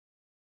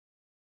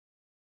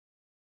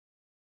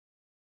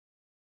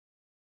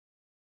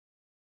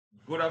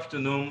Good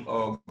afternoon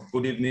or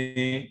good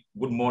evening,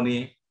 good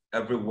morning,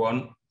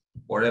 everyone,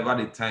 wherever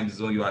the time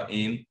zone you are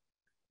in.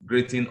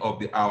 Greeting of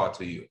the hour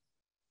to you.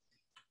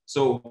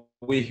 So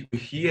we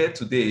here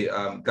today,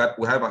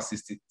 we have about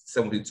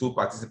 72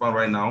 participants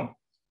right now.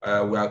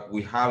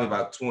 We have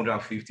about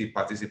 250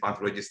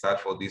 participants registered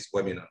for this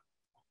webinar.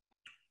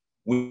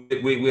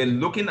 We're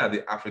looking at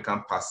the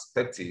African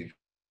perspective.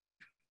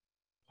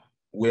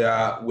 We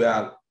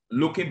are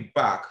looking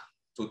back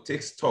to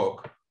take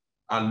stock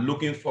and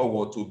looking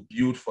forward to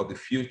build for the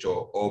future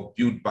or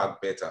build back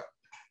better.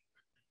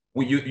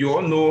 You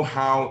all know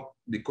how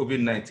the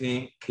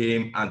COVID-19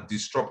 came and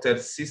disrupted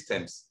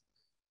systems.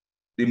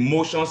 The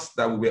motions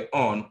that we were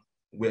on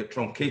were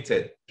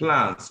truncated,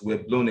 plans were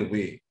blown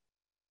away,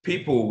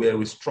 people were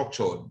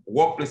restructured,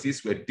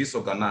 workplaces were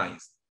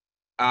disorganized,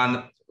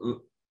 and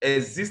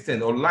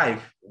existence or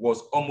life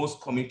was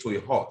almost coming to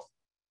a halt.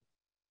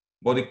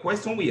 But the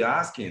question we are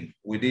asking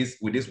with this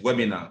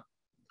webinar,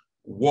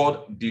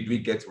 what did we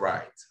get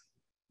right?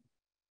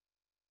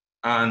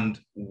 And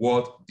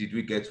what did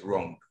we get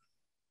wrong?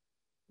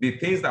 The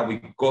things that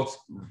we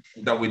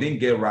didn't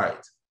get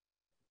right,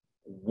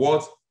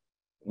 what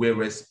were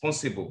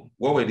responsible?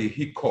 What were the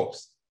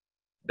hiccups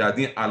that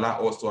didn't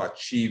allow us to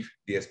achieve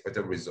the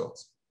expected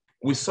results?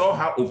 We saw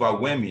how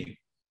overwhelming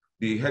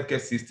the healthcare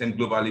system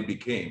globally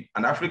became.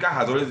 And Africa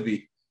has always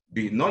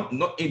been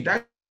not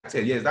indicted,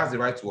 yes, that's the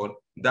right word,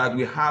 that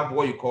we have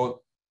what you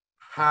call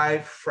high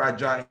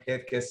fragile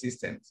healthcare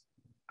systems.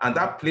 And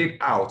that played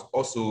out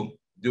also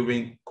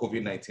during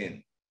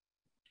COVID-19.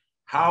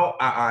 How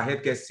are our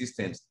healthcare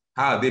systems?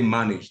 How are they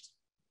managed?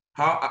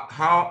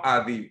 How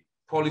are the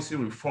policy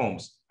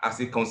reforms as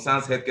it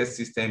concerns healthcare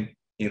system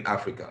in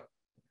Africa?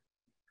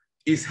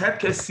 Is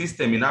healthcare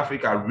system in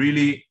Africa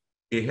really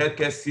a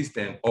healthcare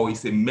system or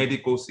is a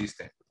medical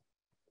system?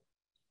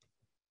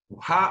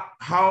 How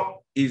are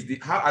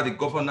the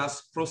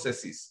governance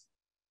processes?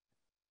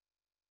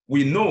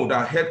 We know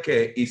that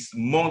healthcare is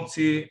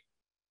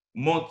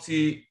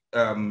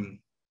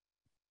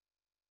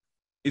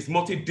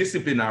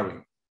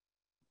multidisciplinary,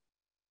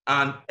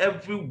 and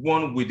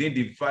everyone within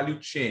the value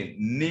chain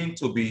needs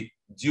to be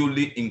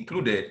duly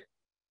included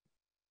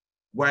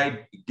while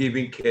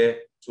giving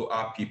care to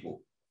our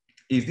people.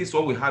 Is this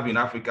what we have in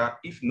Africa?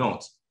 If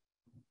not,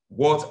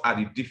 what are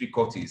the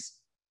difficulties?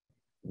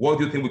 What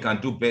do you think we can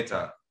do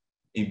better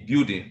in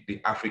building the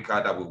Africa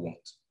that we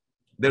want?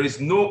 There is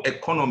no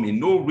economy,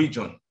 no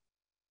region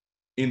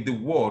in the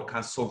world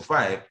can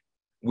survive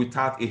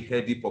without a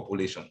healthy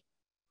population.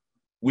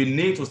 We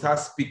need to start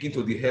speaking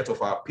to the health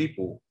of our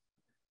people,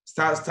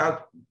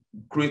 start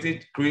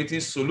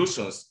creating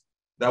solutions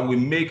that will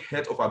make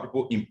health of our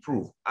people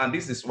improve. And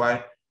this is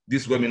why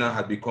this webinar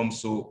has become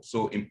so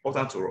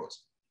important to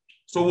us.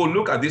 So we'll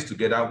look at this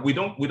together. We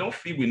don't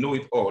feel we know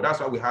it all. That's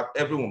why we have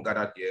everyone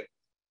gathered here.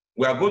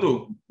 We are going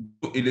to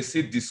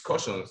elicit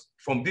discussions.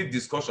 From this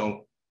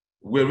discussion,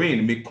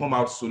 wherein may come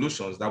out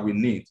solutions that we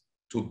need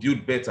to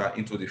build better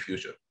into the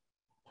future.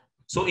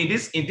 So in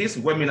this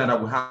webinar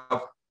that we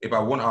have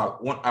about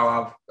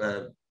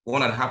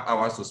 1.5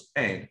 hours to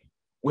spend,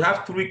 we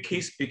have three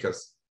key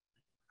speakers.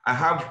 I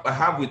have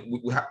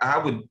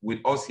with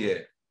us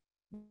here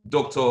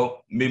Dr.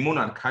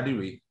 Maymunah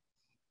Kadiri.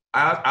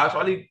 I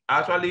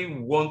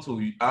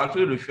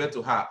actually refer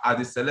to her as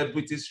the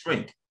celebrity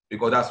shrink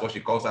because that's what she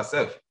calls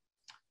herself.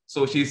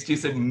 So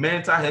she's a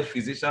mental health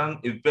physician,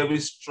 a very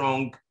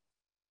strong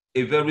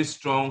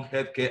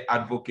healthcare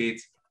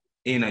advocate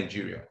in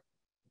Nigeria.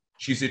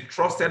 She's a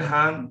trusted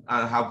hand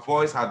and her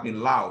voice has been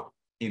loud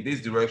in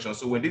this direction.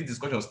 So when this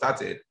discussion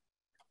started,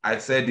 I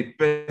said the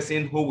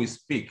person who will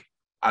speak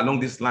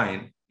along this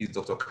line is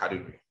Dr.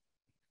 Kadiri.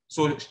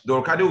 So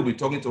Dr. Kadiri will be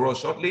talking to us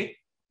shortly,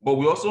 but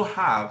we also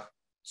have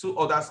two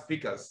other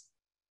speakers.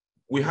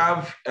 We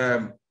have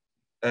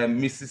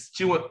Mrs.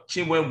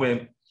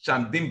 Chimwemwe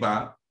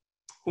Chamdimba,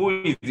 who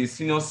is the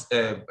senior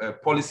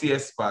policy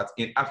expert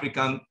in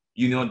African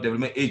Union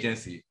Development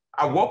Agency.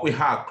 I work with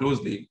her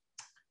closely.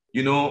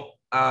 You know,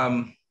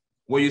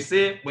 when you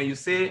say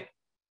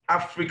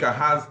Africa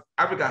has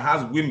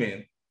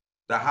women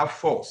that have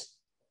force,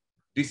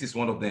 this is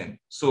one of them.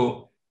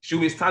 So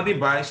she'll be standing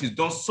by. She's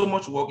done so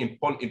much work in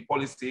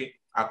policy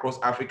across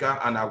Africa,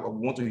 and I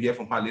want to hear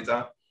from her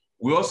later.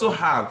 We also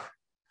have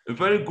a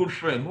very good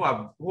friend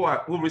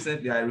who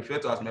recently I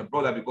referred to as my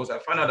brother because I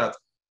found out that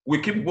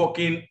we keep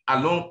working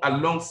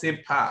along same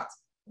path.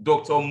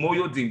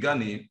 Dr.Moyo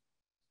Dingani,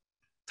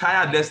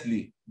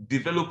 tirelessly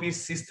developing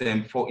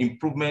system for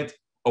improvement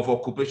of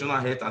occupational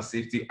health and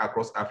safety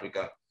across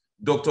Africa.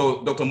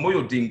 Dr.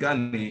 Moyo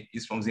Dingani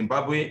is from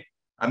Zimbabwe.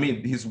 I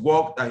mean, his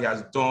work that he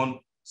has done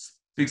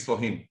speaks for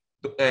him.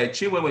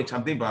 Chimwemwe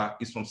Chamdimba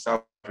is from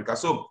South Africa.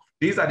 So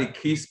these are the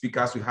key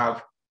speakers we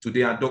have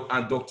today, and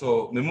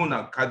Dr.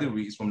 Maymunah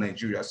Kadiri is from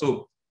Nigeria.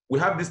 So we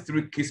have these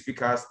three key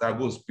speakers that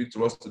will speak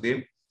to us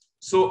today.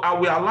 So I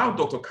will allow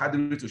Dr.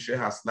 Kadiri to share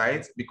her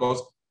slides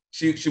because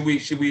she's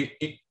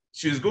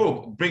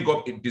going to bring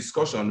up a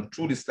discussion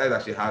through the slide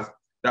that she has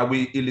that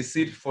will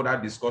elicit further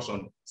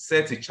discussion,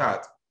 set a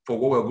chart for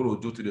what we're going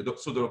to do today.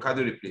 So Dr.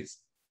 Kadiri, please.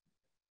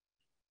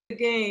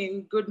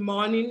 again. Good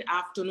morning,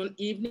 afternoon,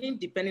 evening,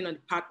 depending on the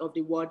part of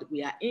the world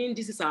we are in.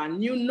 This is our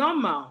new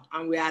normal,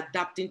 and we are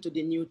adapting to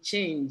the new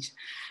change.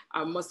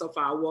 Most of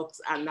our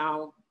works are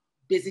now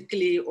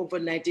basically over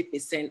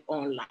 90%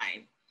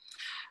 online.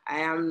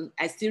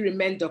 I still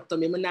remain Dr.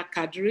 Maymunah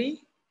Kadiri,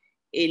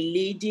 a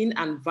leading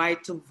and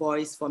vital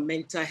voice for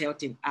mental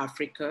health in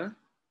Africa,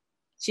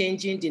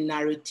 changing the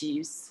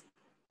narratives,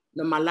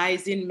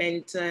 normalizing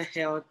mental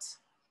health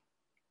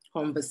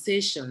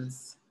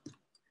conversations,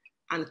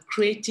 and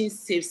creating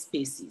safe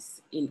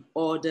spaces in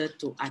order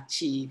to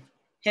achieve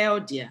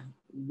healthier,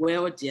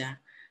 wealthier,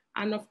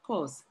 and of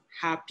course,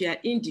 happier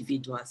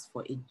individuals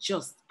for a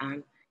just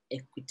and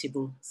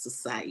equitable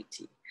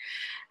society.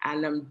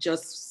 And I'm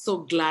just so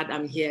glad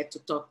I'm here to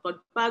talk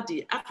about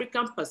the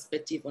African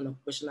perspective on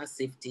occupational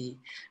safety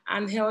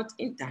and health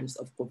in times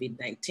of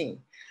COVID-19.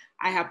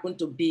 I happen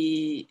to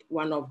be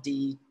one of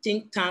the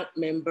think tank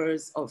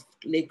members of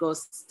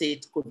Lagos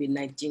State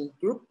COVID-19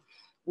 group,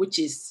 which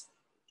is,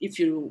 if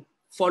you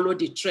follow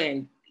the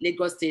trend,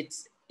 Lagos State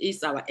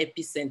is our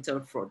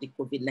epicenter for the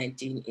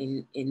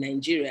COVID-19 in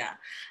Nigeria.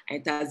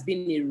 And it has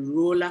been a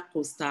roller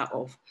coaster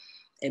of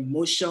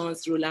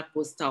emotions, roller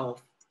coaster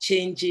of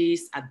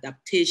changes,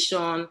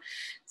 adaptation,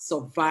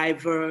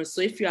 survivor. So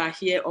if you are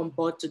here on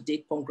board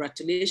today,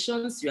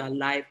 congratulations, you are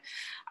alive.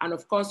 And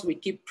of course, we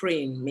keep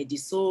praying, may the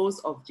souls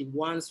of the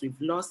ones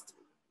we've lost,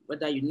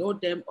 whether you know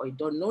them or you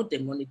don't know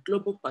them, on a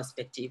global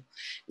perspective,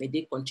 may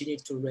they continue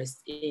to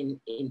rest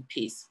in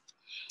peace.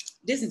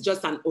 This is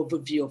just an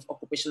overview of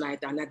occupational health,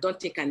 and I don't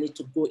think I need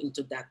to go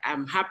into that.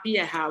 I'm happy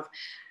I have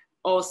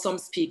awesome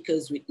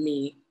speakers with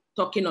me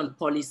talking on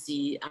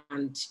policy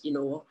and, you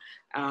know,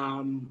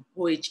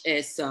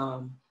 OHS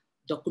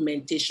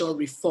documentation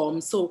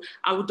reform. So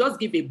I will just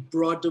give a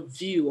broader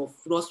view of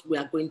what we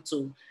are going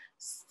to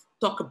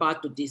talk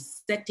about today,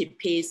 set a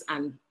pace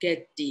and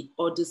get the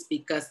other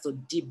speakers to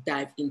deep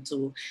dive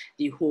into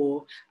the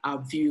whole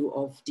view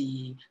of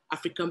the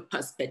African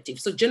perspective.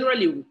 So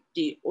generally,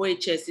 the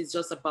OHS is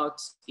just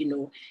about, you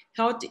know,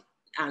 health,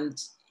 and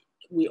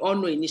we all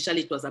know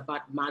initially it was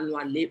about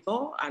manual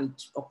labor and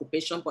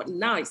occupation, but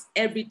now it's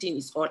everything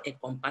is all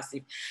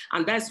encompassing.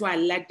 And that's why I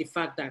like the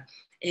fact that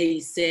he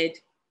said,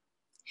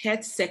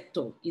 health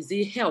sector, is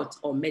it health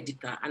or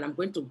medical? And I'm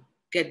going to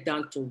get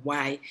down to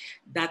why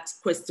that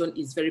question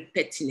is very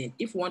pertinent.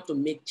 If we want to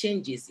make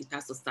changes, it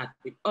has to start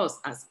with us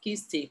as key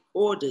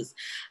stakeholders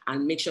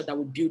and make sure that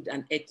we build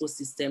an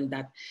ecosystem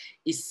that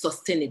is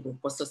sustainable,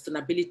 because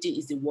sustainability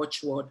is the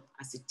watchword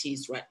as it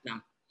is right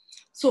now.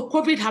 So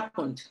COVID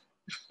happened.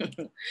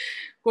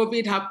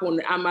 COVID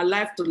happened. I'm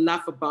alive to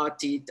laugh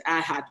about it. I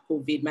had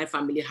COVID, my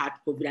family had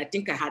COVID. I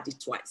think I had it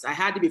twice. I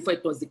had it before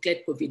it was declared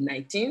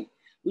COVID-19,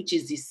 which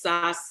is the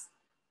SARS,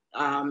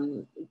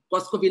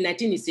 because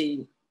COVID-19 is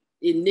a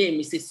name,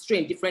 is a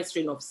strain, different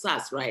strain of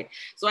SARS, right?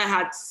 So I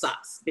had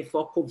SARS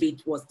before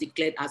COVID was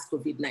declared as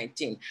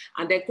COVID-19.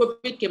 And then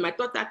COVID came. I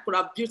thought I could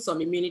have built some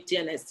immunity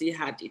and I still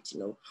had it, you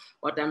know,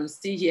 but I'm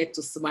still here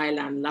to smile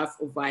and laugh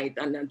over it.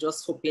 And I'm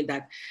just hoping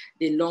that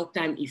the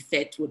long-term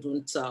effect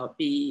wouldn't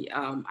be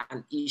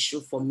an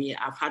issue for me.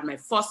 I've had my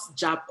first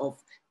jab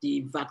of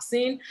the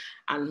vaccine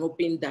and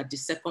hoping that the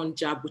second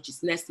jab, which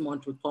is next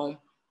month, will come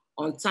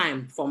on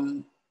time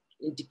from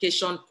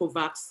indication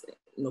COVAX,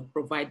 you know,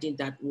 providing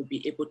that we'll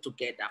be able to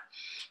get that.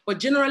 But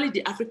generally,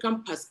 the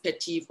African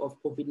perspective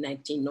of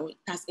COVID-19, you know, it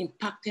has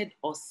impacted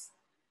us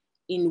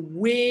in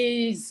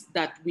ways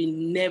that we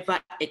never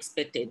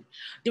expected.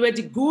 They were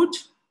the good,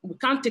 we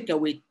can't take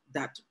away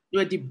that. They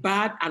were the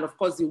bad, and of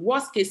course, the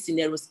worst case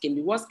scenarios came.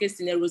 The worst case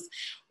scenarios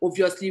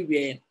obviously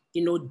were,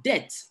 you know,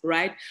 death,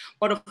 right?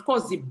 But of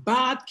course, the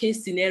bad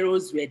case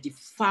scenarios were the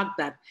fact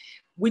that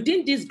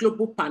within this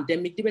global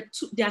pandemic,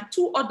 there are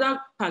two other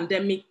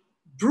pandemic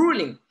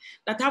brewing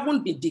that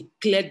haven't been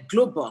declared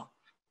global.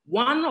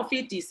 One of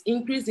it is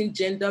increase in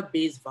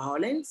gender-based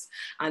violence,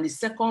 and the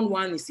second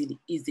one is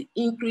the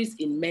increase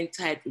in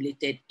mental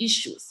health-related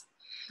issues.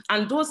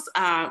 And those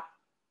are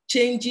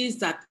changes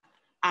that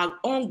are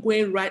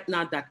ongoing right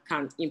now that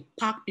can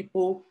impact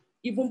people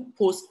even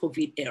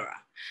post-COVID era.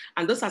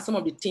 And those are some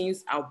of the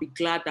things I'll be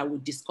glad that we'll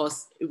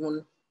discuss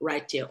even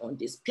right here on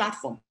this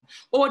platform.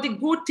 Or the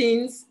good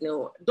things, you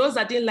know, those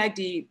that didn't like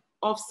the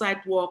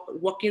off-site work,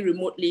 working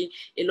remotely,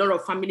 a lot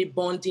of family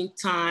bonding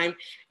time,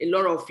 a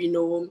lot of, you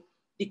know,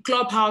 the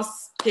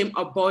Clubhouse came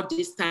aboard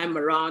this time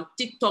around.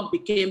 TikTok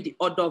became the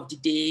order of the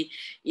day.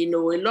 You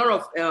know, a lot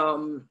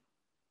of,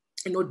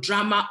 you know,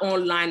 drama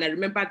online. I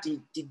remember the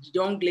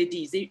young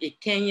lady is a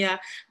Kenya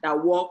that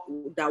won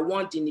the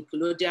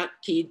Nickelodeon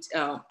Kid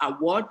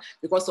Award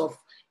because of,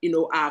 you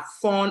know, our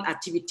fun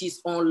activities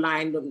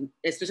online,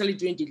 especially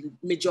during the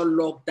major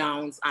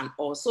lockdowns and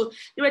all. So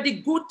there were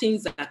the good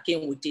things that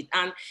came with it.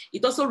 And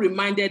it also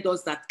reminded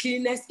us that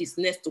cleanliness is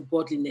next to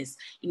godliness,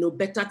 you know,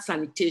 better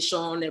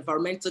sanitation,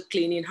 environmental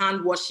cleaning,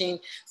 hand washing,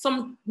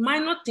 some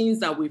minor things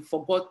that we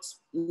forgot,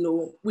 you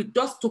know, we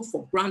just took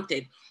for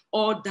granted.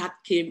 All that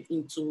came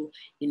into,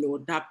 you know,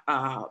 that,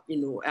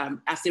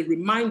 as a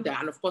reminder,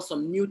 and of course,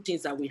 some new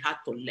things that we had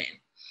to learn.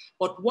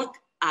 But what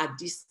are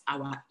these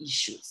our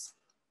issues?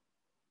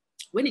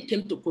 When it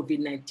came to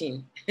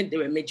COVID-19, there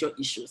were major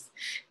issues,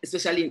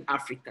 especially in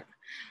Africa.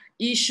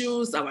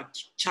 Issues, our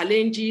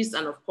challenges,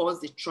 and of course,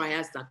 the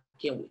trials that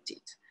came with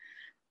it.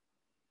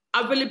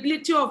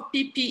 Availability of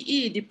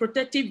PPE, the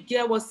protective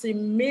gear, was a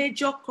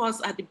major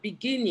cause at the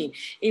beginning.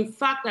 In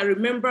fact, I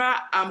remember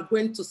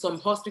going to some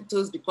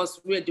hospitals because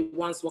we're the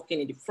ones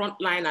working in the front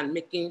line and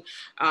making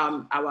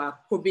our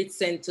COVID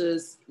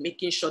centers,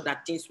 making sure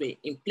that things were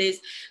in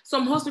place.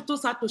 Some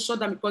hospitals had to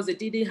shut down because they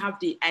didn't have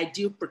the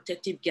ideal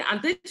protective gear.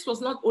 And this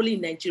was not only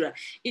in Nigeria,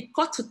 it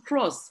cut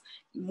across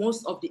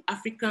most of the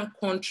African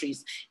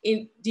countries.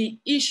 The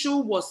issue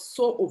was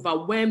so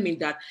overwhelming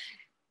that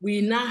we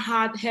now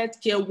had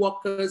healthcare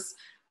workers,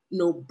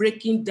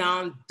 breaking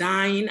down,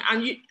 dying,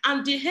 and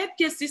the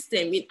healthcare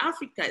system in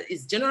Africa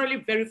is generally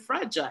very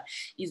fragile.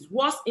 It's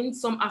worse in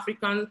some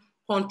African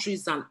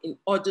countries than in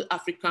other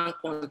African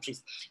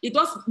countries. It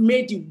just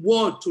made the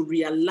world to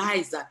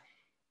realize that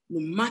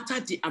no matter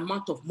the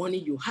amount of money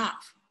you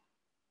have,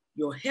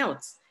 your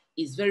health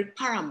is very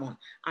paramount,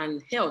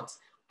 and health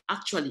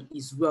actually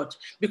is wealth,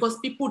 because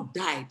people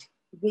died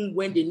even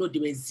when they know they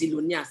were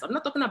zillionaires. I'm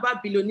not talking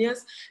about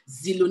billionaires,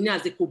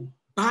 zillionaires. They could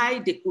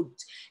buy, they could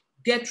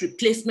get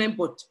replacement,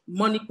 but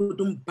money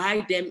couldn't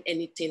buy them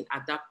anything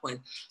at that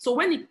point. So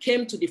when it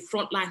came to the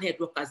frontline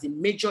health workers, the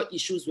major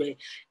issues were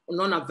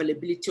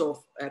non-availability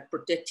of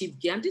protective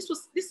gear. And this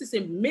is a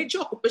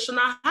major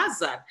occupational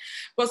hazard,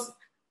 because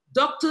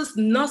doctors,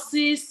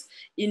 nurses,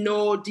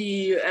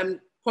 the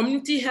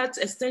community health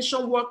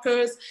extension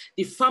workers,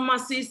 the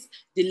pharmacists,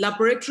 the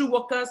laboratory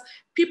workers,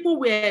 people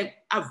were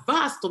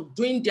averse of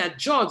doing their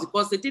jobs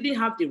because they didn't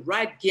have the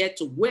right gear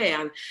to wear,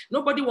 and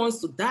nobody wants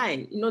to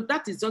die.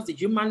 That is just the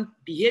human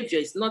behavior.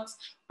 It's not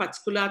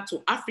particular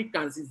to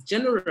Africans, it's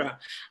general.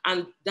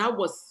 And that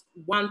was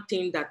one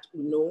thing that,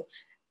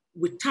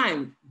 with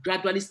time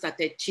gradually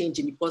started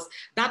changing, because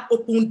that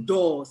opened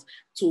doors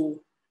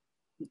to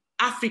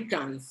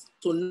Africans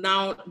to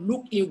now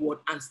look inward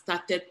and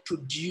started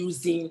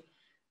producing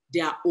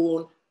their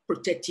own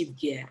protective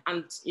gear.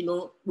 And,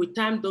 with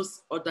time,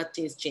 those other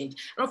things change.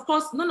 And of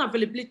course,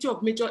 non-availability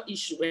of major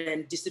issues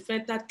and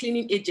disinfectant,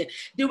 cleaning agent,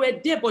 they were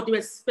there, but they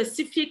were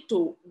specific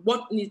to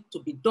what needs to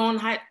be done,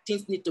 how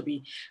things need to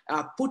be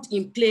put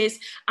in place,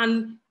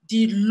 and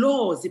the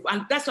laws.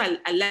 And that's why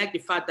I like the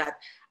fact that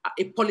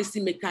a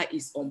policymaker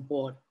is on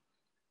board.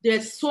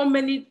 There's so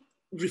many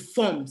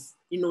reforms,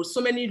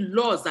 so many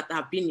laws that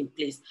have been in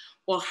place,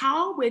 but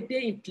how were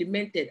they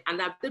implemented,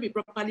 and have they been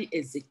properly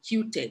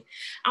executed?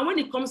 And when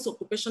it comes to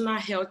occupational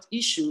health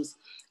issues,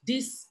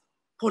 these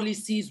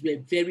policies were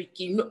very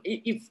key.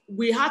 If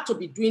we had to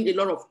be doing a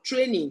lot of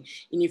training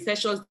in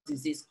infectious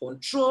disease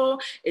control,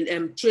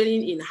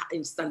 training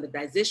in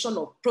standardization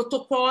of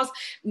protocols,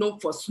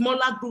 for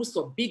smaller groups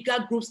or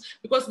bigger groups,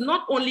 because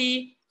not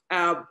only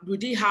we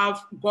did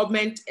have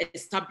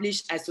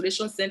government-established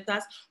isolation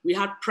centers, we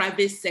had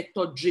private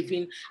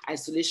sector-driven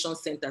isolation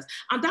centers.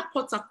 And that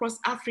cuts across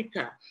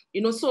Africa.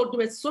 So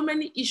there were so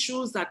many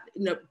issues that,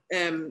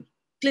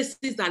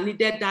 places that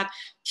needed that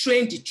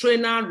train the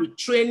trainer,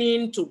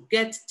 retraining to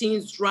get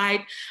things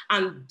right.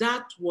 And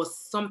that was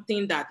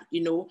something that,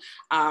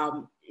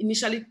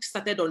 initially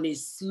started on a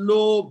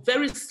slow,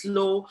 very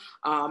slow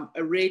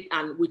rate,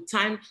 and with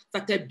time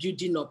started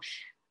building up.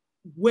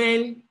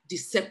 When the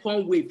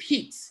second wave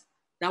hit,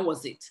 that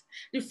was it.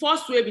 The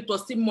first wave, it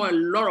was still a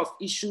lot of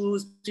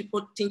issues,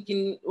 people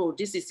thinking, oh,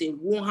 this is a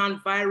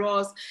Wuhan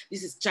virus,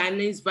 this is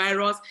Chinese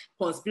virus,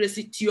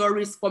 conspiracy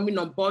theories coming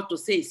on board to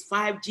say it's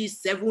 5G,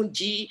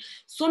 7G,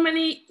 so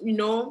many,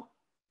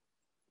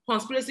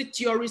 conspiracy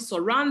theories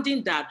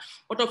surrounding that.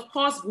 But of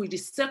course, with the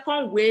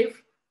second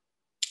wave,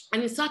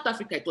 and in South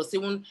Africa, it was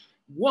even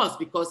worse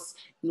because,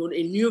 a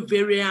new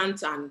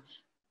variant, and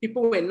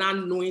people were now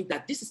knowing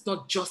that this is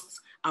not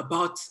just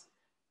about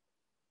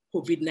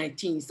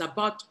COVID-19, it's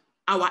about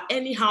our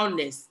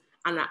anyhowness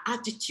and our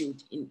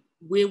attitude in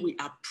where we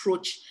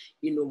approach,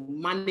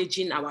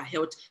 managing our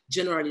health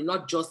generally,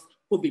 not just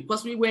COVID,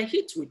 because we were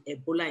hit with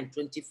Ebola in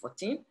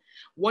 2014.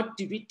 What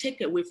did we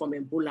take away from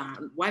Ebola,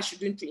 and why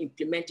shouldn't we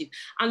implement it?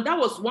 And that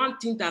was one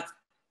thing that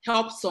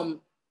helped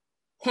some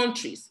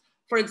countries.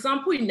 For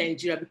example, in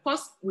Nigeria,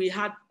 because we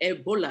had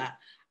Ebola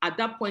at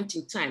that point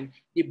in time,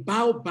 the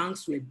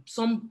biobanks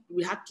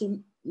we had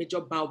 2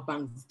 major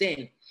biobanks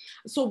then.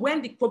 So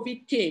when the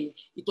COVID came,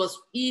 it was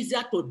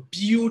easier to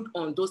build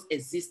on those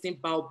existing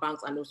biobanks,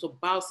 and also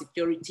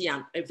biosecurity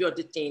and every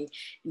other thing,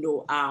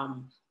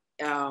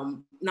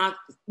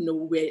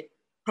 were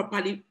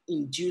properly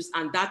induced,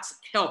 and that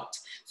helped.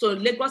 So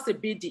Lagos a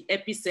bit the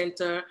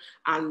epicenter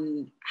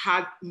and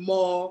had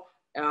more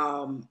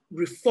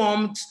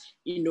reformed,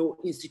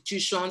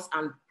 institutions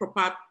and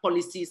proper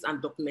policies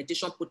and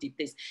documentation put in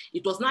place.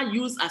 It was not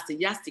used as a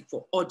yardstick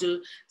for other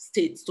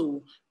states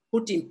to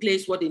put in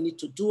place what they need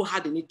to do, how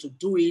they need to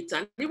do it.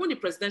 And even the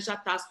presidential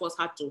task force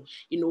had to,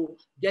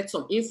 get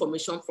some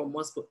information from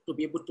us to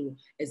be able to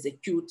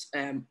execute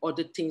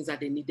other things that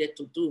they needed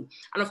to do.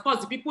 And of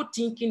course, the people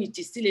thinking it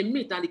is still a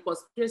myth and the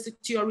conspiracy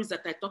theories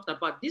that I talked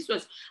about, this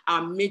was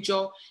our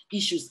major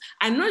issues.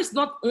 I know it's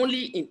not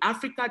only in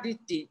Africa,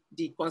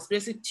 the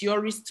conspiracy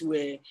theorists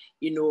were,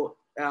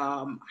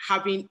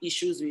 having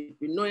issues with,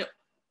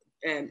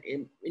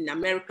 in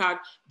America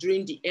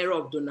during the era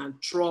of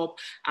Donald Trump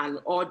and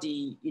all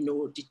the,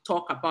 the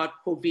talk about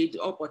COVID,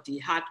 but he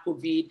had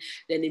COVID,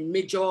 then a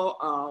major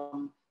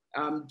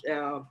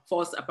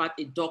force about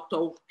a doctor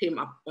who came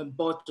up on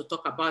board to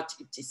talk about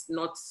it is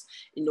not,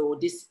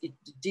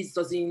 this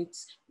doesn't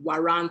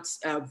warrant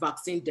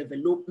vaccine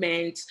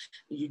development.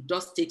 You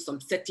just take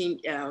some certain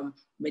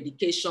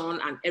medication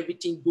and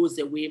everything goes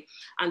away.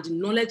 And the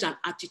knowledge and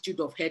attitude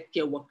of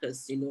healthcare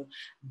workers,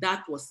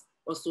 that was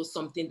also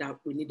something that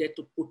we needed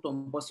to put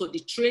on board. So the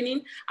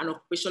training and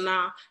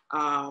occupational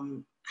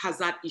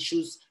hazard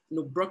issues,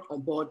 brought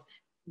on board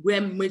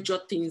were major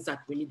things that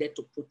we needed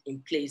to put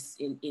in place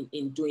in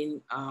doing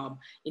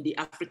in the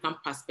African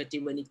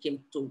perspective when it came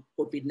to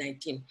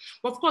COVID-19.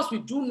 But of course, we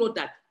do know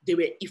that there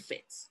were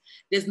effects.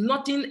 There's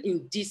nothing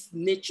in this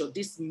nature,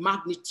 this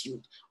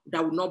magnitude,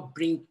 that will not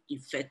bring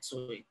effect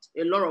to it.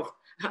 A lot of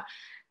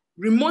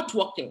remote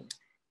working,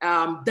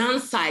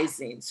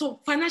 downsizing.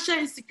 So financial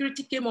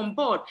insecurity came on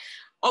board.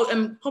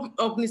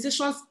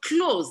 Organizations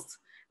closed.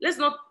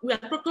 We are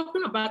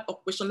talking about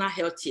occupational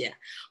health here.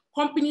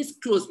 Companies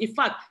closed. In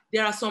fact,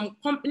 there are some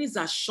companies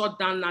that shut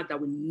down now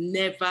that will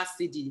never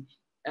see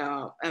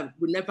will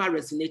never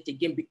resonate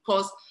again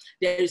because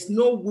there is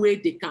no way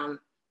they can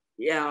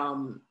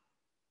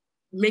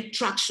make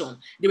traction.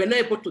 They were not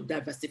able to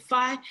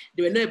diversify.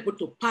 They were not able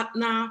to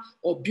partner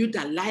or build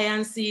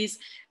alliances.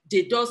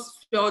 They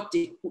just felt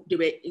they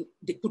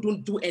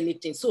couldn't do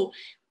anything. So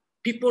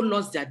people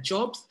lost their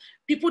jobs.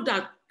 People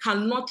that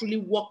cannot really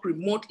work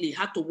remotely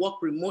had to work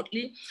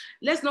remotely.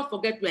 Let's not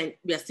forget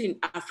we are still in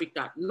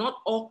Africa. Not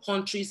all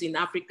countries in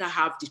Africa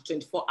have the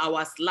 24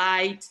 hours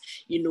light,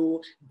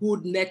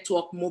 good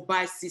network,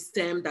 mobile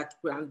system that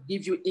can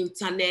give you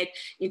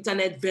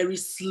internet very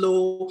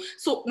slow.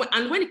 So,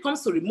 and when it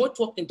comes to remote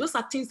working, those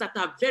are things that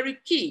are very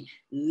key.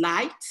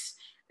 Light,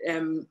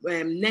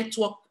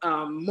 network,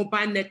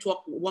 mobile network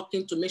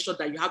working to make sure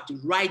that you have the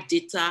right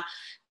data.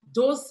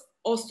 Those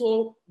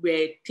also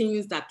were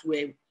things that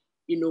were,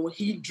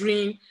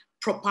 hindering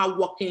proper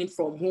working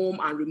from home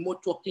and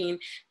remote working,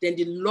 then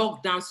the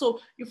lockdown. So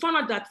you found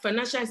out that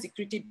financial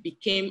insecurity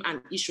became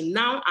an issue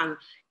now. And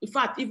in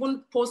fact,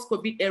 even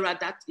post-COVID era,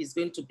 that is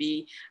going to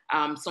be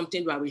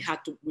something that we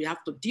have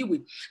to deal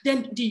with.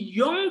 Then the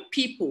young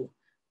people,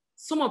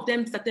 some of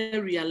them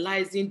started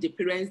realizing the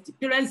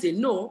parents they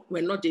know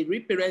were not the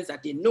real parents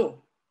that they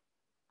know.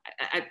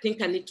 I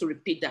think I need to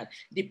repeat that.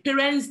 The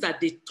parents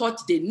that they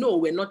thought they know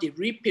were not the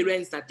real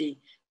parents that they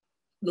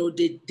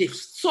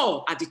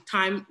saw at the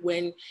time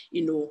when,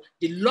 the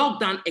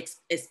lockdown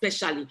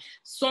especially.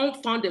 Some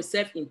found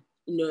themselves in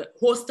a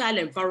hostile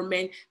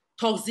environment,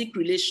 toxic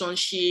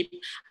relationship,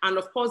 and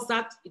of course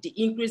that the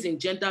increase in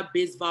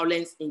gender-based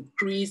violence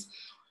increased.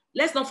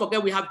 Let's not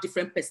forget we have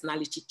different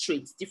personality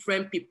traits,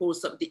 different people.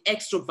 So the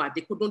extrovert,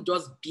 they couldn't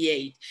just bear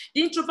it.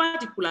 The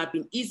introvert, it could have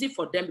been easy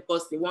for them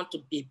because they want to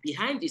be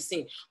behind the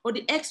scene. But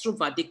the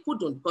extrovert, they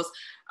couldn't because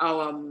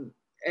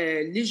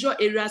leisure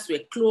areas were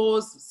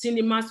closed,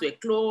 cinemas were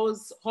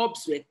closed,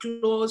 hubs were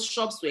closed,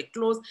 shops were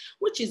closed,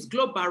 which is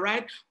global,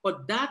 right?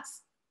 But that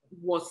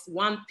was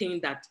one thing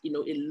that, a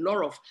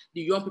lot of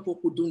the young people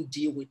couldn't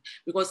deal with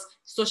because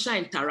social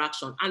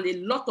interaction, and a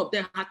lot of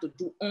them had to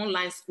do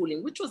online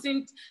schooling, which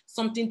wasn't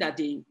something that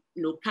they,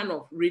 kind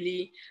of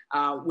really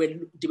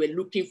they were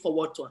looking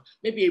forward to,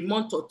 maybe a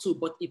month or two,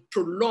 but it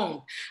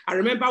prolonged. I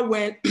remember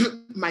when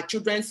my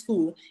children's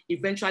school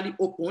eventually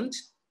opened,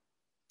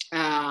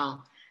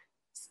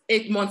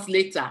 8 months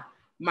later,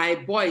 my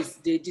boys,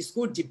 the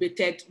school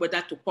debated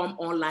whether to come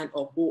online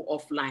or go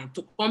offline,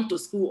 to come to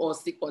school or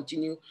still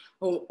continue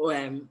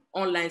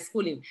online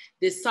schooling.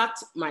 They sat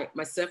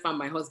myself and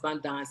my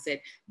husband down and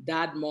said,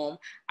 Dad, Mom,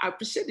 I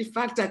appreciate the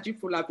fact that you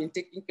people have been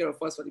taking care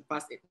of us for the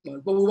past 8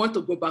 months, but we want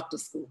to go back to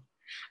school.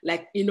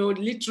 Like,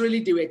 literally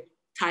they were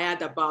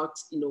tired about,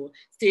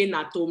 staying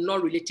at home,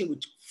 not relating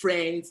with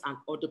friends and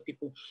other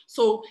people.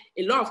 So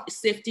a lot of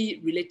safety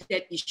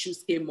related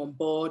issues came on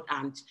board,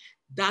 and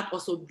that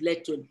also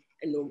led to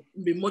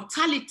the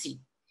mortality.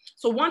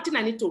 So one thing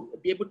I need to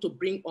be able to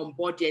bring on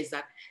board here is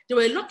that there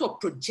were a lot of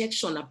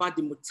projection about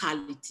the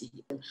mortality.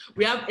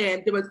 We have,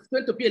 there was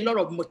going to be a lot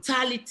of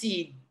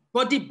mortality,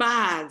 body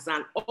bags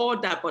and all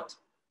that, but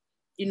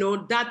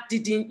that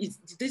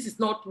this is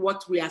not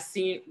what we are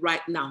seeing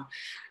right now.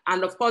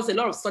 And of course, a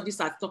lot of studies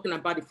are talking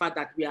about the fact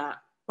that we are,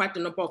 quite a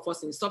number of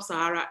us in the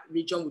sub-Sahara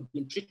region, we've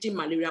been treating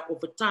malaria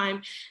over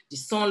time. The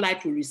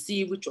sunlight we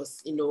receive, which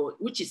was,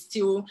 which is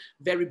still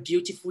very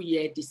beautiful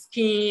here, the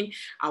skin,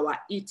 our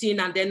eating,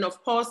 and then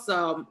of course,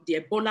 the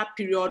Ebola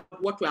period,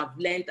 what we have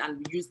learned and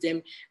we use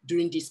them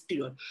during this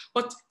period.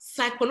 But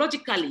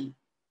psychologically,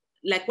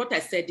 like what I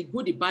said, the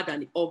good, the bad,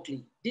 and the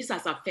ugly. This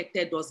has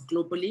affected us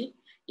globally.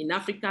 In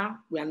Africa,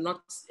 we are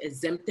not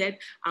exempted,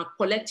 and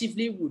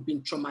collectively we've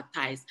been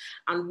traumatized.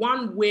 And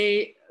one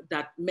way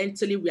that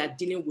mentally we are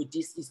dealing with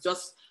this is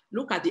just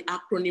look at the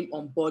acronym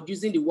on board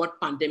using the word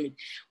pandemic.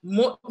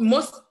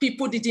 Most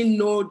people didn't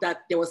know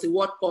that there was a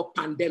word called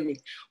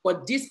pandemic,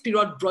 but this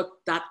period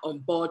brought that on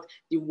board,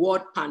 the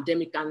word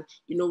pandemic. And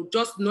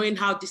just knowing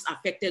how this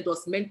affected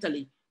us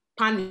mentally,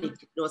 panic,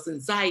 there was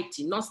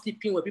anxiety, not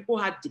sleeping, where people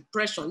had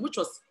depression, which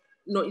was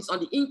it's on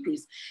the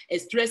increase,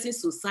 expressing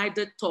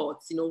suicidal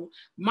thoughts,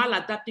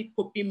 maladaptive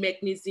coping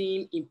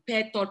mechanism,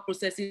 impaired thought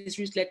processes,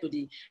 which led to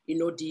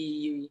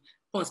the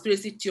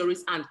conspiracy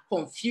theories and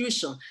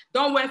confusion.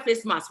 Don't wear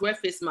face masks, wear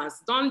face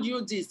masks. Don't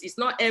use this. It's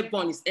not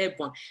airborne, it's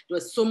airborne. There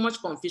was so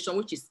much confusion,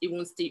 which is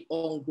even still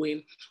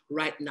ongoing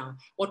right now.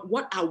 But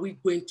what are we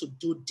going to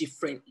do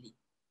differently?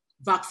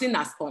 Vaccine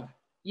has come.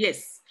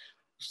 Yes.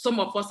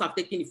 Some of us have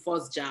taken the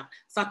first jab.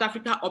 South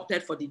Africa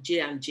opted for the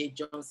J&J,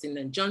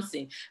 Johnson &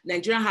 Johnson.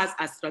 Nigeria has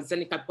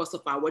AstraZeneca because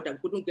of our weather.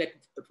 We couldn't get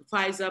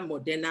Pfizer,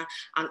 Moderna,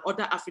 and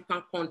other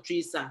African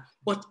countries.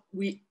 But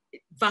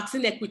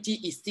vaccine equity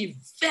is still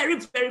very,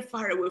 very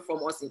far away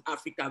from us in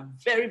Africa,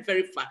 very,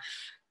 very far.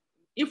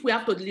 If we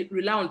have to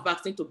rely on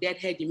vaccine to get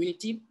herd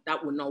immunity,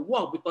 that will not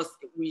work because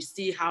we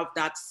still have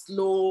that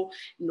slow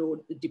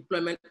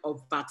deployment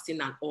of vaccine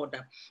and all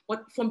that.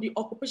 But from the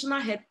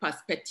occupational health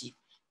perspective,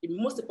 the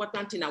most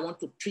important thing I want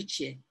to preach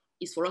here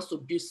is for us to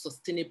build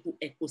sustainable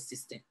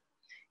ecosystem.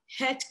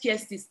 Healthcare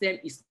system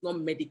is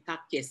not medical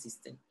care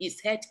system, it's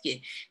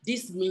healthcare.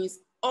 This means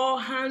all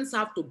hands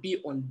have to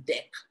be on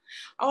deck.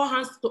 All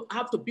hands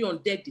have to be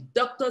on deck, the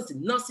doctors, the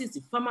nurses,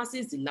 the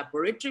pharmacists, the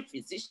laboratory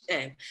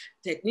physicians,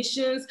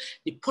 technicians,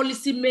 the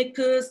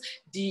policymakers,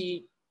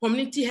 the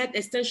community health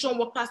extension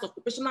workers,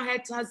 occupational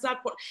health hazard,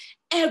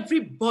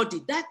 everybody.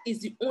 That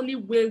is the only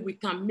way we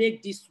can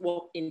make this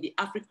work in the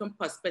African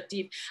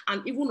perspective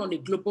and even on a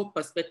global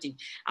perspective.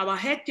 Our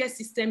healthcare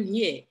system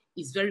here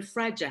is very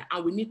fragile,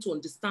 and we need to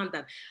understand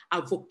that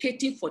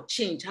advocating for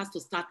change has to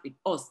start with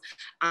us,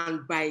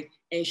 and by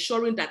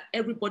ensuring that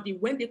everybody,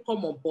 when they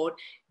come on board,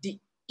 the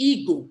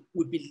ego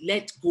will be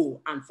let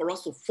go, and for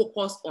us to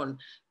focus on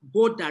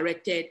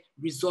goal-directed,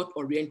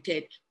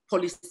 result-oriented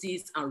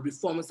policies and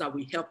reforms that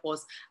will help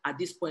us at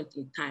this point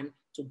in time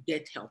to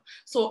get help.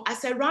 So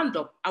as a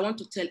roundup, I want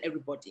to tell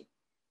everybody,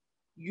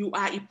 you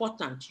are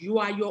important. You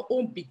are your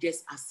own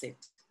biggest asset.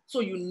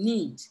 So you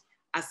need,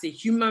 as a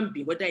human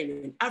being, whether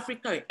in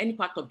Africa or any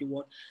part of the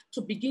world,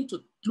 to begin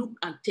to look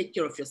and take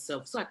care of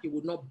yourself so that you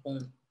will not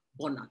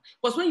burn out.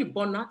 Because when you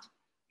burn out,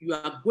 you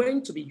are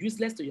going to be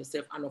useless to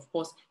yourself and of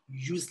course,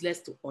 useless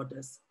to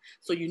others.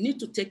 So you need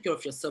to take care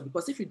of yourself,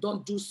 because if you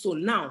don't do so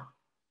now,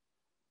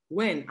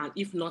 when? And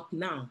if not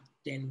now,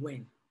 then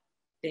when?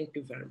 Thank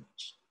you very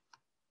much.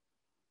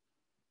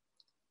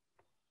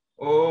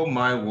 Oh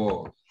my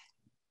word.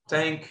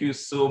 Thank you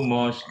so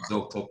much,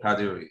 Dr.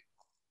 Kadiri.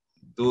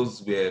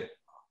 Those were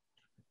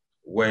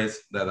words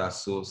that are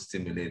so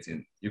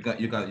stimulating. You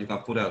can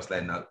put out a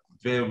slide now.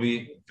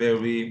 Very,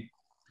 very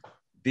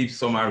deep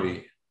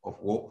summary of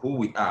who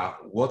we are,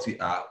 what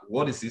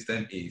the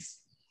system is.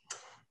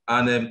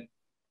 And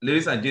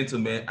ladies and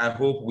gentlemen, I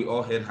hope we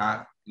all heard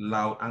her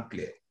loud and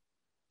clear.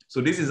 So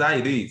this is how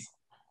it is.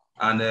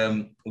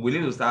 And we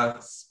need to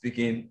start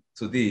speaking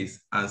to this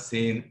and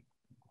seeing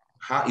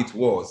how it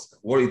was,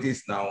 what it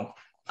is now,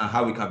 and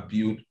how we can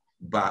build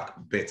back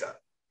better.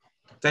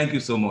 Thank you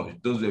so much.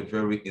 Those were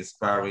very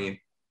inspiring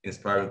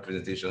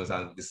presentations,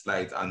 and the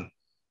slides and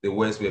the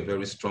words were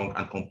very strong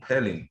and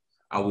compelling.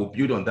 And we'll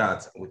build on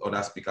that with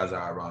other speakers that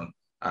are around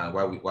and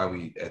while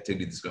we take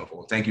the discussion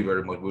forward. Thank you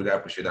very much. We really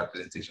appreciate that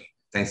presentation.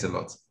 Thanks a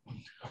lot.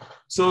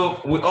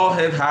 So we all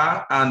heard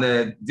her,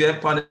 and dear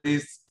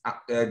panelists,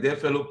 dear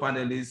fellow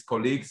panelists,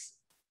 colleagues,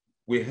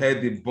 we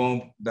heard the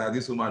bomb that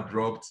this woman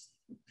dropped.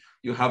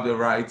 You have the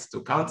right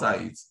to counter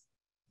it,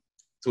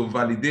 to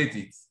validate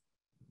it.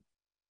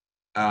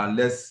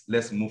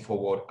 Let's move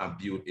forward and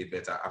build a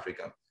better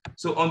Africa.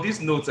 So on this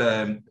note,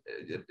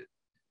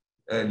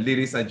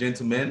 ladies and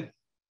gentlemen,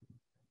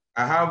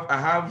 I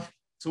have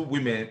two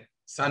women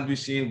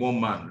sandwiching one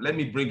man. Let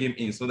me bring him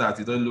in so that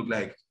it doesn't look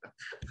like.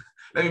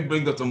 Let me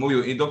bring Dr.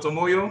 Moyo in. Dr.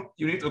 Moyo,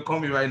 you need to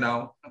come in right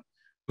now.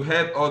 You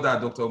heard all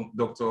that Dr.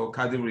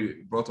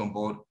 Kadiri brought on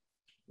board.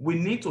 We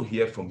need to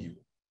hear from you.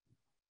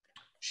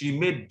 She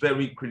made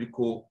very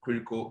critical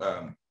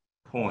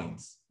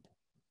points.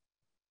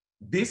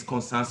 This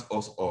concerns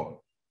us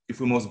all. If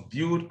we must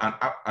build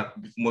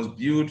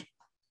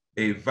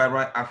a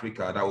vibrant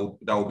Africa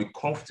that will be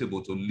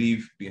comfortable to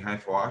leave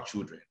behind for our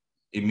children,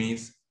 it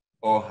means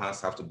all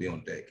hands have to be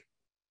on deck.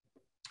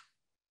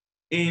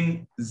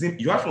 You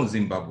are from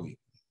Zimbabwe.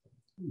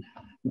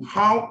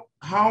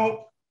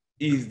 How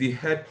is the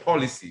health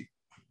policy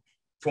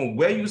from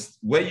where you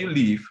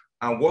live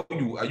and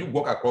you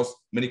work across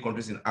many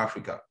countries in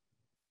Africa?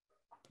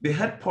 The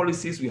health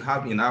policies we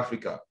have in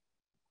Africa,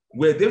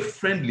 were they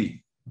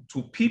friendly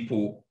to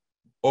people,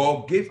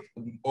 or they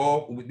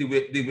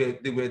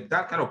were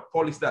that kind of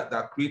policy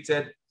that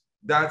created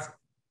that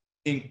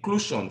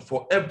inclusion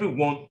for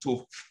everyone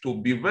to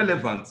be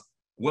relevant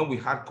when we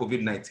had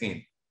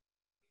COVID-19.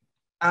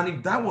 And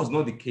if that was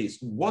not the case,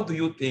 what do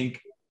you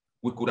think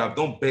we could have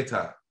done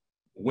better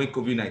when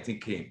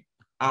COVID-19 came?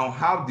 And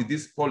how did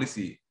this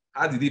policy,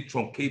 how did it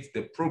truncate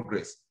the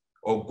progress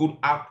or good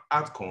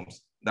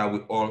outcomes that we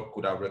all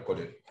could have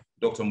recorded?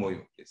 Dr.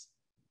 Moyo, please.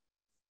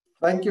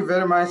 Thank you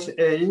very much,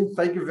 Iden.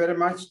 Thank you very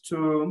much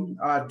to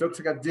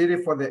Dr.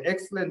 Kadiri for the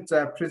excellent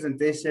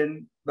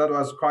presentation that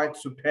was quite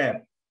superb.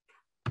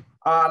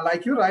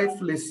 Like you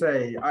rightfully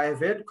say, I have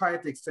had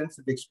quite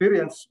extensive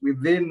experience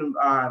within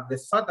the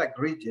SADC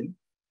region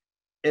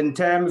in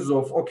terms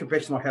of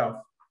occupational health.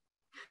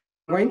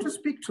 I'm going to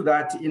speak to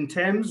that in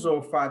terms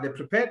of the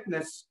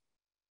preparedness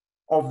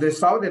of the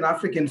Southern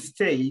African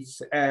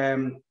states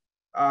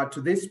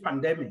to this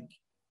pandemic.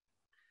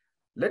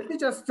 Let me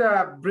just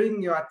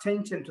bring your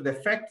attention to the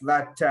fact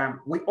that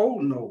we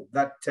all know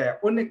that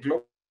on a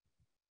global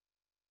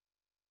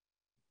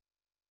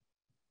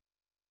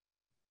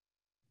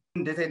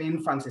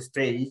infancy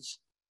stage,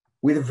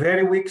 with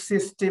very weak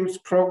systems,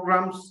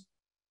 programs,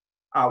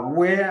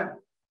 where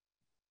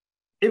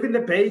even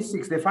the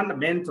basics, the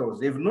fundamentals,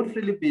 they've not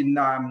really been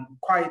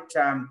quite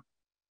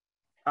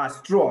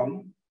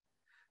strong.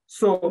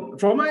 So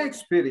from my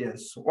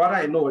experience, what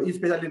I know,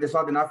 especially in the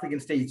Southern African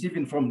states,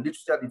 even from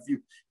literature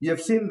review, you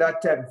have seen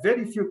that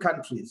very few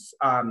countries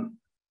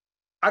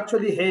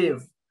actually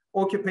have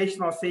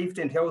occupational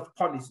safety and health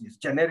policies,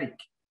 generic,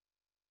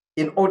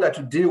 in order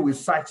to deal with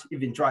such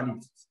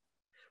eventualities.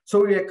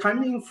 So we are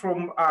coming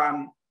from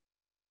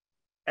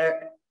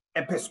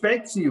a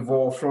perspective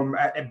or from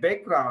a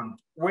background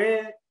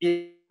where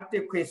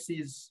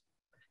inadequacies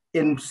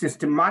in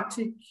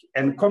systematic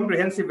and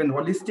comprehensive and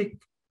holistic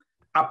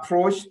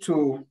approach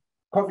to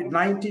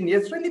COVID-19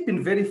 has really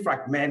been very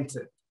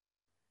fragmented.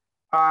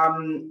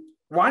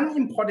 One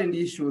important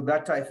issue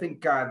that I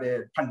think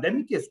the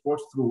pandemic has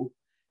brought through,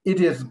 it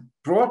has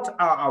brought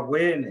our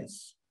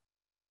awareness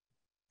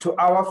to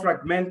our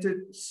fragmented,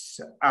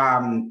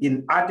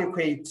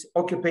 inadequate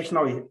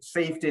occupational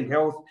safety and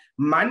health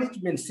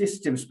management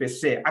systems per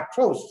se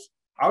across,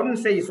 I wouldn't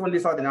say it's only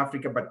Southern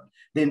Africa, but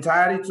the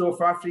entirety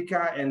of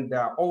Africa and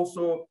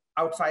also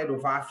outside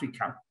of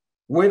Africa,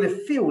 where the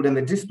field and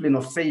the discipline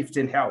of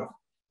safety and health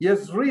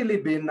has really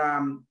been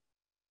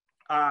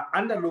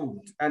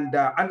underlooked and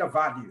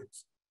undervalued.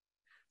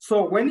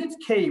 So when it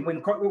came,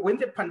 when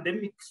the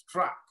pandemic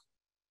struck,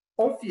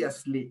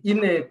 obviously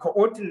in a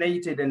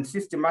coordinated and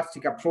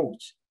systematic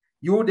approach,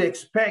 you would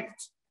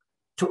expect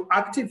to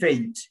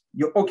activate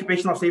your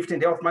occupational safety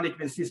and health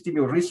management system,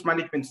 your risk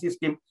management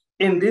system.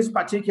 In this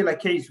particular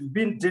case, we've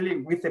been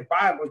dealing with a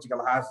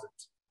biological hazard,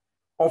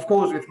 of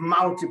course, with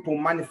multiple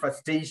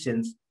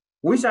manifestations,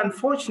 which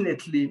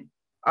unfortunately,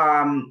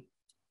 the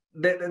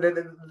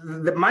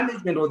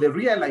management or the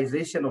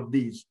realization of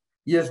these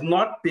has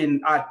not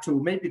been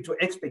to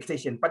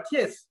expectation. But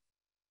yes,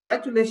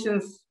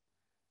 congratulations,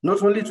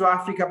 not only to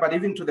Africa, but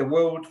even to the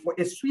world for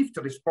a swift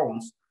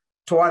response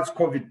towards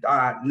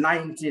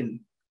COVID-19.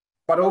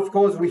 But of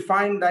course, we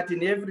find that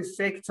in every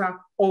sector,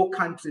 all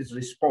countries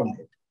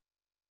responded.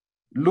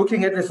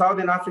 Looking at the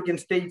Southern African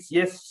states,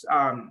 yes,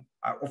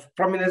 of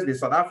prominence, the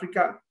South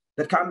Africa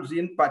that comes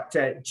in, but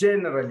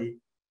generally,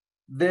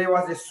 there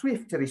was a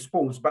swift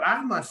response. But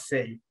I must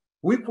say,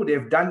 we could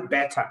have done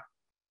better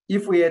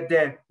if we had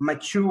a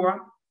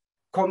mature,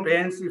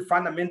 comprehensive,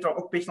 fundamental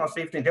occupational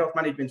safety and health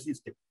management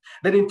system.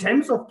 Then in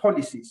terms of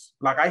policies,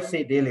 like I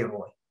said earlier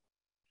on,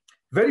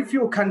 very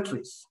few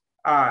countries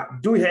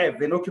do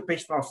have an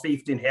occupational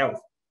safety and health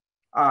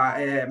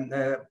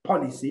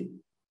policy.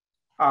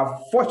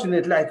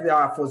 Fortunately, like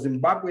for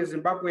Zimbabwe,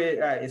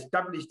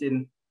 established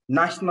in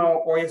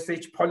national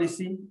OSH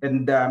policy,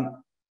 and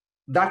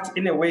that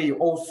in a way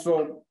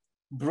also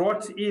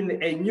brought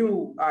in a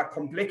new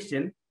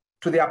complexion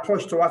to the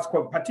approach towards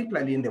COVID,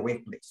 particularly in the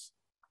workplace.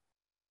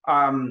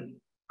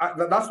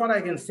 That's what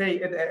I can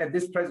say at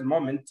this present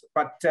moment,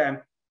 but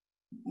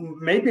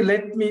maybe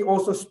let me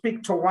also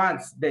speak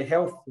towards the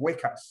health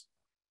workers.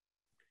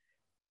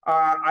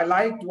 I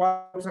liked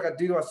what Dr.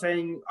 Kadiri was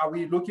saying, are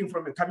we looking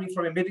coming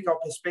from a medical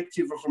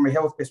perspective or from a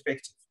health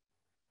perspective?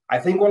 I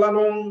think all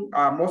along,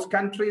 most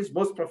countries,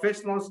 most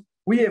professionals,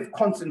 we have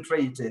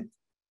concentrated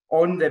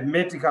on the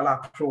medical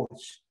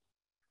approach,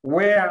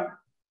 where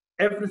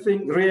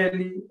everything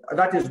really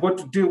that is got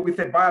to do with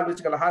the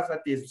biological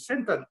hazard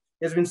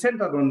has been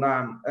centered on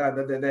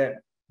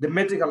the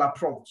medical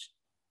approach.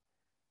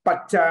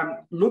 But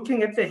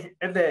looking at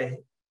the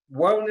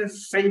wellness,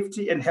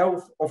 safety, and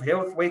health of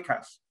health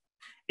workers,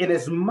 in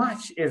as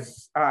much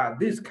as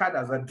these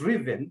cadres are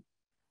driven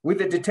with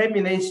the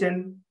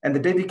determination and the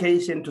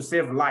dedication to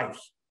save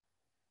lives,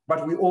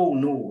 but we all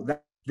know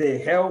that the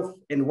health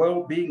and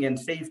well-being and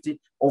safety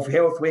of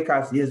health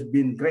workers has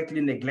been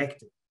greatly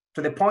neglected,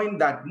 to the point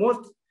that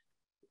most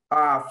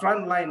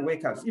frontline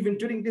workers, even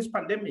during this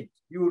pandemic,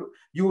 you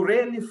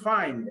rarely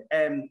find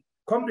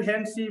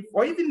comprehensive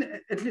or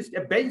even at least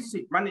a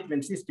basic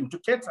management system to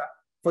cater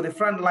for the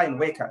frontline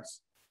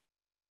workers.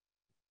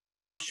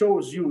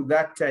 Shows you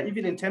that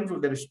even in terms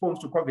of the response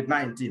to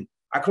COVID-19,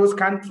 across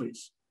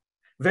countries.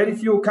 Very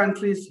few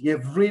countries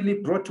have really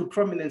brought to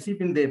prominence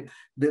even the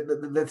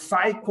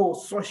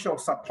psychosocial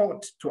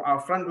support to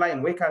our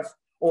frontline workers,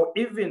 or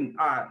even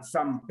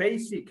some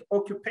basic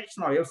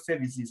occupational health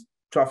services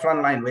to our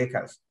frontline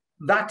workers.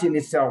 That in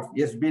itself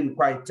has been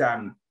quite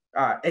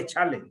a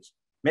challenge.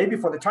 Maybe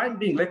for the time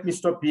being, let me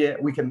stop here.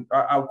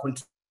 I'll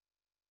continue.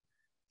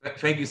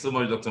 Thank you so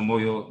much, Dr.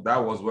 Moyo. That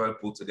was well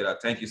put together.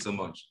 Thank you so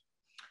much.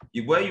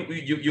 You've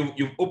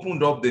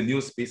opened up the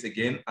new space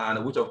again,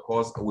 and which of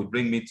course will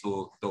bring me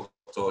to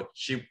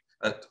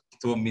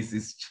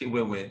Mrs.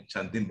 Chimwemwe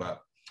Chamdimba.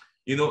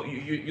 You know,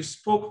 you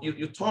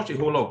touched a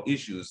whole lot of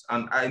issues,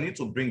 and I need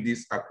to bring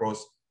this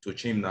across to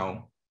Chim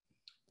now.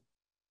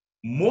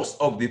 Most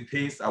of the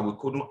things that we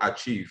couldn't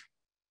achieve,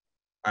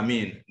 I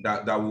mean,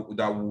 that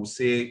we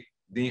say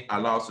didn't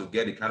allow us to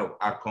get the kind of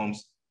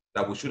outcomes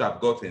that we should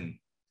have gotten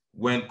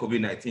when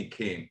COVID-19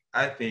 came.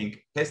 I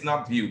think,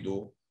 personal view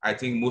though, I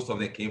think most of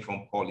them came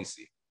from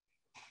policy.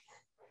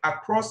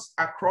 Across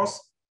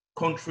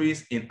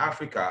countries in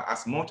Africa,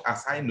 as much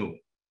as I know,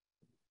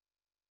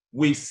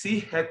 we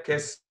see healthcare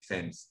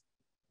systems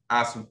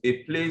as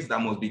a place that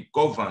must be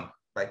governed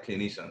by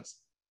clinicians.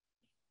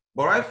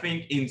 But I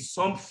think in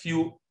some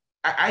few,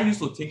 I used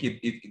to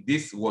think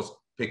this was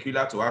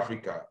peculiar to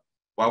Africa,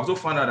 but I also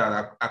found out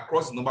that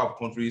across a number of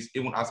countries,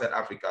 even outside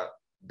Africa,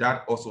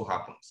 that also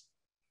happens.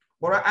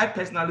 But I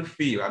personally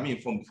feel, I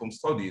mean, from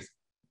studies,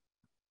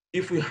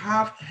 if we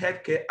have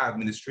healthcare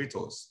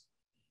administrators,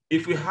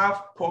 if we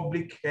have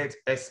public health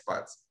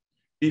experts,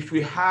 if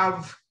we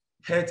have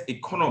health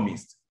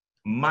economists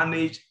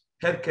manage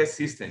healthcare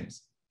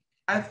systems,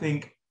 I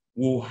think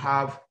we'll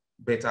have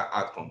better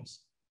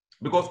outcomes.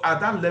 Because at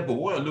that level,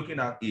 what you're looking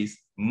at is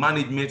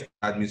management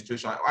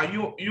administration. And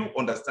you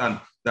understand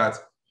that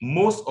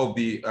most of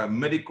the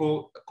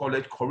medical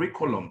college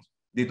curriculums,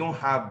 they don't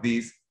have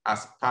this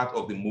as part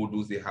of the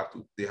modules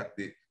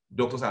the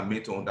doctors are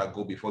made to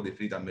undergo before they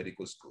finish their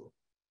medical school.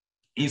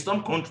 In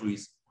some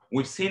countries,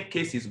 we've seen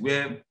cases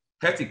where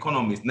health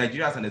economists,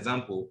 Nigeria as an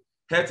example,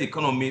 health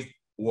economist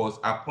was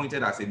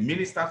appointed as a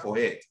minister for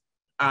health,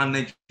 and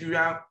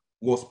Nigeria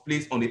was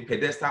placed on a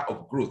pedestal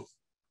of growth.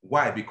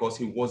 Why? Because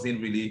he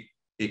wasn't really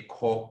a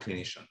core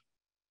clinician.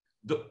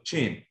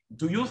 Chim,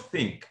 do you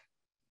think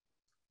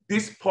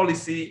this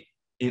policy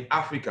in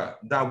Africa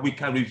that we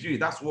can review,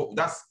 that's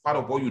part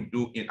of what you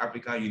do in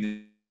African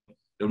Union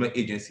Development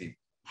Agency.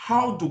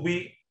 How do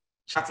we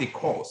chart a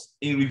course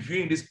in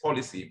reviewing this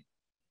policy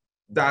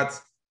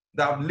that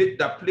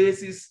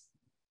places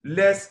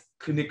less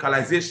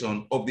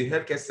clinicalization of the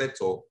healthcare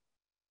sector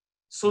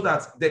so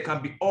that there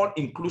can be all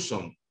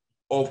inclusion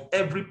of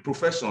every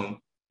profession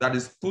that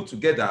is put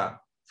together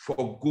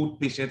for good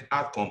patient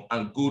outcome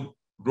and good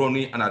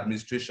running and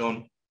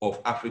administration of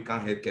African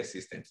healthcare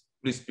systems?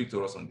 Please speak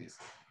to us on this.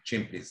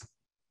 Chim, please.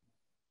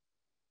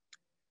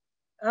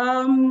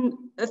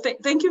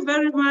 Thank you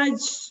very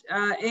much,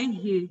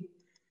 Ehi.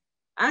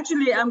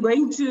 Actually, I'm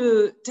going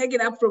to take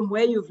it up from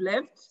where you've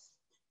left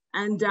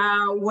and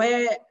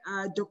where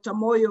Dr.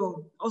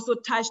 Moyo also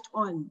touched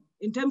on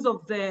in terms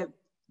of the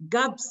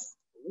gaps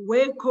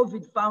where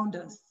COVID found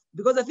us.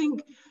 Because I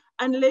think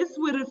unless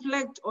we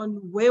reflect on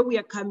where we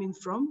are coming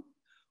from,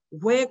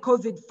 where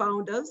COVID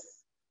found us,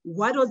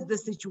 what was the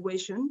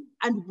situation,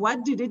 and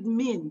what did it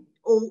mean,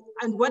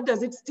 and what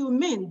does it still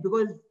mean?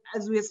 Because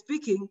as we are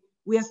speaking,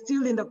 we are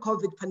still in the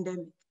COVID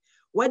pandemic.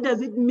 What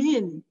does it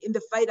mean in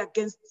the fight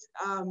against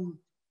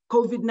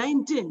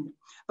COVID-19?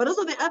 But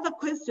also the other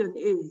question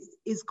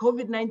is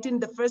COVID-19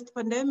 the first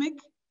pandemic?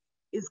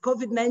 Is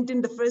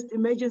COVID-19 the first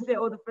emergency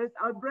or the first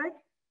outbreak?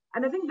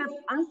 And I think the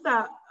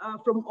answer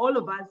from all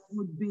of us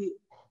would be,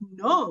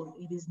 no,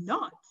 it is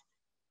not.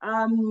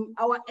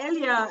 Our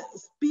earlier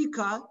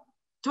speaker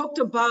talked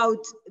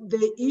about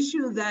the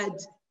issue that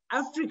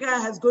Africa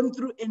has gone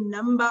through a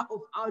number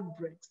of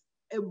outbreaks,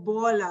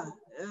 Ebola,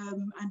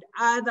 and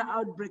other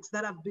outbreaks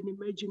that have been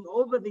emerging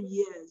over the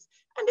years,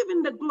 and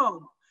even the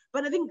globe.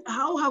 But I think,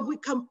 how have we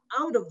come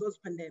out of those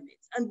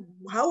pandemics? And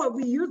how have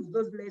we used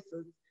those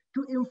lessons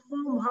to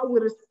inform how we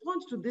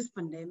respond to this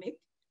pandemic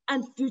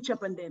and future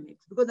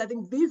pandemics? Because I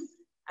think this,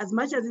 as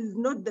much as it is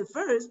not the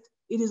first,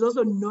 it is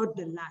also not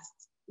the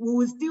last. We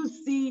will still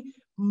see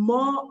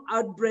more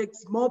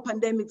outbreaks, more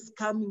pandemics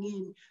coming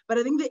in. But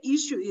I think the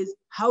issue is,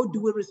 how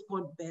do we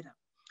respond better?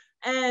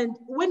 And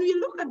when we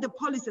look at the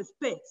policy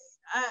space,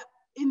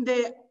 in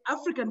the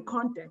African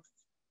context,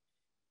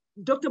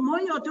 Dr.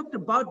 Moyo talked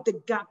about the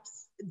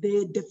gaps,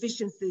 the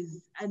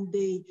deficiencies, and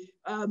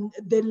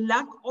the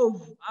lack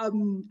of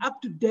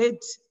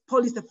up-to-date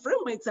policy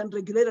frameworks and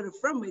regulatory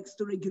frameworks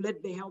to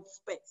regulate the health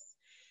space.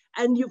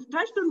 And you've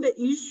touched on the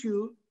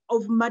issue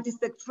of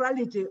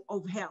multisectorality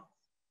of health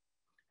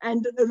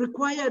and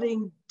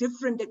requiring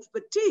different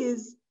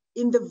expertise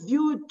in the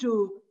view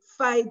to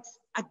fight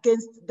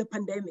against the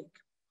pandemic.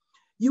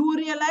 You will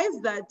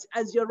realize that,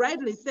 as you're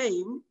rightly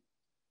saying,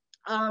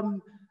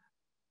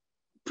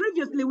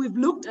 previously we've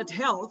looked at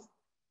health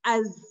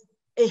as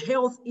a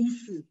health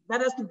issue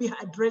that has to be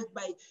addressed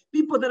by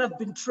people that have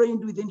been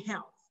trained within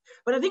health.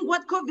 But I think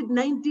what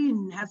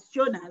COVID-19 has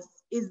shown us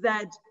is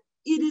that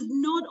it is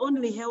not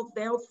only the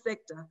health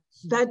sector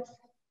that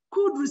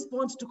could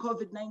respond to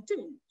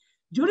COVID-19.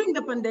 During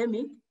the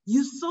pandemic,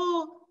 you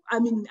saw,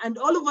 and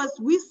all of us,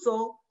 we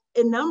saw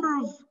a number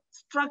of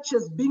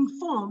structures being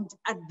formed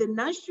at the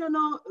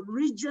national,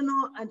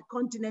 regional, and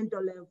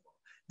continental level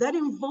that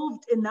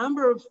involved a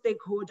number of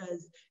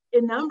stakeholders,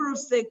 a number of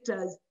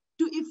sectors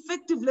to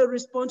effectively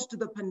respond to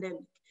the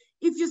pandemic.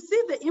 If you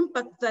see the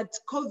impact that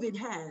COVID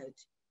had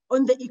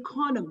on the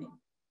economy,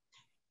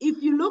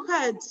 if you look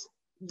at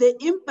the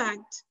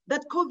impact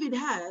that COVID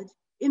had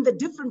in the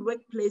different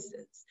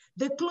workplaces,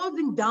 the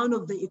closing down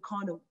of the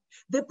economy,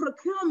 the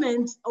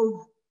procurement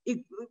of,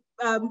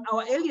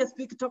 our earlier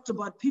speaker talked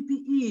about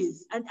PPEs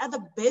and other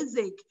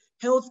basic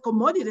health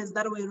commodities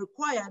that were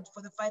required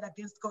for the fight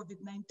against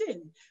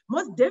COVID-19.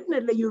 Most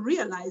definitely you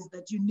realize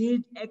that you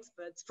need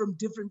experts from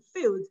different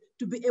fields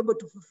to be able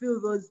to fulfill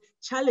those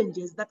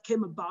challenges that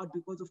came about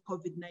because of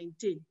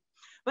COVID-19.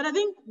 But I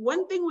think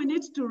one thing we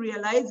need to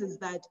realize is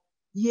that,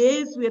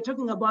 yes, we are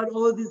talking about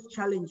all these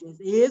challenges.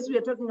 Yes, we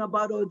are talking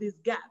about all these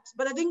gaps.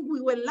 But I think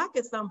we were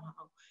lucky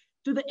somehow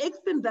to the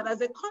extent that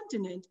as a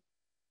continent,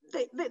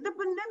 the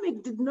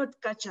pandemic did not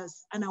catch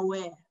us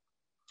unaware.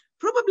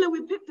 Probably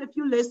we picked a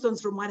few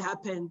lessons from what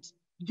happened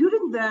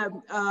during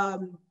the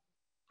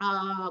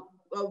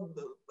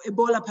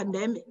Ebola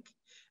pandemic,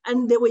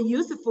 and they were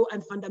useful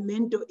and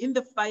fundamental in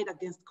the fight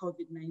against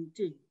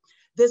COVID-19.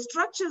 The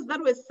structures that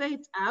were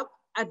set up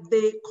at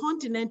the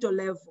continental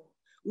level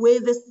were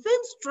the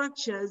same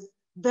structures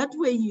that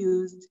were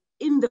used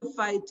in the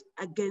fight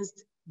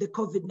against the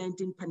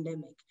COVID-19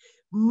 pandemic.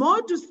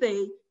 More to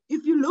say,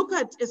 if you look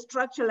at a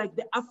structure like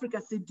the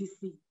Africa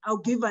CDC, I'll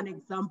give an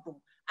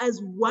example, as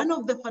one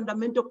of the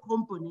fundamental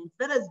components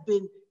that has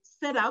been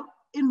set up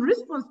in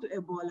response to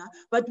Ebola,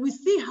 but we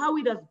see how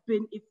it has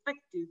been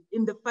effective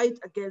in the fight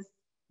against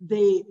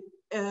the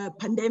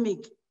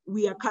pandemic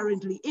we are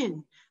currently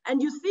in.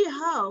 And you see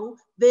how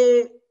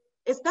the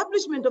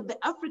establishment of the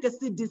Africa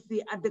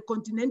CDC at the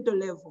continental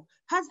level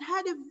has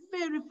had a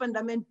very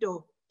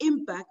fundamental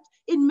impact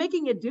in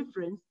making a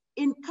difference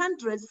in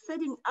countries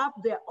setting up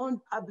their own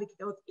public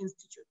health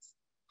institutes.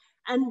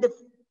 And the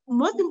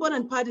most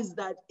important part is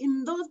that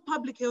in those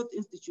public health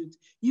institutes,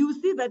 you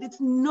see that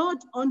it's not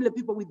only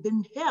people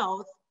within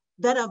health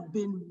that have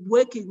been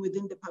working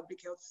within the public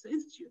health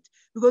institute,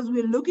 because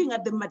we're looking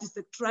at the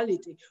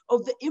multisectorality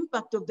of the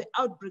impact of the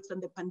outbreaks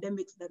and the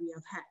pandemics that we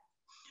have had.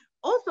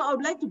 Also, I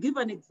would like to give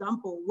an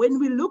example. When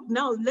we look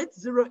now, let's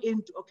zero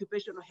into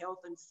occupational health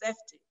and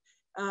safety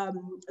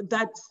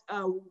that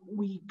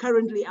we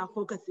currently are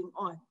focusing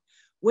on.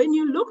 When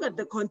you look at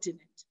the continent,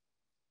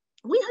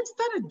 we had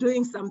started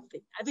doing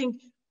something. I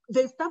think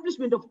the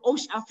establishment of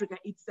OSHAfrica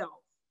itself,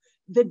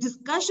 the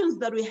discussions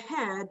that we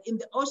had in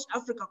the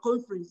OSHAfrica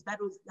conference that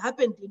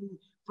happened in,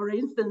 for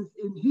instance,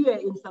 here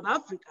in South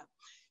Africa,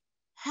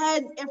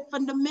 had a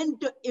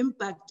fundamental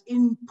impact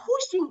in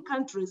pushing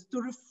countries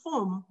to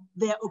reform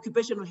their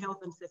occupational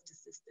health and safety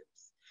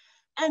systems.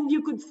 And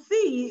you could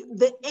see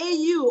the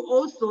AU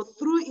also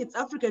through its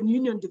African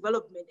Union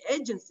Development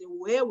Agency,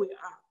 where we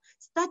are,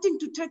 starting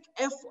to take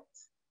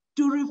efforts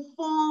to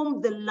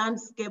reform the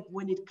landscape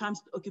when it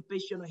comes to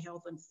occupational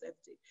health and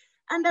safety.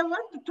 And I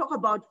want to talk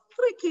about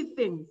three key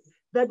things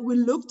that we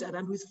looked at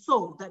and we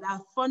saw that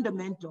are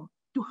fundamental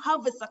to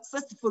have a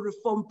successful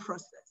reform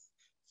process.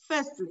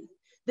 Firstly,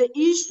 the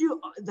issue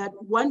that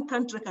one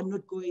country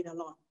cannot go it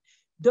alone.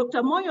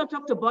 Dr. Moyo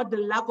talked about the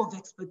lack of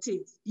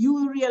expertise. You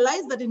will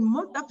realize that in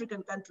most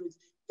African countries,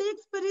 the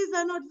expertise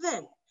are not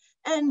there.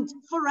 And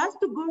for us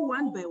to go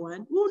one by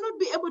one, we will not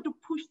be able to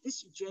push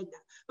this agenda.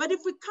 But if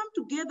we come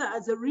together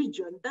as a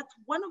region, that's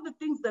one of the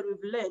things that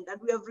we've learned,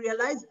 and we have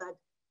realized that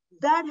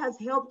that has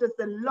helped us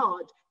a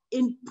lot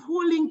in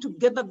pulling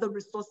together the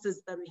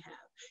resources that we have,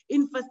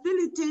 in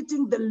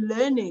facilitating the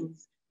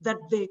learnings that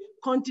the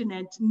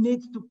continent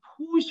needs to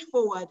push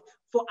forward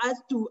for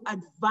us to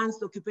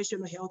advance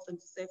occupational health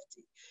and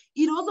safety.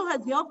 It also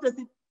has helped us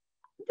in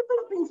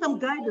developing some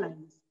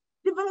guidelines,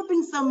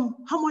 developing some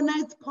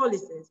harmonized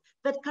policies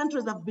that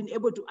countries have been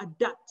able to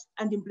adapt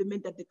and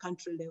implement at the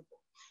country level.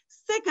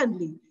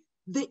 Secondly,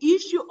 the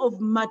issue of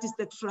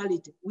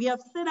multisectorality. We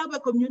have set up a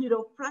community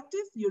of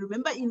practice. You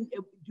remember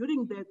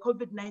during the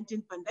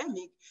COVID-19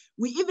 pandemic,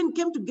 we even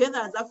came together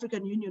as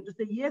African Union to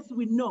say, yes,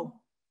 we know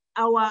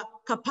our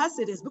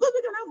capacities, because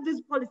we can have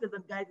these policies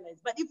and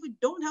guidelines, but if we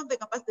don't have the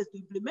capacities to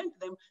implement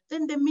them,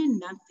 then they mean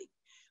nothing.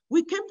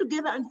 We came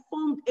together and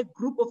formed a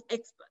group of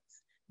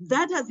experts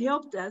that has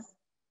helped us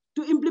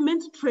to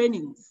implement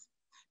trainings,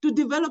 to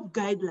develop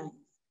guidelines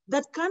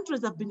that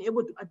countries have been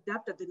able to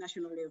adapt at the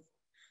national level.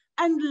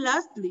 And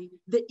lastly,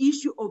 the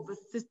issue of a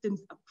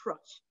systems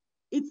approach.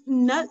 It's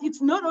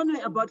not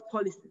only about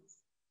policies.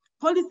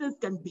 Policies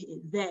can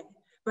be there,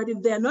 but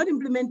if they are not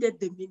implemented,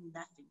 they mean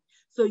nothing.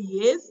 So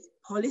yes,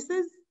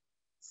 policies.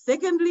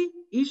 Secondly,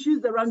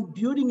 issues around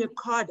building a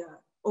cadre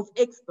of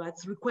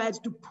experts required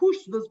to push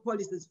those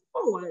policies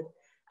forward,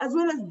 as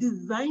well as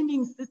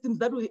designing systems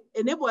that will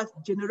enable us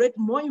to generate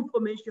more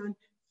information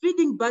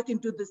feeding back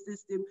into the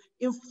system,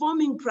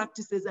 informing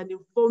practices and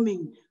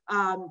informing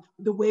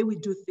the way we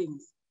do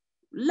things.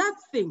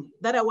 Last thing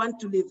that I want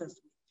to leave us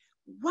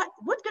with,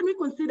 what can we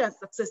consider as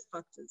success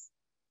factors?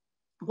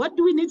 What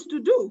do we need to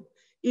do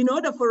in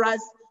order for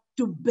us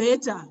to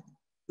better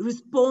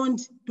respond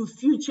to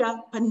future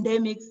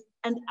pandemics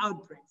and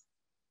outbreaks?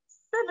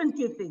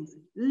 70 things: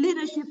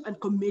 leadership and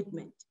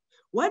commitment.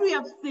 What we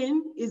have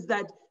seen is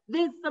that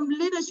there's some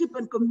leadership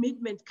and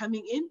commitment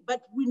coming in,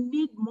 but we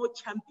need more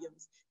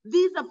champions.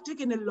 These have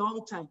taken a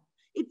long time.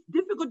 It's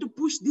difficult to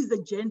push these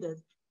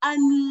agendas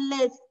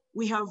unless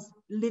we have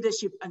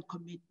leadership and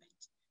commitment.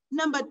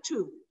 Number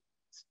two,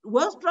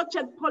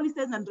 well-structured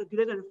policies and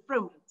regulatory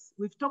frameworks.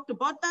 We've talked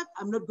about that.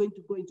 I'm not going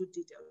to go into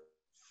detail.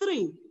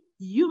 3,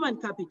 human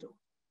capital.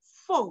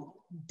 4,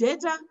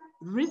 data,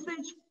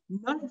 research,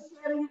 knowledge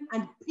sharing,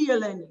 and peer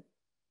learning.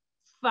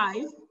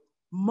 5,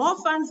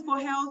 more funds for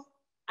health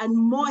and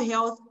more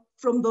health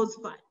from those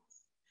funds.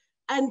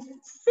 And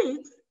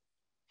 6,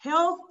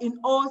 health in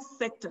all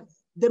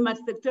sectors, the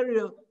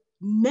multisectorial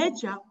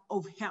nature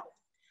of health.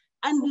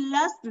 And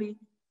lastly,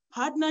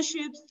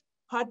 partnerships,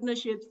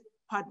 partnerships,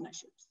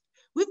 partnerships.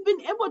 We've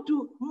been able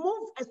to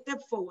move a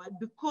step forward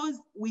because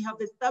we have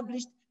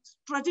established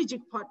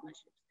strategic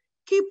partnerships,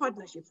 key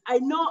partnerships. I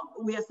know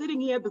we are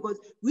sitting here because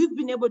we've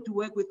been able to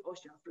work with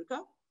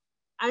OSHAfrica.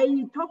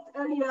 I talked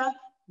earlier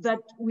that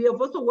we have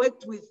also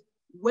worked with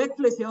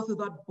Workplace Health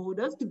Without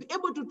Borders to be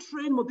able to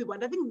train more people.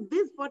 And I think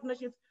these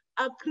partnerships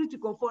are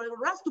critical for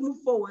us to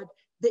move forward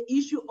the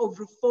issue of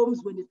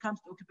reforms when it comes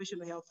to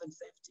occupational health and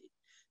safety.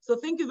 So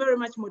thank you very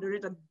much,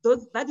 moderator.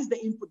 That is the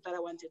input that I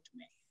wanted to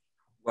make.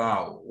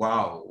 Wow,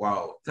 wow,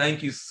 wow.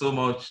 Thank you so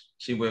much,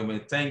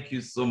 Chimwemwe. Thank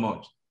you so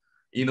much.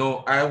 You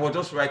know, I was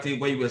just writing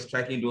when you were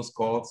striking those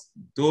chords.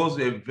 Those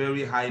were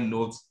very high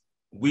notes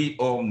we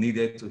all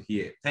needed to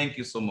hear. Thank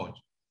you so much.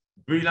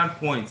 Brilliant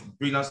point,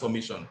 brilliant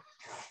submission.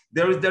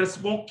 There is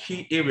one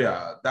key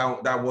area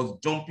that was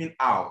jumping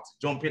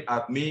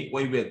at me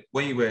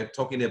when you were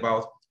talking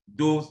about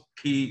those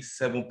key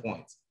 7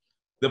 points.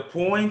 The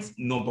point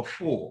number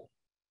 4,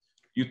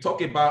 you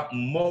talk about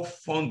more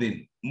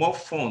funding, more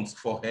funds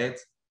for health,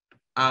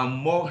 and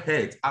more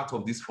heads out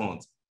of this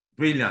fund.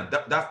 Brilliant.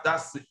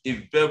 That's a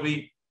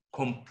very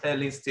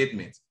compelling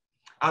statement.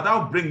 And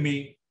that'll bring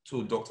me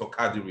to Dr.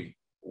 Kadiri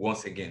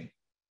once again.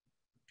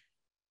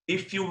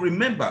 If you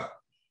remember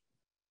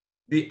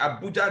the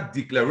Abuja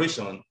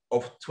Declaration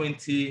of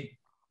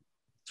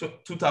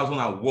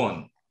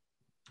 2001,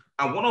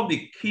 and one of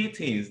the key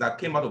things that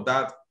came out of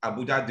that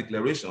Abuja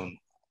Declaration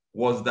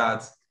was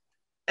that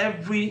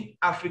every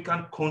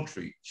African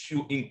country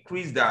should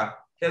increase their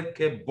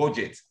healthcare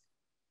budget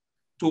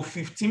to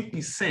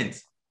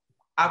 15%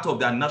 out of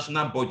their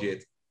national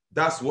budget.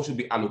 That's what should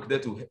be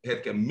allocated to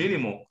healthcare,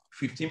 minimum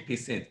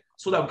 15%,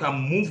 so that we can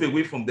move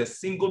away from the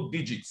single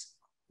digits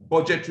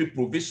budgetary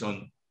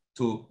provision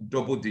to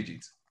double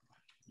digits.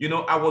 You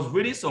know, I was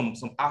reading some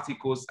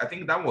articles, I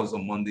think that was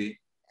on Monday.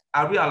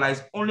 I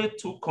realized only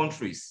 2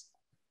 countries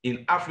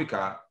in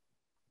Africa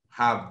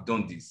have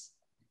done this.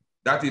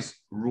 That is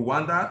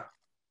Rwanda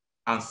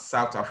and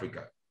South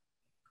Africa.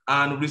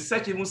 And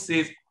research even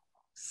says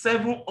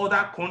 7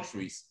 other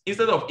countries,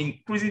 instead of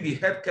increasing the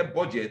healthcare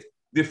budget,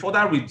 they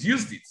further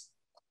reduced it.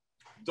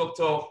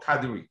 Dr.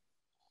 Kadiri,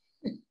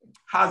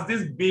 has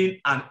this been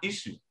an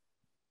issue?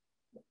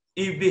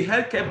 If the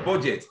healthcare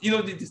budget, you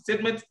know, the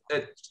statement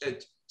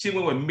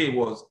Chimwemwe made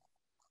was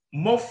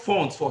more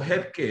funds for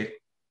healthcare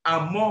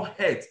and more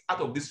heads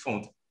out of this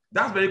fund.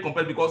 That's very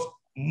compelling because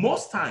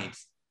most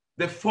times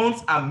the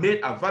funds are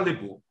made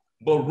available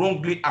but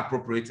wrongly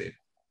appropriated.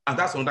 And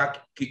that's another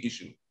key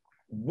issue.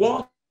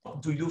 What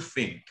do you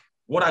think?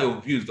 What are your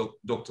views,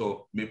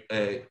 Dr.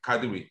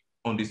 Kadiri,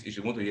 on this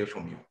issue? I want to hear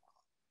from you.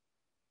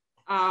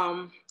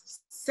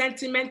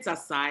 Sentiments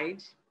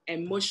aside,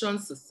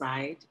 emotions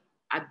aside,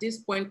 at this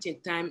point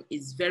in time,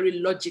 it's very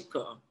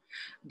logical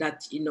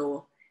that, you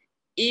know,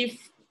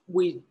 if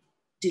the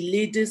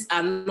leaders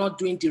are not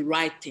doing the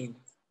right thing,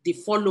 the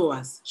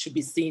followers should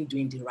be seen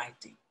doing the right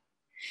thing.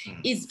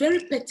 It's very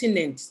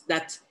pertinent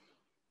that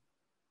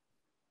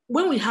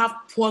when we have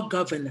poor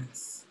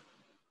governance,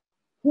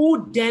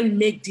 who then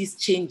make these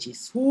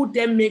changes? Who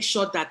then make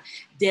sure that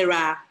there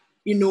are,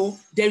 you know,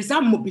 there is a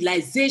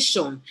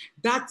mobilization,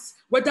 that's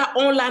whether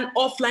online,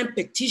 offline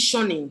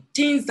petitioning,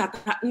 things that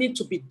need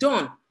to be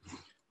done.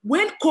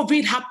 When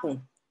COVID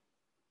happened,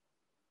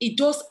 it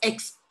just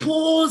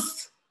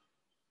exposed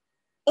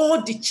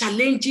all the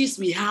challenges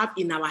we have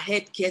in our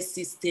healthcare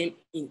system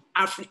in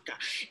Africa,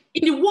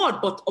 in the world,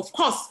 but of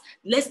course,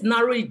 let's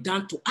narrow it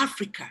down to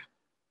Africa.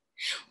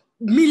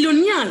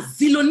 Millionaires,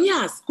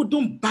 zillionaires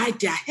couldn't buy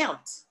their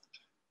health,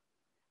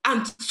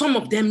 and some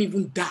of them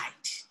even died.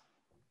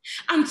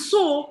 And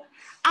so,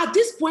 at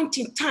this point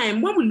in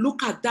time, when we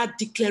look at that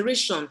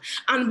declaration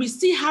and we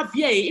still have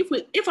here,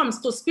 if I'm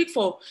to speak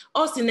for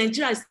us in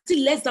Nigeria, it's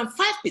still less than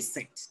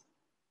 5%.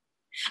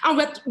 And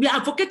we're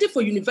advocating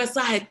for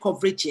universal health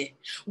coverage here,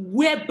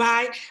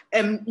 whereby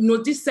you know,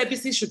 these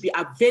services should be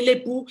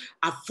available,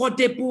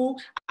 affordable,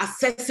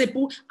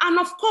 accessible, and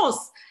of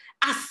course,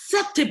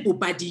 acceptable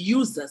by the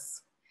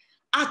users,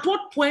 at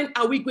what point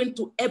are we going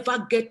to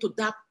ever get to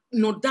that,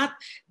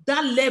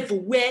 that level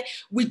where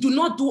we do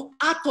not do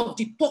out of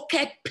the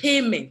pocket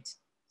payment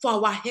for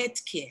our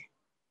healthcare?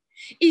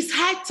 It's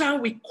high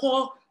time we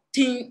call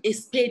thing a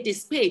spade a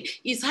spade.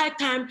 It's high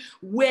time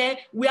where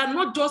we are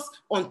not just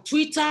on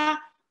Twitter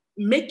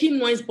making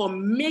noise, but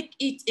make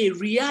it a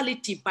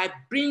reality by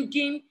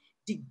bringing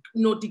the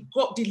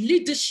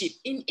leadership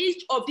in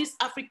each of these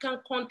African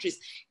countries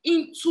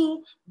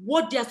into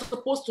what they are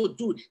supposed to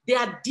do. They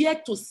are there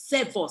to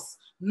serve us,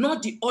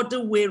 not the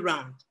other way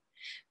around.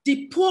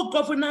 The poor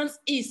governance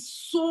is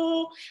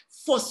so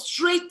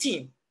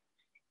frustrating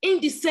in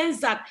the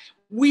sense that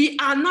we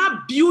are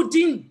now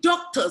building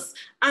doctors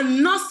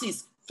and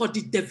nurses for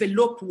the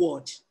developed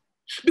world,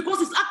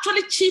 because it's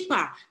actually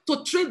cheaper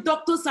to train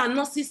doctors and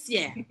nurses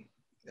here.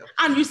 Yep.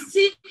 And you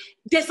see,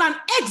 there's an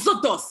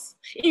exodus.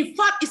 In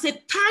fact, it's a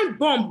time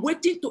bomb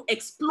waiting to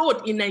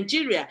explode in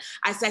Nigeria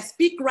as I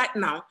speak right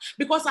now,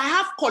 because I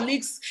have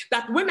colleagues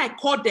that when I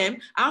call them,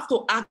 I have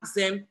to ask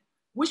them,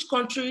 which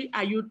country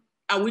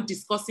are we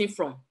discussing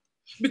from?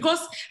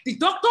 Because the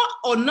doctor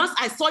or nurse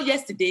I saw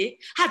yesterday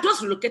had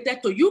just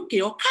relocated to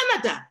UK or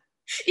Canada.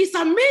 It's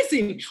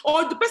amazing.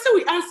 Or the person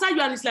will answer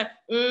you and it's like,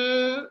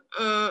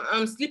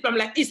 I'm sleeping. I'm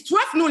like, it's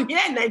 12 noon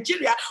here in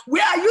Nigeria.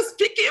 Where are you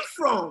speaking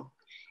from?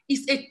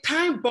 It's a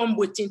time bomb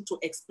waiting to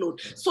explode.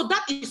 So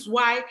that is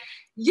why,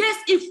 yes,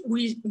 if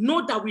we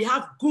know that we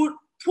have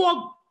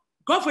poor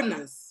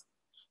governance,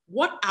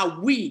 what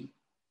are we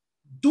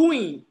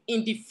doing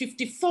in the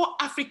 54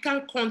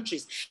 African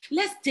countries?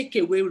 Let's take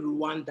away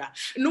Rwanda.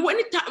 You know,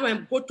 anytime I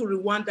go to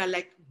Rwanda,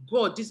 like,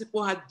 God, these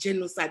people had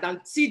genocide, and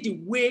see the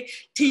way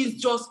things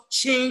just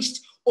changed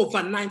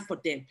overnight for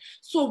them.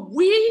 So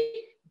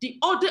we, the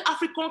other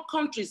African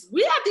countries,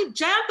 we are the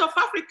giant of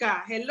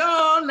Africa.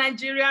 Hello,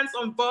 Nigerians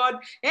on board.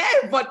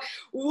 Hey, but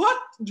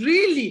what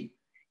really,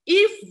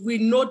 if we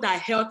know that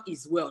health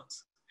is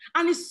wealth,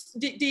 and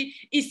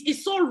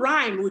it's so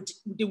rhyme with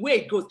the way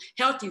it goes,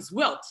 health is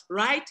wealth,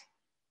 right?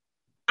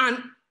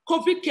 And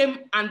COVID came,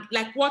 and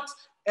like what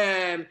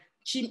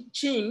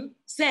Chim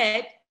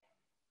said,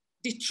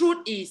 the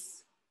truth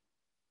is,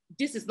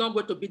 this is not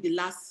going to be the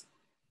last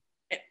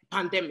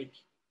pandemic.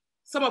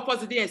 Some of us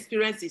didn't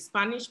experience in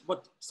Spanish,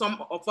 but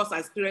some of us are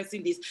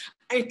experiencing this.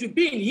 And it will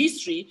be in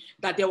history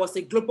that there was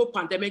a global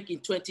pandemic in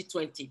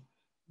 2020.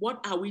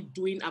 What are we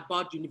doing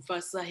about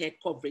universal health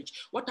coverage?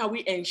 What are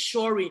we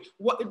ensuring?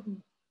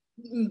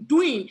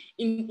 Doing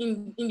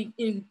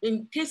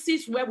in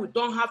cases where we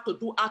don't have to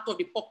do out of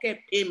the pocket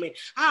payment?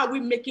 How are we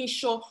making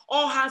sure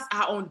all hands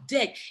are on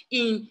deck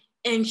in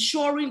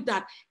ensuring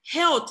that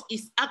health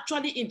is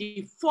actually in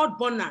the fourth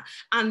burner,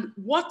 and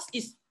what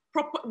is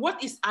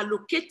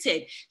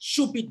allocated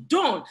should be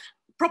done,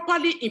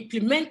 properly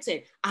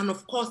implemented, and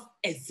of course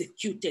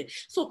executed?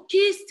 So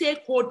key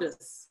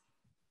stakeholders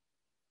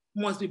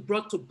must be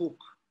brought to book.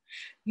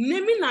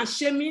 Naming and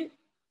shaming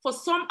for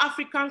some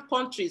African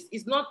countries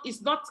is not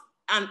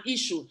an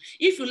issue.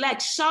 If you like,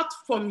 shout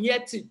from here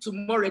to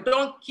tomorrow,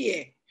 don't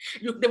care.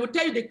 They will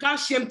tell you they can't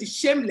shame the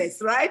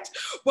shameless, right?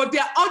 But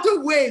there are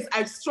other ways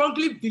I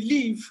strongly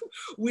believe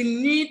we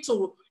need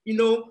to,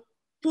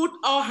 put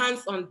our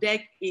hands on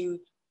deck in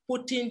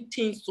putting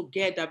things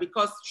together,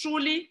 because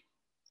truly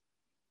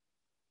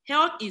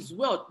health is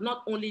wealth,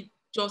 not only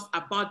just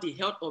about the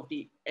health of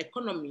the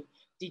economy.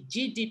 The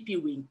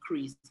GDP will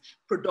increase,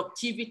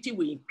 productivity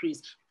will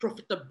increase,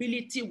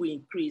 profitability will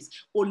increase,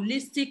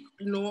 holistic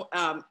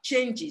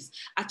changes,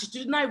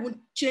 attitudinal even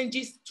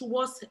changes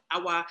towards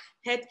our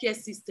healthcare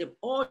system.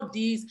 All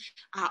these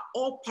are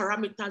all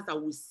parameters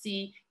that we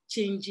see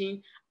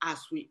changing as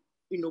we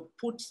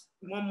put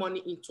more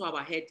money into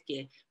our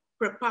healthcare,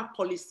 prepare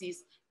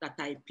policies that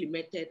are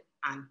implemented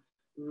and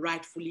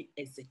rightfully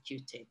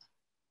executed.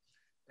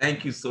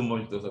 Thank you so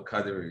much, Dr.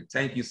 Kadiri.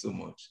 Thank you so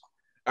much.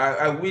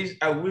 I wish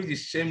the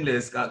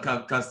shameless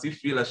can still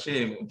feel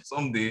ashamed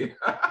someday.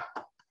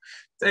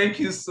 Thank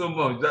you so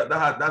much.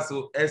 That's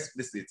so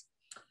explicit.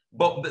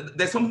 But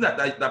there's something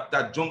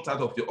that jumped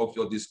out of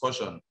your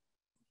discussion: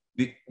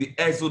 the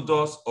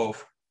exodus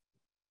of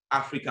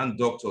African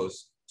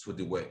doctors to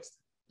the West.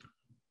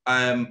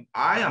 I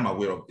am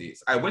aware of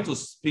this. I went to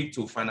speak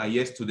to final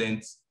year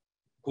students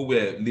who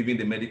were leaving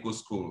the medical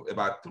school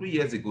about 3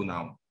 years ago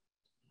now.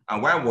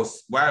 And while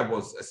I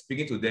was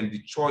speaking to them,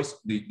 the choice,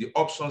 the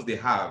options they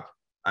have,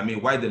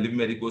 why they leave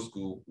medical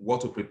school, what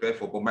to prepare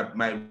for. But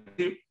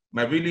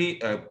my really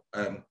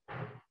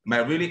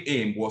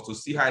aim was to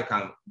see how I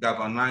can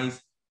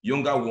galvanize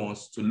younger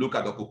ones to look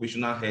at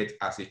occupational health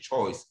as a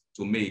choice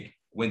to make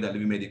when they're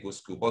leaving medical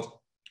school. But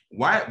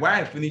while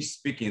I finished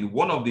speaking,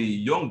 one of the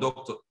young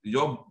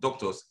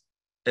doctors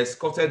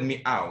escorted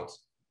me out,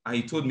 and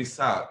he told me,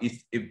 "Sir,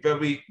 it's a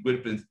very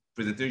great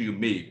presentation you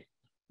made,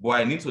 but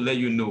I need to let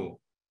you know,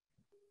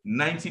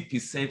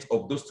 90%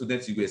 of those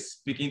students you were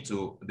speaking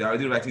to, they're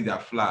already writing their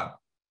flag.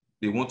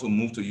 They want to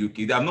move to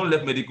UK. They have not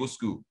left medical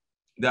school.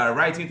 They are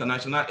writing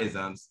international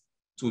exams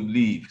to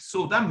leave."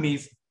 So that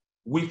means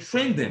we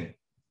train them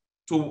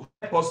to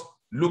help us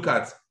look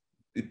at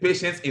the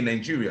patients in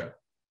Nigeria.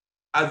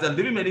 as they're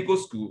leaving medical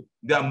school,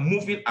 they are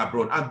moving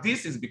abroad. And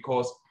this is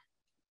because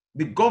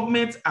the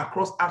government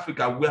across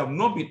Africa, we have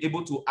not been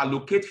able to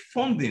allocate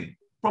funding,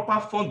 proper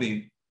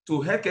funding to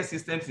healthcare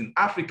systems in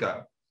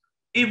Africa.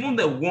 Even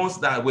the ones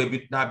that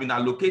have been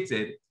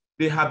allocated,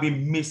 they have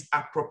been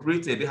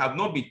misappropriated. They have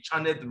not been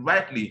channeled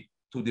rightly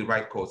to the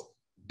right cause.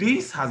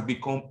 This has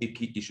become a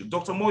key issue.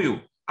 Dr.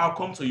 Moyo, I'll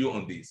come to you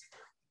on this.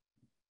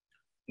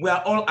 We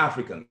are all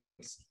Africans,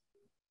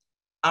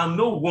 and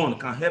no one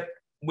can help.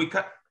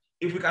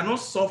 If we cannot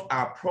solve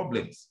our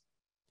problems,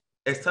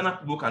 external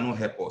people cannot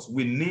help us.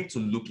 We need to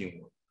look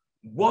inward.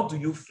 What do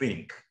you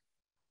think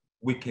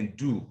we can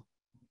do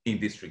in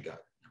this regard?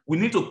 We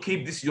need to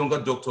keep these younger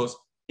doctors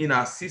in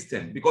our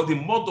system, because the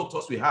more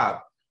doctors we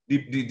have,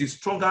 the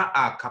stronger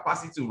our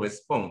capacity to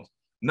respond.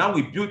 Now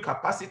we build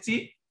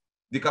capacity,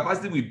 the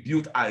capacity we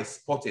build are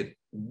exported.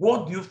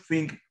 What do you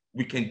think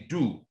we can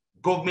do,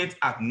 government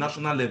at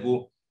national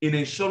level, in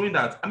ensuring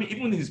that, I mean,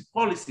 even his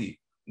policy,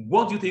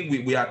 what do you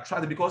think we are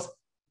attracted? Because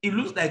it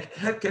looks like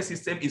healthcare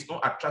system is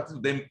not attractive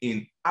to them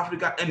in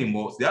Africa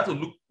anymore. So they have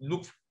to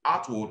look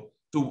outward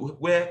to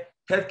where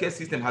healthcare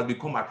system has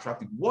become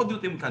attractive. What do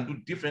you think we can do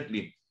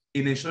differently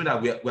in ensuring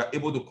that we are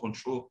able to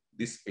control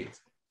this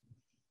space?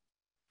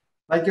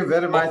 Thank you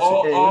very much.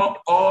 Or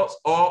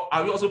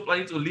are we also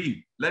planning to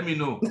leave? Let me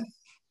know.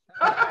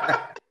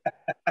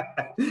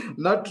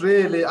 Not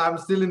really. I'm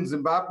still in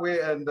Zimbabwe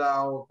and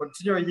I'll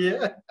continue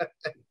here.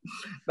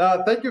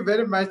 No, thank you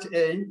very much,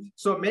 A.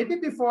 So maybe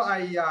before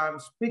I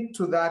speak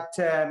to that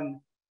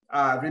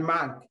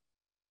remark,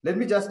 let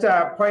me just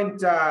point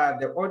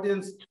the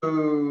audience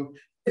to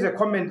a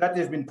comment that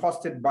has been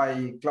posted by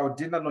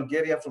Claudina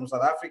Nogueira from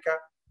South Africa,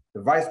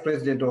 the Vice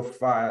President of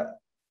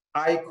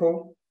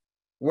ICO,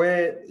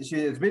 where she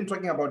has been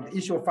talking about the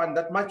issue of fund,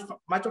 that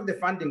much of the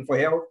funding for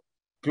health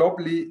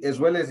globally as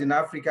well as in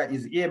Africa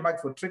is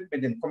earmarked for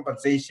treatment and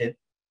compensation.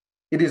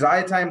 It is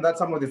high time that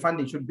some of the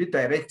funding should be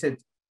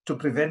directed to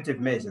preventive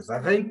measures.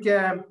 I think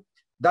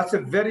that's a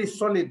very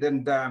solid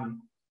and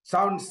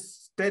sound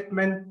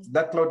statement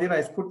that Claudina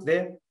has put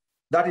there,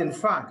 that in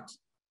fact,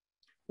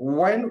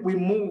 when we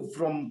move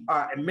from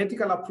a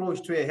medical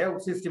approach to a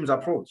health systems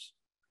approach,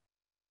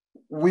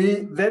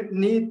 we then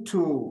need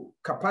to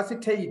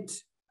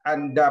capacitate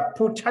and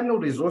put channel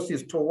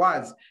resources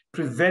towards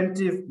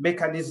preventive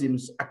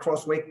mechanisms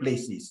across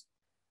workplaces,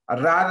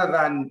 rather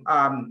than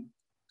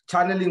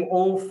channeling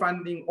all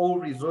funding, all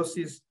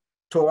resources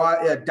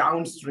toward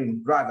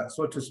downstream, rather,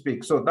 so to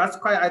speak. So that's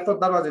I thought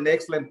that was an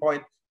excellent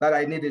point that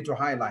I needed to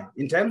highlight.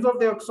 In terms of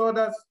the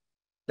exodus,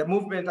 the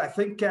movement, I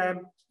think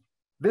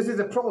this is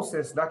a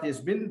process that has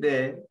been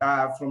there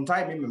from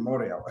time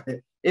immemorial.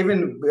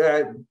 Even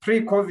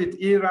pre-COVID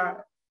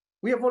era,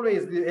 we have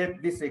always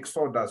had this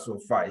exodus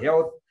of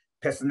health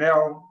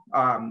personnel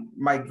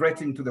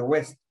migrating to the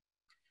West.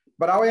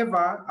 But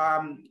however,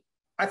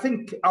 I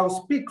think I'll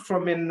speak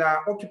from an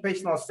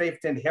occupational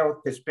safety and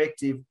health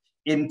perspective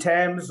in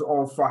terms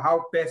of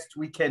how best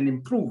we can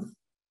improve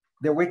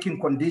the working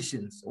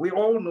conditions. We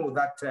all know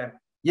that,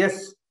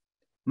 yes,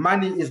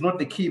 money is not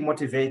the key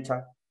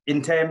motivator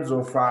in terms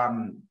of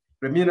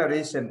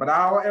remuneration, but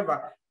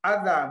however,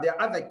 there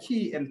are other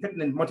key and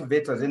pertinent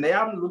motivators, and I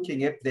am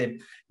looking at them,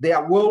 their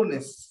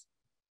wellness,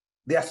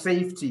 their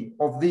safety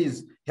of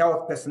these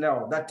health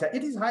personnel, that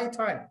it is high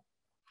time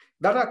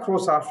that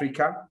across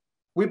Africa,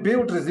 we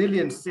build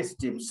resilient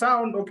systems,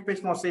 sound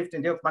occupational safety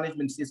and health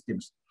management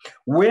systems,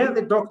 where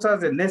the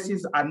doctors and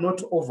nurses are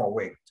not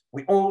overworked.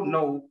 We all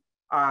know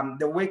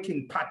the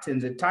working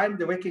patterns, at times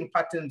the working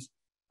patterns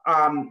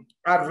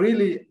are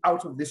really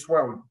out of this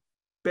world,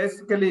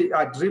 basically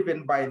are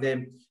driven by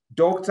the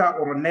doctor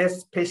or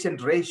nurse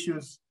patient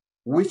ratios,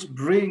 which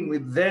bring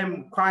with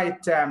them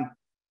quite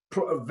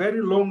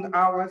very long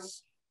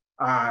hours.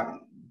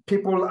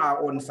 People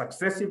are on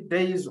successive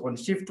days on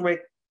shift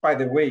work. By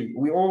the way,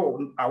 we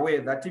all are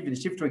aware that even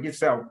shift work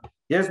itself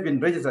has been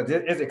registered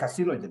as a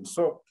carcinogen.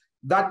 So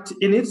that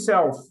in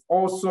itself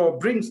also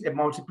brings a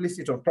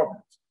multiplicity of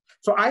problems.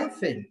 So I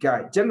think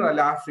generally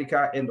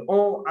Africa and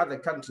all other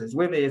countries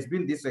where there has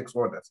been this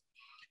exodus,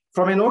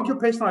 from an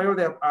occupational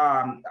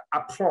health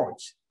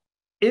approach,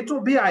 it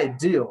will be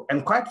ideal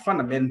and quite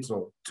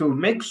fundamental to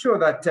make sure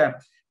that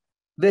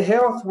the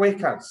health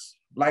workers,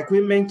 like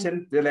we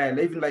mentioned,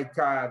 even like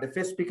the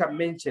first speaker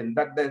mentioned,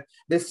 that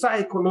the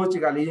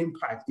psychological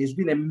impact has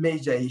been a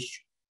major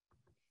issue.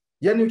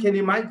 Then you can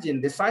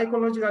imagine the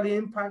psychological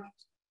impact,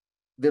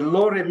 the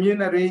low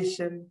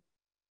remuneration,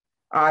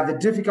 the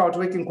difficult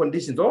working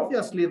conditions.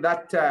 Obviously,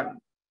 that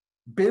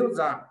builds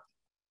up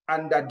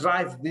and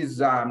drives these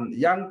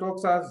young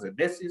doctors,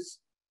 nurses,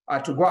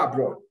 to go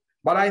abroad.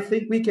 But I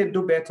think we can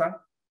do better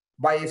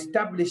by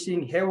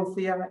establishing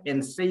healthier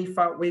and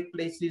safer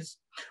workplaces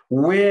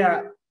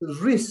where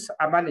risks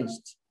are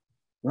managed,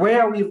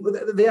 where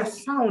there are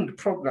sound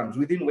programs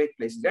within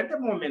workplaces. At the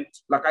moment,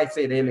 like I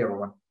said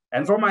earlier on,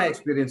 and from my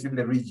experience in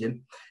the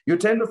region, you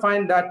tend to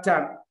find that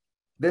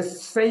the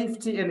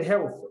safety and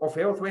health of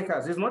health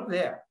workers is not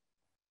there.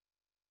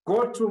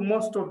 Go to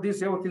most of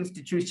these health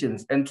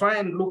institutions and try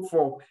and look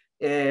for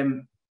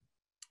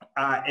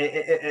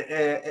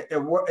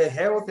a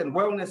health and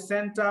wellness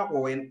center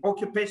or an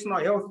occupational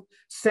health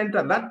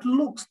center that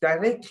looks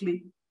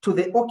directly to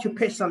the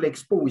occupational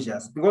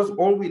exposures, because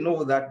all we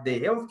know that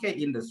the healthcare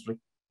industry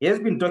has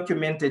been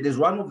documented as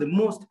one of the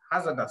most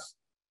hazardous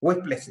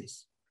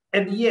workplaces.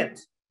 And yet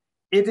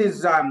it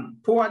is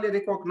poorly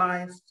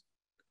recognized,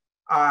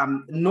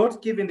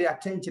 not given the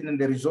attention and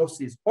the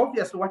resources.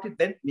 Obviously, what it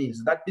then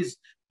means that these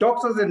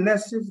doctors and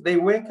nurses, they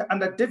work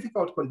under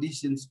difficult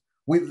conditions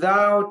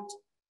without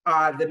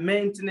the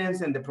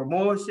maintenance and the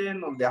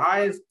promotion of the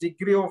highest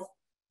degree of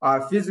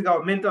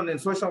physical, mental,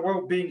 and social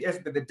well-being as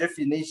per the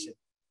definition.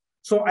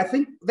 So I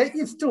think there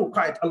is still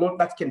quite a lot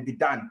that can be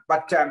done.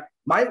 But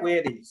my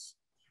word is,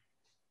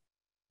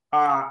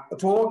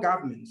 to all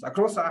governments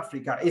across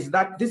Africa, is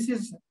that this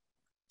is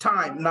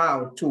time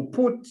now to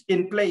put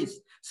in place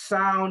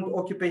sound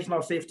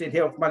occupational safety and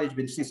health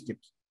management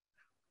systems.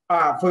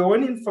 For your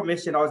own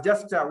information, I was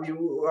just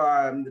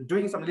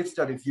doing some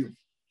literature review.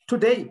 To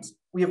date,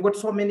 we have got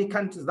so many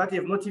countries that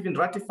have not even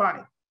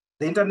ratified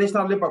the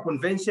International Labour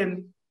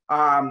Convention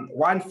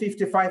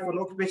 155 on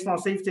occupational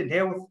safety and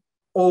health,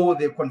 or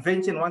the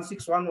Convention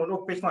 161 on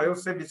occupational health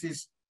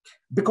services,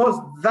 because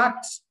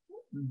that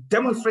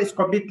demonstrates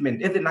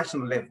commitment at the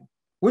national level,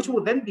 which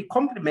will then be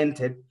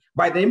complemented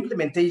by the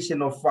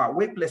implementation of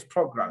workplace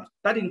programs.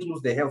 That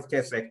includes the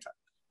healthcare sector.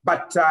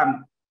 But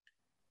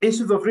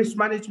issues of risk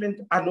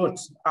management are not,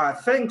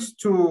 thanks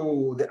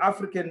to the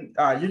African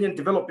Union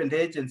Development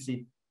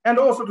Agency and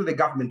also to the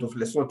government of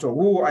Lesotho,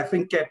 who I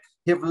think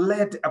have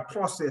led a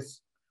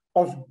process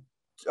of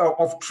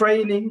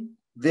training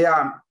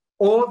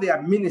all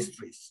their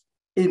ministries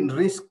in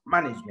risk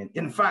management.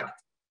 In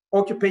fact,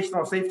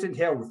 occupational safety and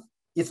health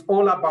is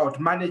all about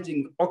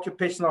managing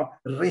occupational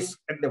risk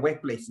at the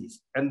workplaces.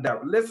 And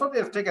Lesotho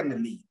has taken the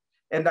lead.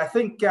 And I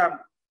think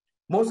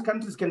most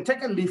countries can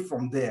take a lead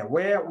from there,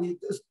 where we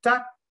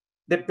start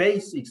the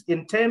basics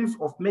in terms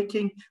of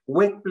making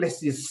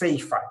workplaces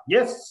safer.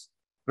 Yes,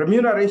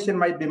 remuneration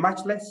might be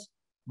much less,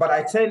 but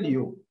I tell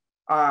you,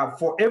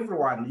 for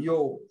everyone,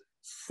 your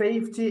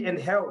safety and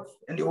health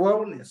and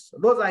wellness,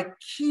 those are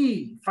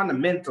key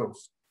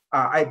fundamentals,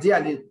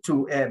 ideally,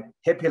 to a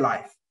happy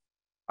life,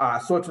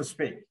 so to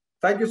speak.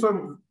 Thank you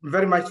so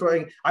very much for,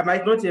 I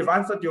might not have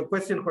answered your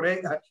question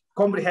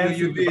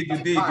comprehensively. You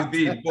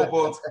did.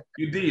 But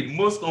you did.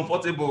 Most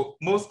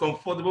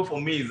comfortable for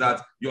me is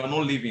that you are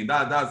not leaving.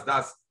 That's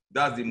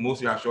the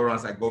most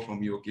reassurance I got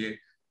from you, okay?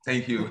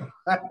 Thank you.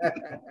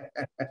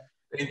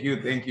 Thank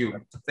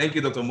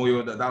you, Dr.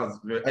 Moyo. That was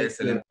very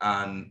excellent.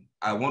 And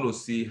I want to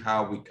see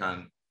how we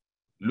can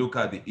look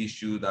at the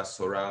issue that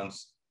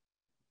surrounds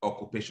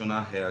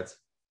occupational health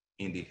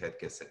in the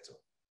healthcare sector.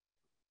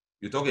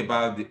 You talk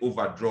about the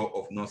overdraw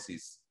of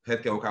nurses,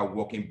 healthcare workers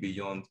working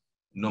beyond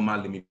normal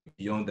limit,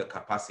 beyond the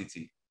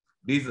capacity.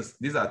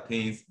 These are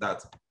things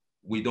that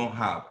we don't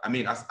have. I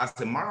mean, as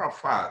a matter of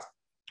fact,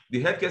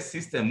 the healthcare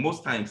system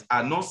most times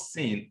are not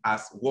seen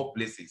as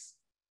workplaces.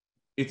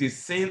 It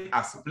is seen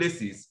as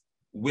places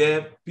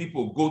where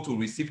people go to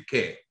receive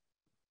care.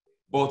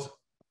 But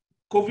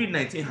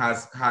COVID-19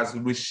 has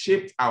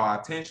reshaped our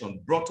attention,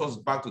 brought us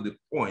back to the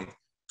point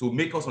to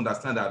make us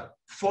understand that,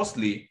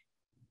 firstly,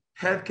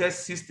 healthcare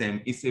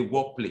system is a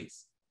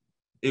workplace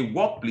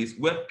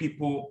where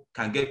people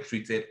can get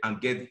treated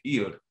and get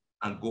healed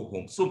and go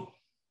home. So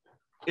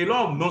a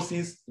lot of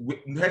nurses,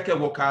 healthcare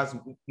workers,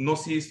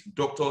 nurses,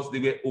 doctors, they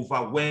were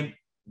overwhelmed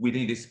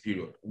within this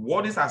period.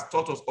 What this has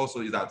taught us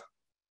also is that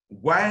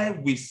while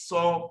we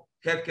saw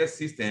healthcare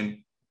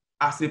system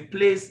as a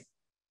place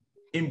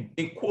in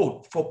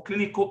quote for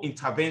clinical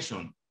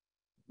intervention,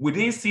 we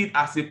didn't see it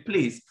as a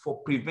place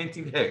for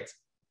preventive health.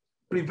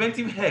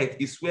 Preventive health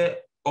is where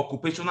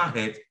occupational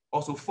health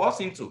also falls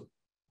into.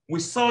 We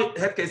saw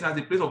healthcare as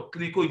a place of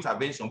clinical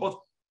intervention, but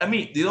I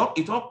mean,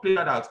 it all played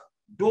out.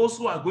 Those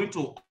who are going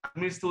to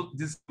administer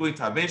this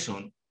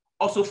intervention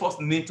also first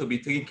need to be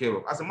taken care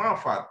of. As a matter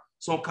of fact,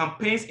 some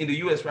campaigns in the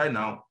US right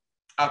now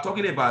are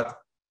talking about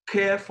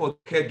care for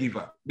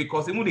caregiver,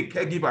 because even the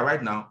caregiver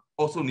right now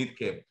also need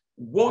care.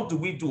 What do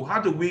we do?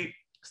 How do we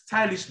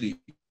stylishly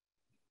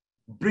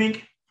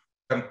bring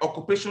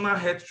occupational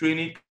health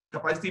training,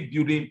 capacity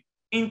building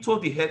into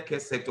the healthcare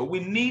sector? We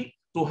need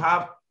to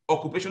have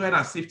occupational health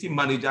and safety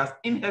managers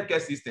in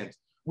healthcare systems.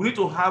 We need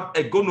to have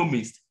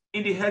ergonomists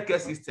in the healthcare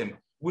system.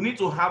 We need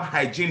to have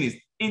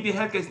hygienists in the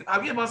healthcare system.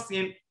 Have you ever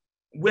seen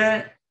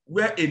where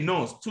a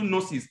nurse, two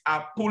nurses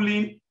are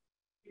pulling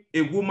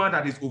a woman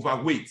that is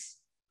overweight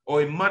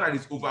or a man that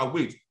is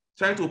overweight,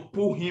 trying to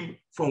pull him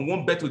from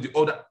one bed to the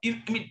other? I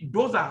mean,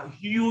 those are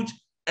huge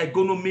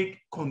ergonomic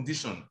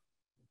conditions.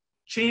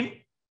 Chim,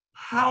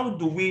 how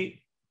do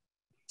we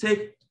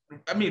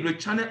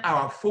rechannel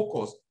our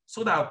focus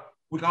so that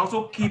we can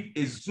also keep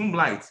a zoom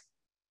light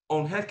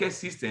on healthcare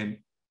system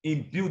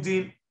in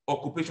building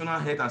occupational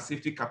health and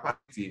safety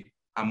capacity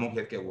among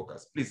healthcare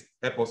workers? Please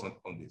help us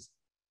on this.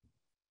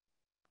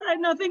 All right,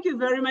 no, thank you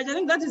very much. I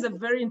think that is a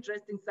very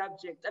interesting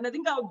subject. And I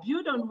think I'll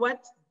build on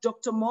what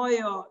Dr.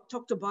 Moyo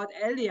talked about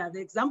earlier,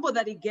 the example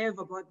that he gave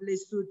about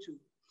Lesotho.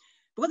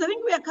 Because I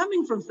think we are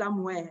coming from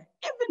somewhere,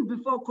 even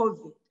before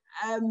COVID.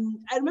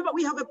 I remember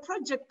we have a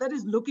project that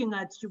is looking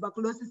at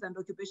tuberculosis and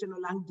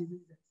occupational lung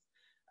diseases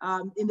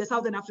in the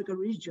Southern Africa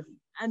region.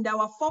 And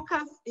our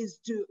focus is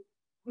to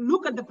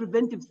look at the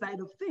preventive side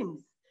of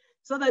things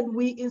so that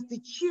we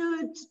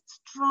institute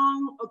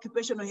strong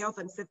occupational health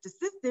and safety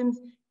systems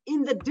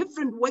in the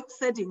different work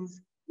settings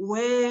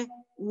where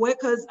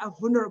workers are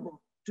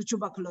vulnerable to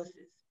tuberculosis.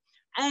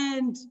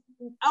 And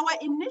our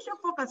initial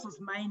focus was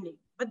mining.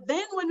 But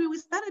then when we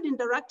started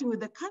interacting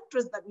with the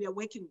countries that we are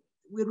working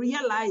with, we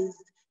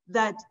realized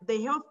that the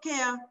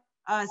healthcare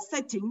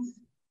settings,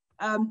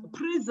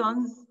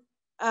 prisons,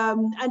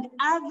 and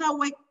other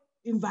work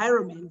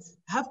environments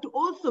have to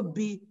also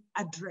be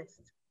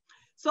addressed.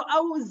 So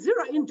I will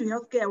zero into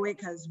healthcare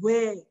workers,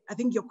 where I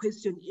think your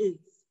question is.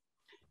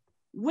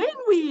 When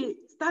we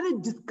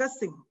started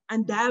discussing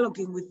and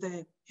dialoguing with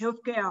the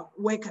healthcare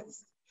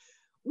workers,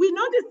 we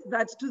noticed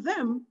that to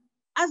them,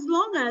 as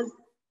long as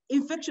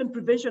infection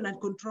prevention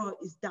and control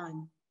is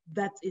done,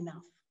 that's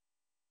enough.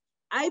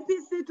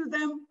 IPC to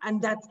them,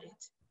 and that's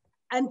it.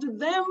 And to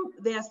them,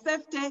 their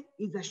safety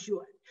is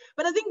assured.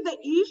 But I think the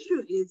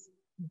issue is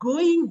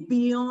going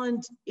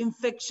beyond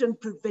infection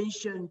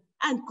prevention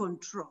and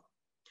control.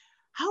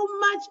 How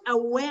much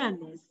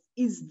awareness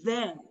is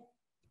there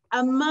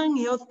among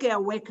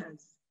healthcare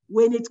workers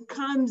when it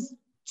comes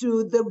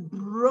to the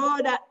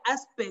broader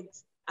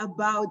aspects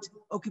about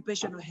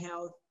occupational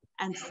health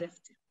and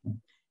safety?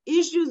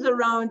 Issues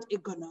around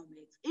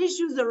economics,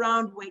 issues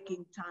around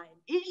working time,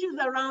 issues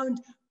around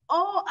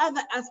all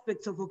other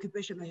aspects of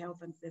occupational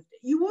health and safety.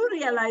 You will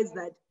realize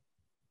that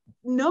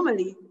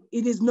normally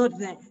it is not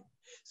there.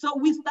 So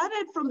we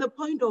started from the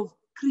point of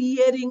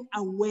creating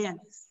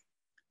awareness,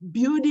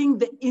 building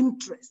the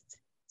interest,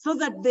 so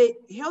that the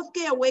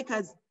healthcare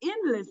workers in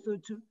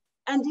Lesotho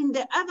and in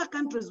the other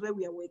countries where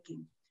we are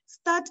working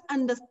start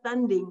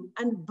understanding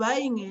and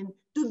buying in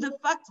to the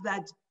fact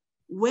that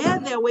where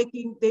they're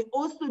working, they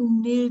also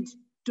need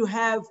to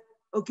have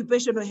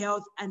occupational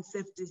health and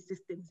safety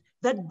systems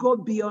that go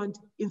beyond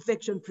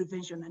infection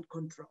prevention and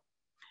control.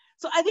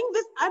 So I think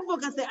this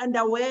advocacy and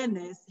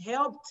awareness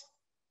helped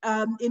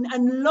in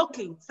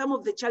unlocking some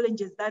of the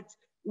challenges that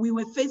we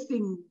were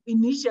facing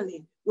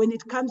initially when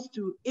it comes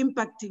to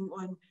impacting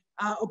on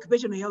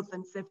occupational health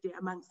and safety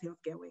amongst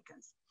healthcare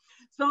workers.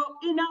 So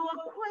in our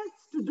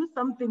quest to do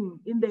something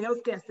in the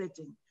healthcare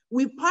setting,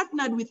 we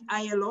partnered with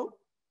ILO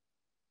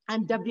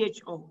and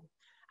WHO.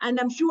 And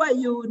I'm sure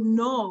you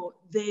know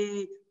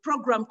the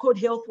program called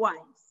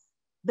HealthWise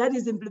that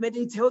is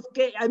implemented. It's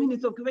healthcare,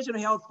 it's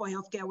occupational health for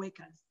healthcare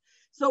workers.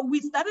 So we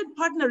started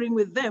partnering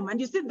with them, and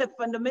you see the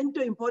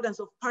fundamental importance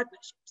of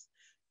partnerships,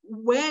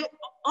 where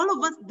all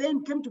of us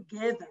then came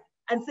together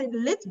and said,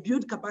 let's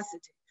build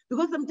capacity.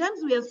 Because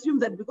sometimes we assume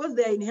that because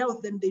they're in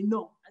health, then they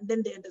know, and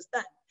then they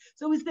understand.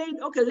 So we said,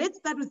 okay, let's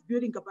start with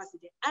building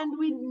capacity. And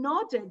we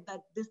noted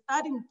that the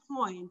starting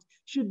point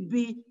should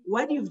be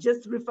what you've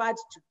just referred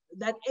to,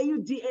 that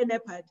AUDA and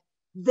NEPAD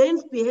then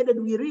spearheaded.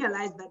 We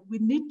realized that we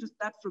need to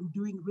start from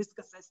doing risk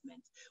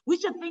assessments,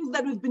 which are things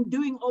that we've been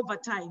doing over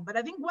time. But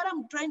I think what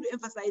I'm trying to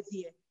emphasize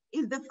here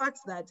is the fact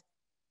that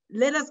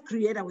let us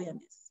create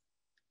awareness.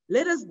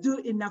 Let us do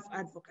enough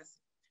advocacy.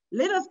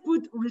 Let us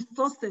put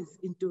resources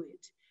into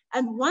it.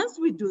 And once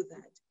we do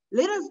that,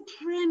 let us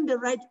train the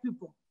right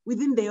people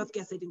within the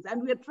healthcare settings.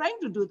 And we are trying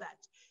to do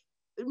that.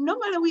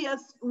 Normally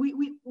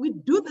we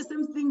do the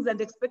same things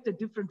and expect a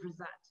different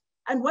result.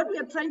 And what we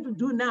are trying to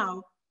do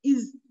now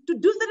is to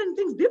do certain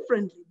things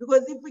differently,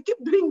 because if we keep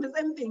doing the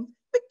same things,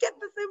 we get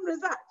the same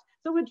result.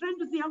 So we're trying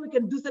to see how we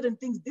can do certain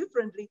things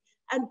differently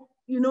and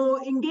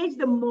engage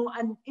them more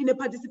and in a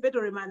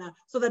participatory manner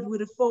so that we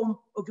reform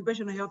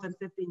occupational health and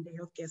safety in the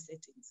healthcare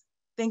settings.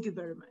 Thank you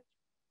very much.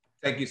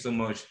 Thank you so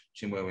much,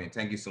 Chimwemwe.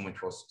 Thank you so much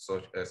for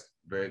such a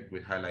very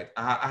great highlight.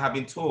 I have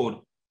been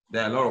told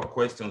there are a lot of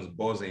questions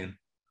buzzing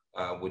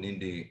within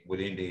the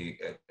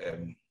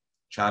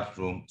chat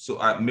room. So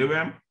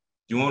Miriam,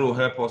 do you want to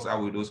help us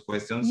out with those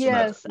questions?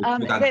 Yes, so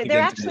they're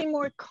actually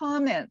more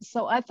comments.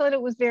 So I thought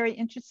it was very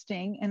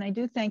interesting. And I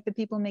do thank the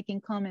people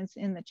making comments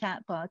in the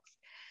chat box.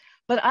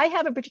 But I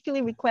have a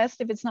particular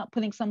request, if it's not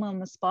putting someone on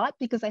the spot,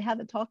 because I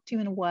haven't talked to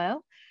you in a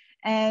while.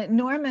 And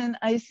Norman,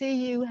 I see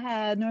you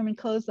had, Norman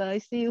Koza, I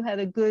see you had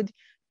a good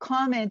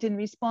comment in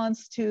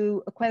response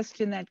to a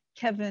question that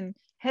Kevin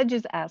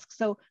Hedges asked.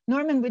 So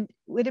Norman,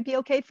 would it be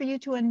okay for you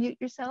to unmute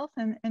yourself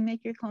and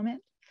make your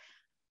comment?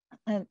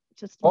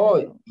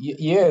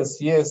 Yes,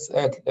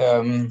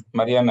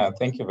 Mariana,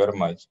 thank you very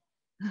much.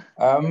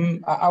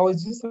 I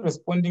was just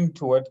responding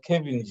to what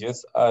Kevin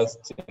just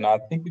asked, and I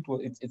think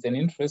it's an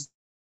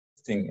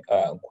interesting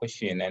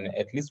question, and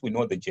at least we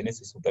know the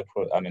genesis of that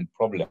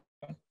problem.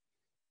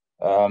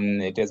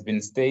 It has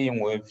been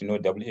staying with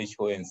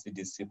WHO and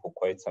CDC for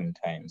quite some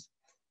time,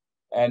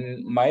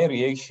 and my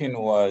reaction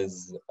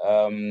was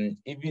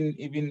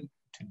even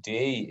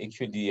today,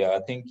 actually, I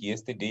think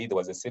yesterday there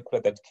was a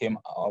circular that came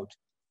out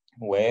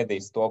where they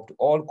stopped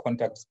all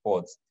contact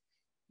sports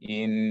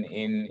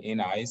in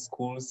high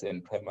schools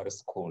and primary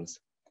schools.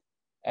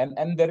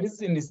 And the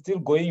reason is still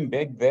going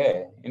back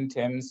there in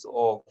terms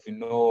of,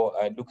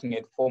 looking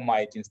at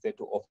formaldehyde instead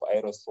of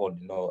aerosol,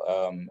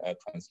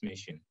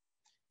 transmission.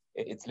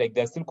 It's like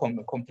they're still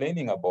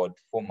complaining about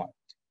formaldehyde.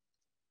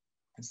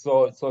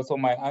 So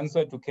my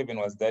answer to Kevin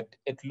was that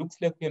it looks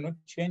like we're not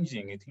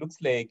changing. It looks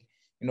like,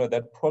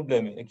 that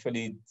problem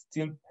actually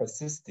still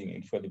persisting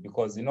actually,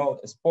 because,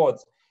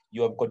 sports,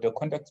 you have got a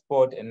contact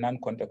sport and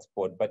non-contact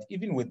sport, but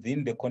even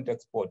within the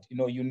contact sport,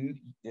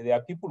 there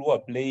are people who are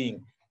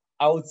playing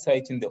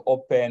outside in the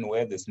open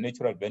where there's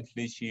natural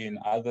ventilation,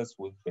 others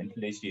with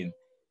ventilation.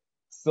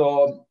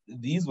 So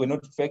these were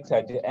not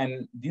factored,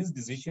 and these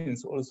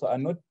decisions also are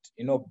not,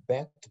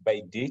 backed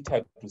by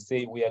data to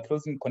say we are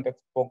closing contact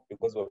sport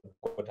because we've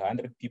got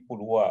 100 people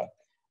who are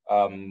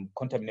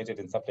contaminated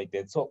and stuff like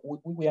that. So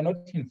we are not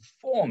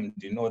informed,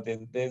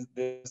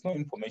 there's no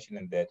information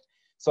in that.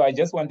 So I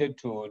just wanted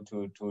to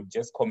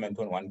just comment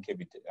on one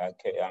Kevin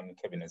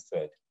has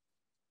said.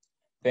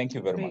 Thank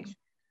you very much.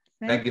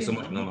 Thank you so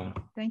much, Norman.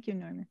 Thank you,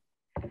 Norman.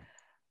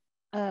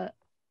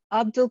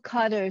 Abdul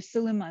Qadir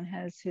Suleiman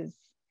has his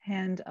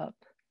hand up.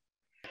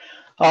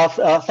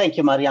 Thank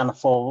you, Mariana,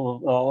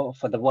 for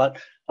the word.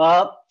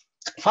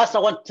 First, I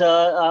want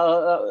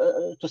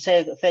to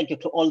say thank you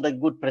to all the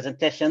good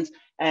presentations.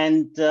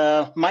 And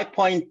my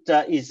point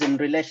is in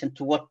relation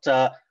to what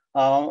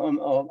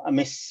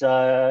Ms.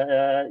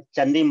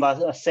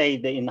 Chamdimba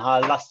said in her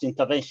last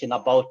intervention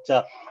about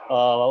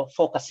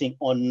focusing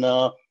on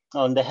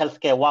the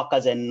healthcare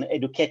workers and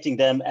educating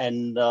them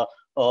and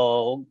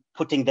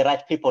putting the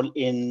right people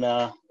in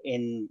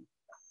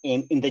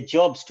the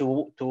jobs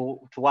to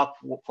work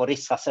for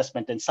risk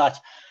assessment and such.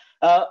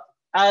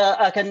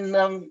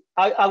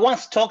 I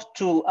once talked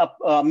to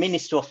a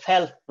Ministry of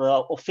Health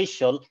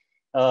official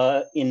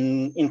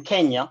in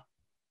Kenya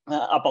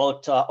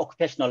about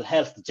occupational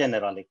health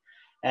generally.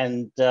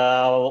 And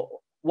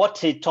what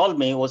he told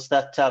me was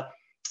that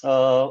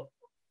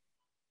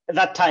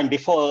that time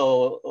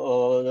before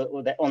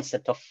the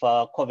onset of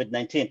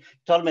COVID-19,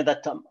 told me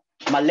that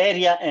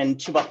malaria and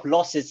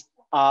tuberculosis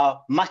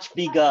are much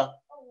bigger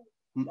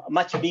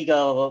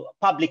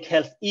public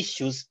health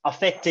issues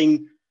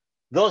affecting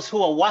those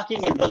who are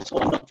working and those who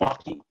are not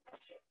working.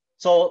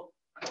 So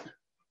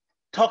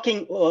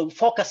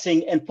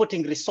focusing and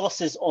putting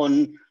resources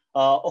on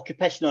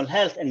occupational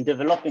health and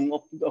developing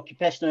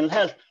occupational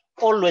health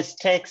always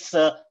takes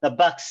the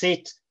back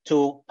seat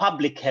to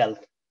public health.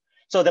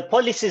 So the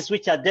policies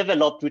which are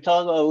developed, we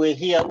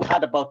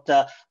heard about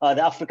the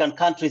African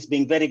countries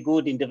being very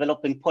good in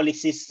developing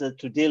policies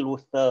to deal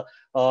with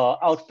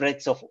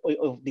outbreaks of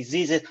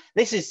diseases.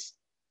 This is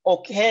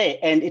okay,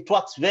 and it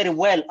works very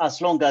well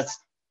as long as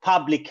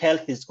public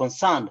health is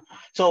concerned.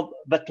 So,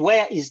 but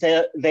where is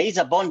there is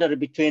a boundary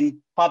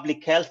between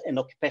public health and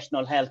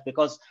occupational health,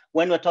 because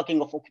when we're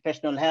talking of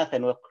occupational health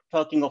and we're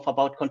talking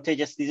about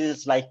contagious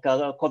diseases like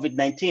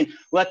COVID-19,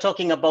 we're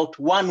talking about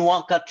one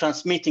worker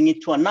transmitting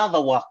it to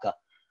another worker.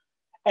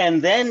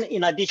 And then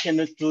in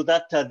addition to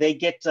that, they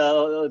get,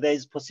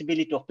 there's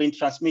possibility of being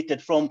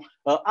transmitted from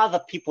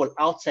other people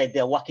outside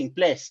their working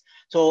place.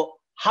 So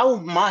how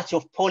much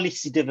of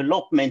policy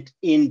development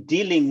in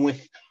dealing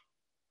with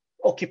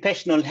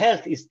occupational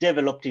health is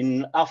developed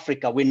in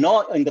Africa? We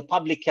know in the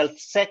public health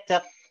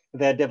sector,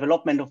 the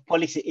development of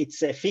policy,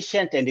 it's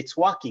efficient and it's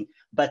working,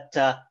 but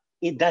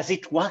does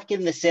it work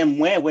in the same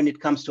way when it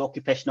comes to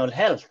occupational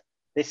health?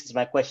 This is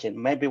my question.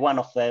 Maybe one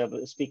of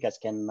the speakers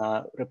can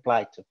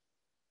reply to.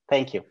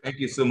 Thank you. Thank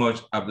you so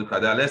much, Abdul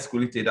Qadir. Let's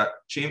quickly take that.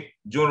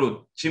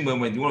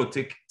 Chimwemwe, do you want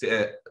to take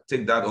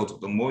that, or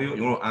Dr.Moyo?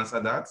 You want to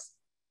answer that?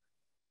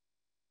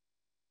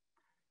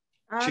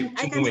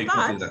 I can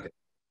start.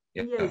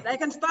 Yeah. Yes, I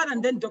can start,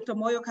 and then Dr.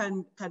 Moyo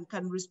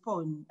can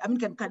respond. I mean,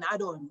 can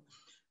add on.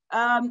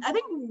 I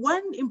think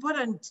one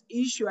important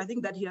issue I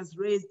think that he has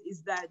raised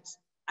is that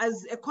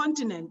as a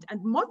continent,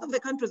 and most of the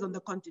countries on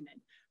the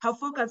continent have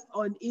focused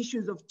on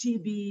issues of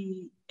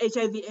TB,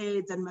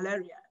 HIV/AIDS, and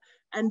malaria,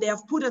 and they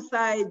have put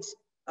aside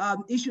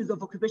issues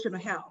of occupational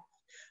health.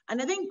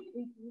 And I think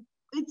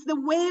it's the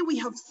way we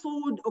have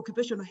sold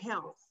occupational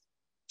health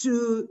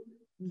to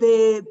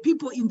the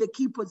people in the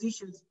key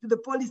positions, to the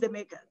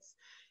policymakers.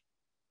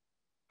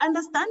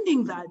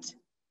 Understanding that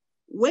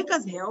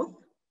workers' health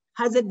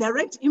has a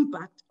direct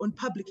impact on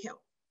public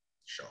health.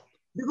 Sure.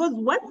 Because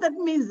what that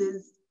means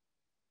is,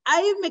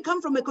 I may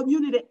come from a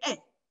community A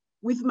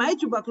with my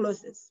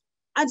tuberculosis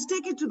and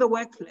take it to the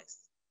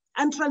workplace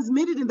and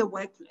transmit it in the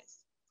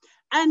workplace.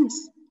 And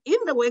in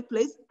the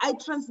workplace, I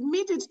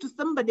transmit it to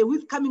somebody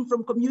who's coming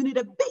from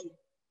community B.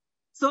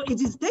 So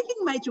it is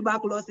taking my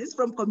tuberculosis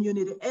from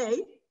community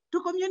A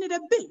to community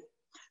B.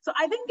 So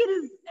I think it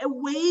is a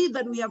way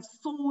that we have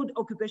sold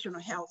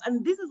occupational health,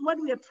 and this is what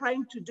we are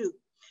trying to do.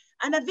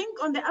 And I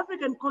think on the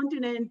African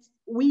continent,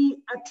 we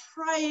are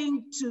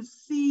trying to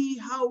see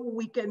how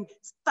we can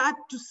start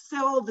to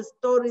sell the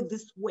story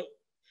this way,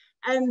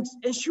 and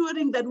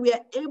ensuring that we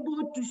are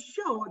able to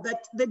show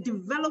that the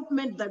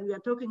development that we are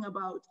talking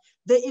about,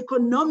 the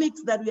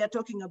economics that we are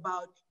talking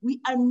about, we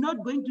are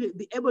not going to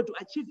be able to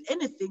achieve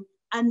anything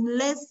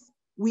unless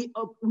we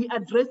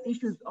address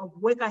issues of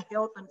worker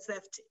health and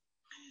safety.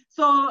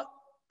 So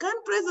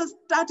countries are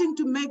starting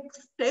to make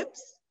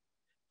steps.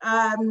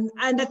 And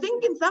I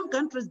think in some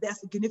countries, there are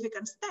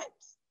significant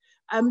steps.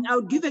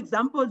 I'll give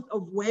examples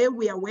of where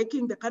we are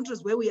working, the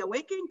countries where we are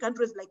working,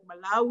 countries like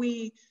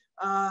Malawi,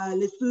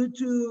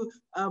 Lesotho,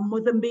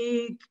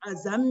 Mozambique,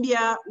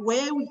 Zambia,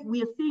 where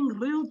we are seeing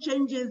real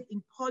changes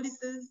in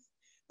policies,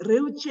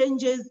 real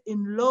changes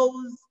in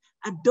laws,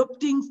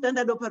 adopting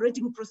standard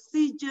operating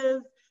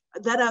procedures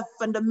that are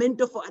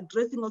fundamental for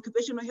addressing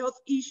occupational health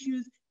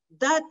issues,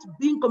 that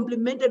being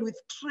complemented with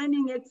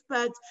training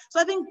experts. So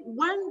I think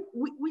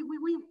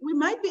we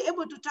might be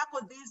able to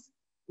tackle this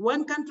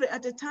one country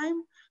at a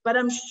time, but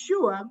I'm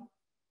sure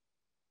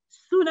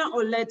sooner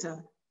or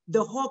later,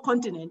 the whole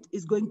continent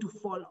is going to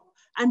follow.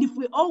 And if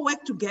we all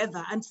work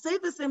together and say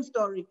the same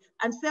story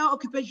and say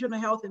occupational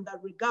health in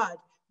that regard,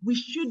 we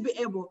should be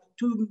able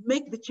to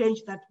make the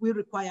change that we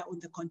require on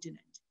the continent.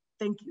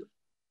 Thank you.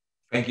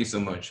 Thank you so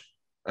much.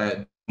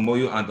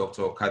 Moyo and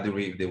Dr.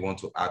 Kadiri, if they want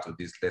to add to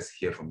this, let's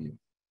hear from you.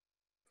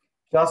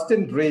 Just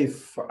in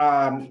brief,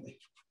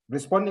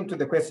 responding to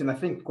the question, I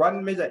think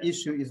one major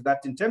issue is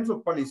that in terms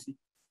of policy,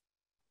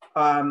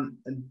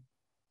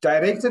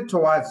 directed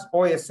towards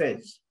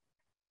OSH,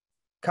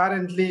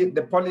 currently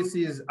the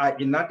policies are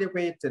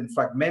inadequate and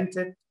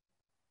fragmented,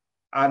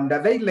 and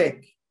they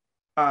lack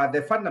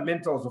the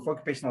fundamentals of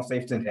occupational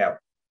safety and health.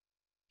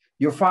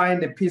 You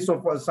find a piece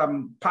of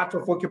some part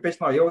of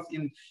occupational health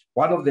in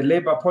one of the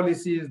labor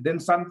policies, then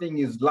something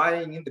is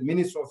lying in the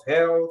Ministry of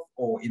Health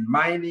or in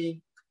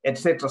mining,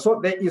 etc.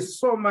 So there is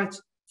so much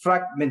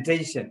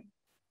fragmentation.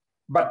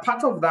 But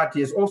part of that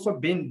is also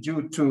been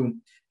due to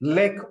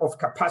lack of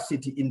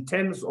capacity in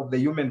terms of the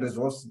human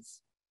resources.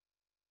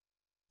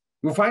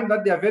 You find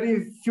that there are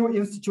very few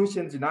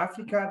institutions in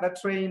Africa that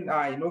train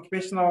in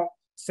occupational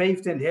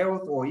safety and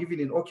health, or even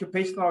in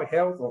occupational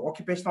health or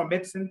occupational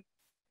medicine.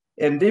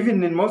 And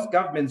even in most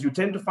governments, you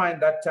tend to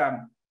find that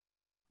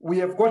we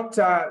have got,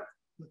 we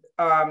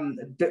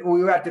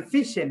are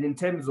deficient in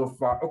terms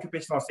of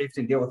occupational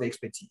safety and health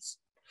expertise.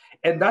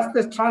 And that's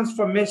the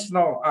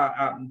transformational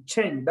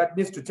change that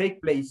needs to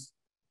take place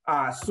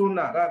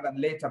sooner rather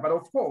than later. But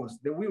of course,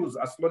 the wheels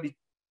are slowly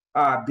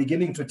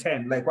beginning to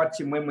turn, like what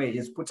Chimwemwe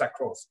is put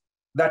across.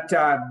 That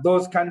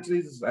those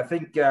countries, I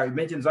think you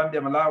mentioned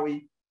Zambia,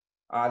 Malawi,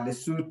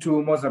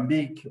 Lesotho,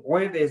 Mozambique,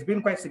 where there's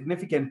been quite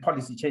significant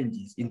policy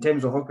changes in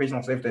terms of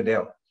occupational safety and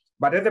health.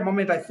 But at the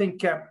moment, I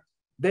think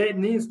there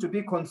needs to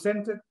be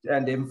concerted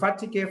and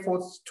emphatic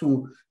efforts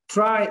to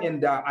try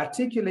and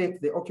articulate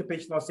the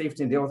occupational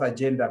safety and health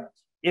agenda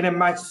in a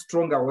much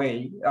stronger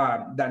way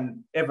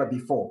than ever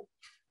before.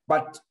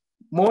 But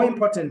more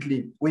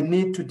importantly, we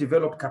need to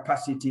develop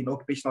capacity in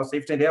occupational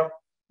safety and health,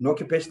 in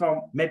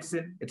occupational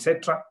medicine,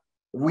 etc.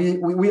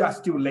 We are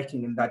still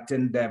lacking in that.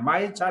 And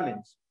my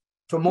challenge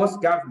to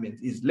most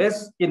governments is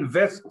let's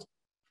invest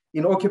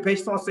in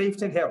occupational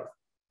safety and health.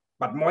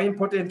 But more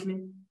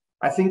importantly,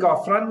 I think our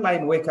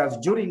frontline workers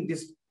during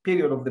this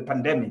period of the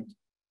pandemic,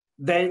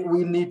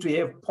 we need to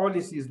have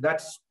policies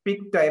that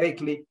speak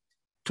directly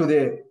to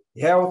the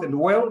health and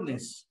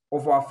wellness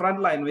of our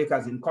frontline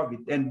workers in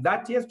COVID. And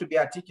that has to be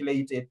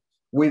articulated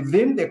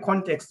within the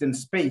context and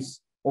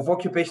space of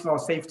occupational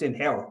safety and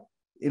health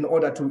in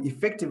order to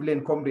effectively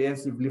and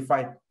comprehensively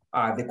fight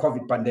the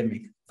COVID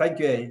pandemic. Thank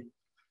you.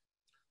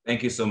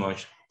 Thank you so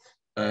much.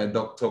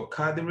 Dr.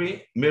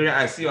 Kadiri, Miriam,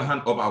 I see your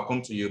hand up. I'll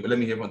come to you, but let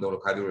me hear from Dr.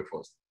 Kadiri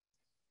first.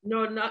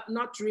 No,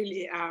 not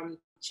really.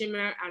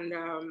 Chima and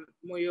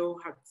Moyo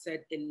have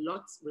said a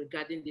lot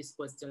regarding this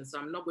question, so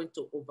I'm not going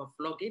to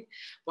overflog it,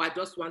 but I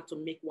just want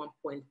to make one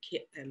point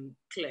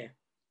clear.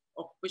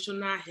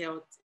 Occupational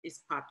health is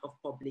part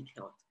of public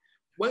health.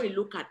 When we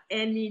look at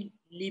any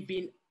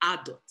living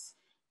adult,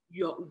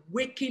 your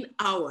waking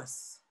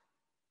hours,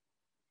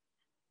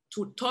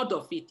 2/3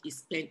 of it is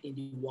spent in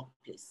the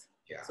workplace.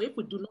 Yeah. So if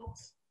we do not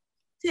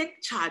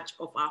take charge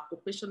of our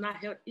occupational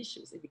health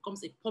issues, it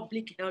becomes a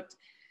public health,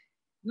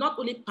 not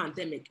only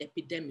pandemic,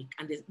 epidemic,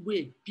 and there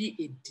will be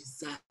a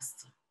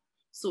disaster.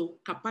 So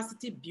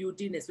capacity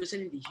building,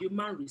 especially in the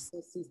human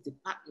resources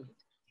department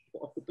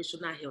for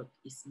occupational health,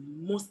 is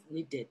most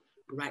needed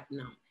right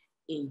now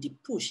in the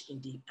push, in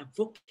the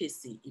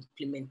advocacy,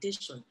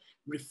 implementation,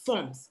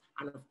 reforms,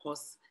 and of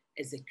course,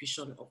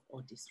 execution of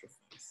all these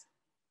reforms.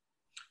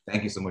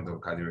 Thank you so much, Dr.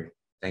 Kadiri.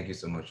 Thank you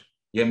so much.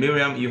 Yeah,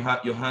 Miriam,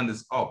 your hand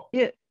is up.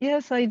 Yeah,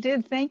 yes, I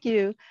did. Thank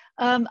you.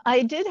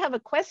 I did have a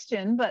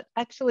question, but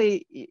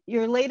actually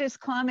your latest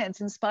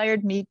comments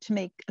inspired me to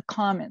make a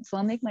comment. So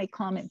I'll make my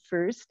comment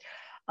first.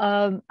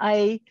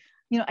 I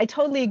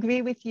totally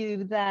agree with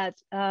you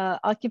that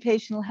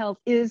occupational health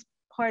is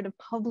part of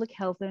public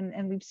health,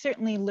 and we've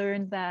certainly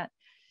learned that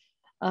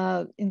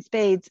in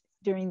spades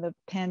during the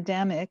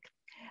pandemic.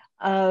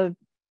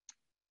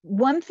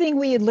 One thing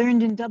we had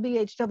learned in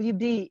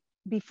WHWB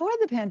before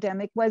the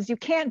pandemic was you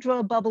can't draw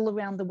a bubble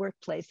around the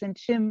workplace. And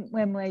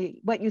Chimwemwe,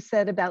 what you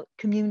said about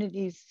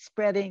communities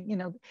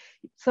spreading,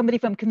 somebody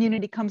from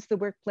community comes to the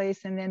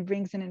workplace and then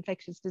brings an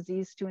infectious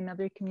disease to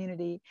another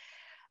community.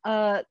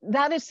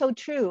 that is so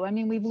true. I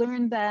mean, we've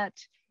learned that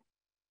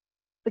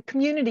the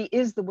community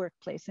is the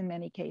workplace in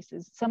many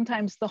cases.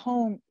 Sometimes the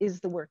home is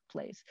the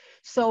workplace.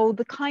 So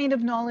the kind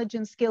of knowledge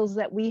and skills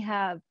that we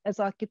have as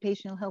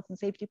occupational health and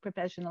safety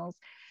professionals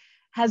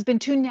has been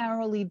too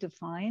narrowly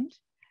defined.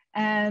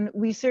 And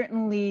we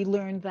certainly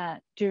learned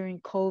that during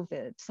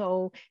COVID.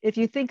 So if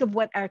you think of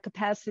what our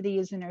capacity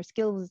is and our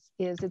skills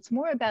is, it's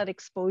more about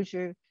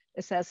exposure,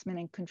 assessment,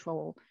 and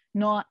control,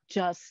 not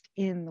just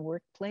in the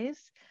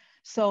workplace.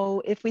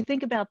 So if we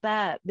think about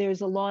that,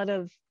 there's a lot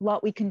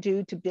we can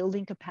do to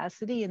building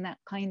capacity and that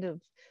kind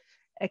of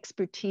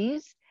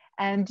expertise.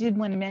 And did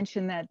want to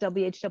mention that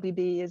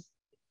WHWB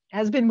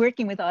has been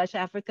working with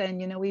OSHAfrica,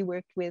 and you know, we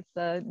worked with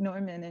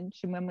Norman and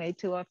Chimwemwe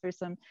to offer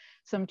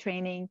some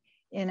training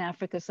in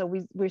Africa. So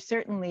we're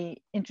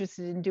certainly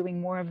interested in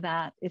doing more of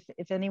that.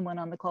 If anyone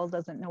on the call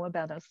doesn't know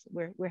about us,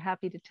 we're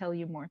happy to tell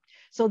you more.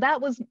 So that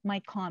was my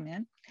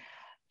comment.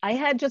 I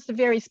had just a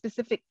very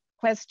specific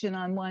question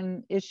on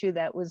one issue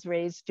that was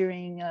raised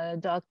during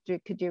Dr.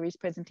 Kadiri's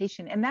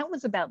presentation, and that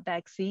was about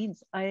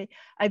vaccines. I'd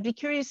be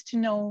curious to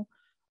know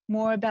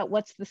more about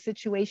what's the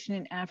situation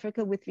in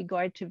Africa with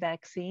regard to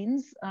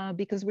vaccines,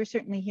 because we're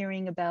certainly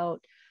hearing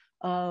about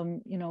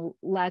you know,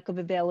 lack of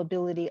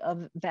availability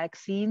of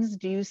vaccines.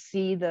 Do you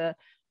see the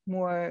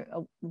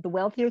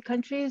wealthier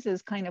countries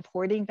as kind of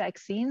hoarding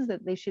vaccines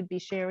that they should be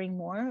sharing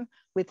more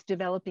with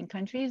developing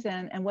countries,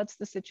 and what's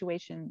the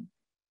situation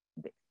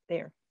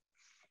there?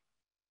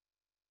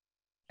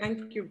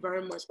 Thank you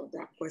very much for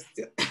that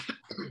question.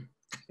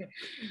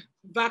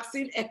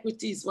 Vaccine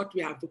equity is what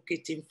we are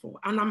advocating for.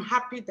 And I'm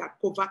happy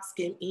that COVAX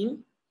came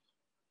in.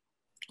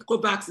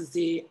 COVAX is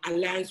the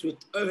alliance with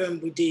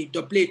the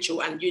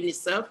WHO and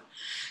UNICEF.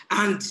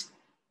 And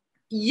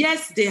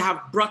yes, they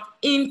have brought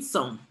in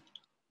some,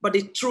 but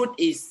the truth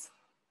is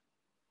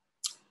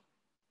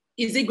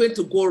it going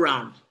to go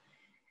around?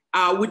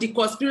 With the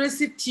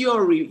conspiracy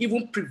theory,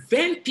 even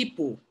prevent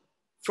people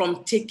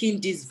from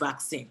taking this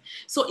vaccine.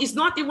 So it's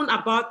not even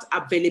about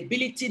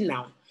availability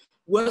now.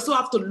 We also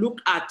have to look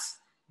at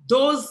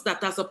those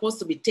that are supposed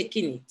to be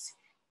taking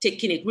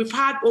it. We've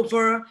had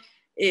over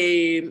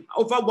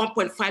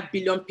 1.5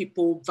 billion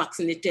people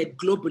vaccinated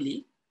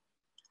globally.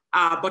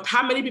 But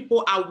how many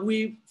people are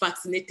we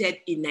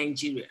vaccinated in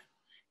Nigeria,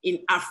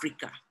 in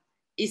Africa?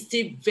 It's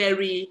still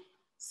very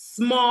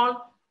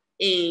small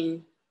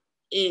in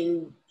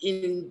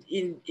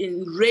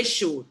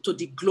ratio to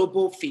the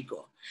global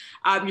figure.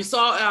 We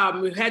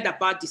heard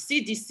about the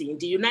CDC in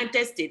the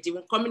United States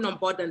even coming on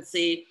board and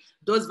say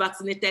those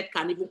vaccinated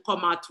can even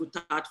come out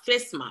without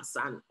face masks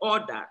and all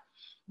that.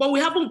 But we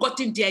haven't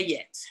gotten there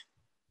yet.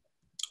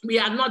 We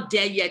are not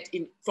there yet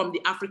from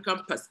the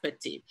African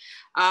perspective.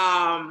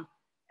 For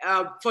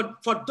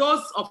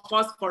those of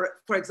us,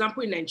 for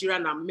example, in Nigeria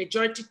now,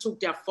 majority took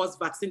their first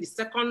vaccine. The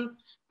second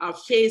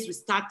phase will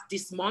start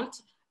this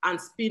month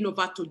and spin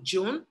over to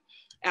June.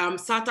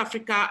 South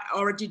Africa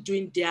already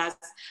doing theirs.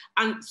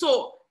 And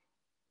so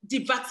the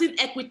vaccine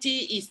equity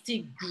is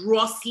still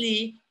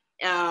grossly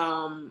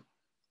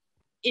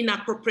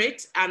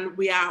inappropriate. And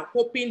we are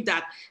hoping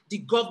that the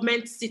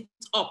government sits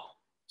up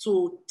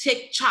to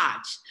take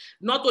charge,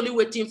 not only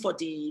waiting for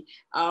the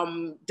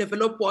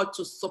developed world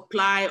to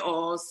supply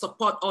or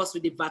support us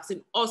with the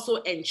vaccine, also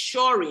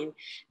ensuring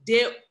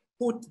they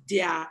put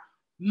their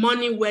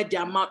money where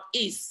their mouth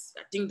is.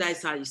 I think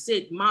that's how you say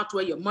it, mouth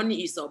where your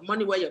money is, or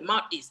money where your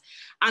mouth is,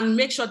 and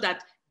make sure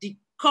that the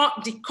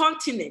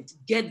continent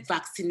get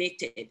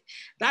vaccinated.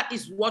 That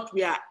is what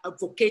we are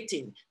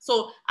advocating.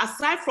 So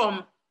aside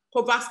from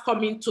COVAX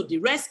coming to the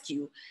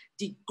rescue,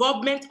 the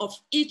government of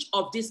each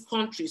of these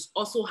countries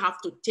also have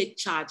to take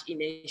charge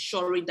in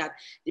ensuring that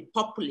the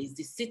populace,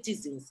 the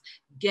citizens,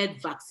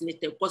 get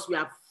vaccinated, because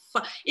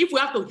if we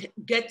have to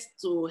get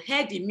to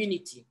herd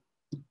immunity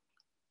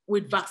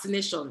with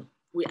vaccination,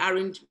 we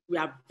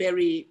are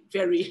very,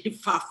 very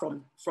far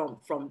from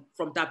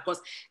that,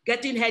 because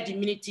getting herd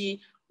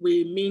immunity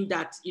will mean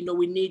that,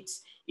 we need,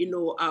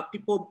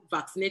 people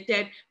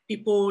vaccinated,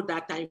 people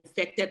that are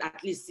infected,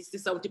 at least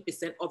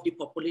 60-70% of the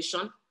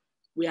population.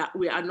 We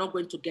are not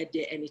going to get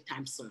there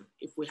anytime soon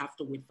if we have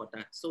to wait for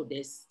that. So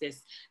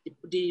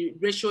the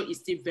ratio is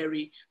still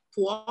very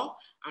poor,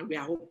 and we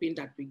are hoping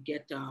that we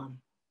get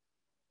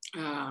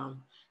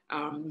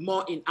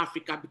more in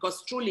Africa,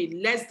 because truly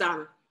less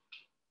than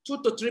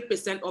 2 to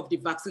 3% of the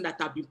vaccine that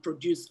have been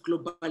produced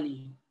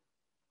globally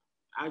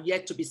are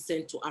yet to be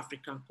sent to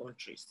African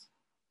countries.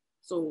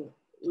 So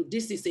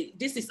this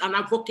is an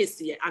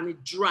advocacy and a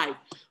drive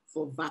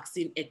for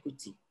vaccine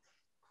equity.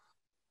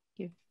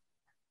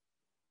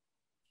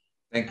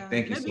 Thank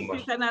you so much. Maybe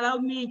you can allow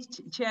me,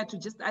 Chair, to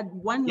just add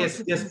one more.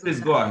 Yes, please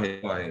go ahead.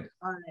 All right.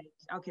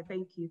 Okay,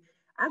 thank you.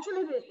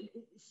 Actually,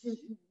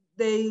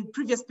 the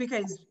previous speaker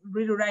is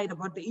really right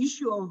about the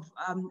issue of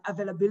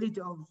availability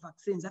of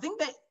vaccines. I think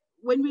that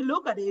when we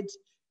look at it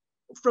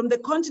from the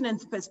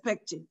continent's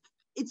perspective,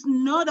 it's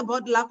not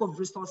about lack of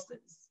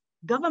resources.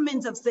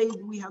 Governments have said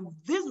we have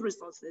these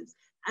resources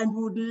and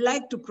we would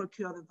like to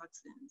procure the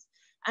vaccines.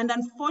 And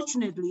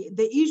unfortunately,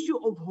 the issue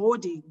of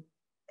hoarding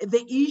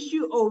the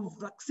issue of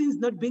vaccines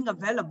not being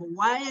available.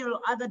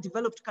 While other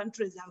developed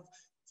countries have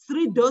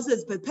 3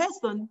 doses per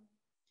person,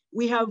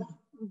 we have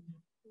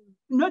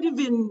not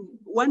even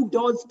 1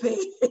 dose per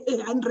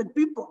 100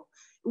 people.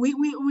 We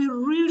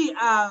really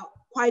are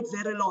quite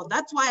very low.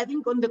 That's why I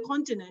think on the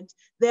continent,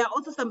 there are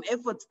also some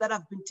efforts that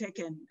have been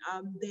taken.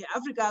 The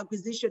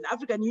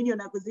African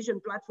Union acquisition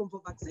platform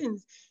for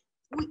vaccines,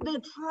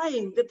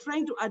 they're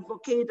trying to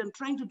advocate and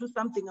trying to do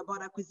something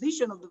about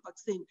acquisition of the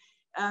vaccine.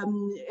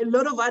 A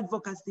lot of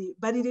advocacy,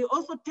 but it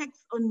also takes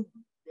on,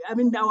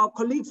 our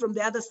colleagues from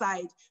the other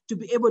side to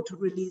be able to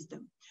release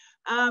them.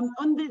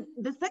 On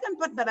the second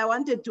part that I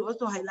wanted to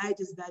also highlight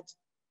is that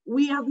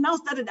we have now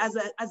started as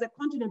a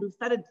continent, we've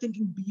started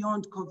thinking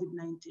beyond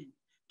COVID-19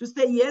 to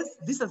say, yes,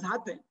 this has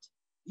happened.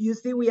 You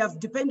see, we have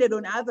depended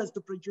on others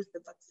to produce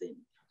the vaccine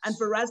and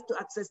for us to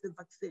access the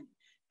vaccine,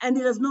 and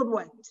it has not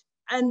worked.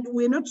 And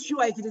we're not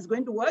sure if it is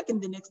going to work in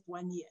the next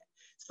 1 year.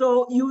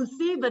 So you will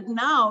see that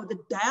now the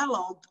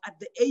dialogue at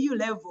the AU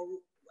level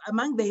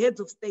among the heads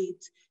of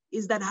state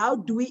is that how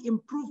do we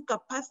improve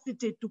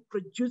capacity to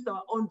produce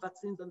our own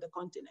vaccines on the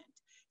continent?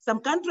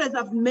 Some countries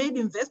have made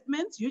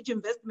investments, huge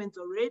investments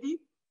already.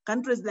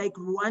 Countries like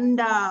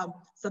Rwanda,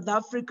 South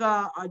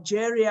Africa,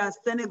 Algeria,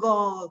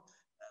 Senegal,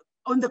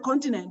 on the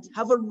continent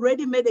have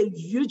already made a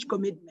huge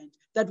commitment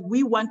that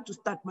we want to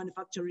start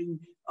manufacturing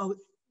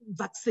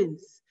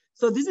vaccines.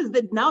 So this is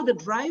now the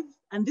drive,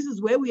 and this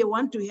is where we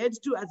want to head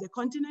to as a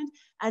continent.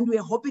 And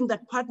we're hoping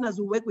that partners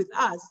will work with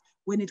us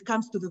when it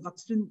comes to the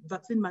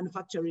vaccine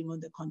manufacturing on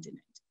the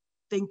continent.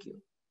 Thank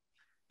you.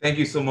 Thank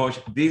you so much.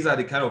 These are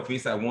the kind of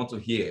things I want to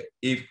hear.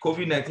 If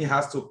COVID-19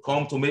 has to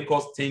come to make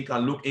us think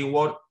and look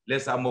inward,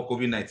 let's have more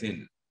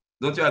COVID-19.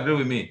 Don't you agree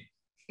with me?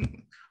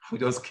 I'm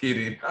just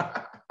kidding.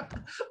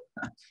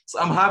 So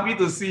I'm happy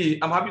to see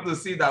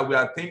that we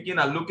are thinking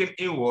and looking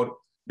inward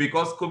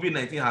because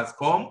COVID-19 has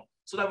come,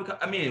 so that we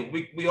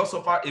can, we all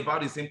suffer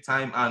about the same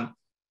time.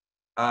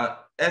 And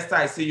Esther,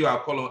 I see you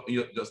are calling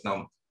you just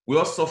now. We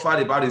all suffered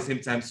about the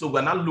same time. So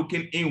we're not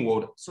looking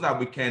inward so that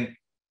we can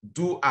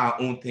do our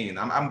own thing.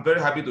 I'm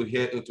very happy to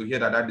hear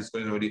that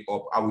discussion is already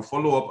up. I will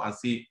follow up and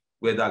see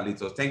where that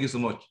leads us. Thank you so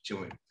much,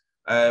 Chimwemwe.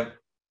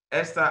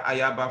 Esther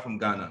Ayaba from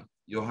Ghana,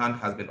 your hand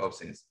has been up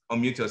since.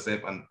 Unmute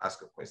yourself and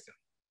ask a question.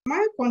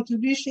 My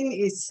contribution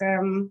is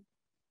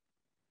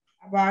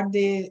about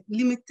the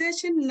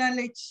limitation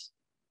knowledge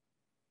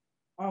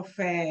of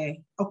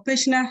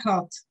occupational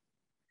health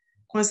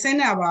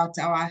concerning about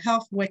our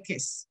health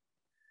workers.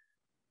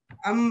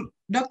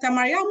 Dr.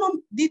 Mariama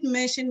did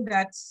mention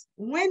that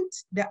when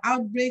the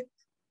outbreak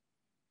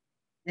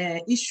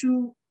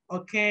issue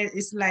occurs,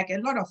 it's like a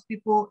lot of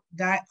people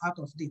die out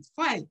of it.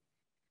 Fine.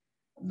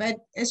 But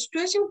a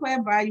situation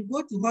whereby you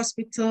go to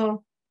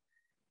hospital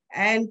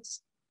and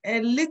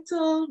a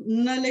little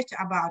knowledge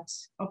about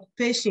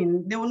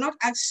occupation, they will not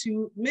ask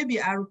you, maybe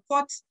I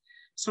report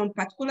some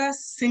particular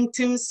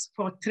symptoms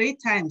for 3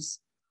 times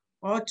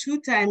or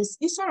 2 times,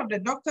 instead of the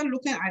doctor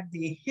looking at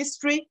the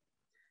history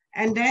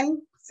and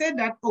then say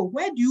that, oh,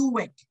 where do you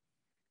work?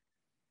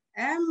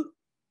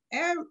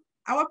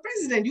 Our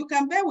president, you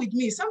can bear with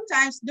me.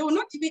 Sometimes they will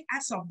not even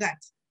ask of that.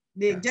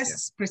 They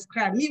just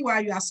prescribe.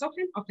 Meanwhile, you are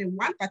suffering of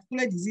one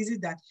particular disease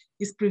that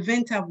is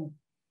preventable.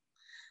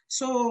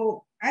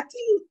 So I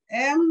think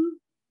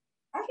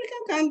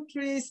African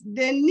countries,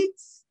 they need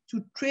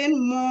to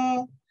train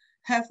more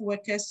health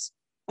workers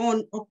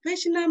on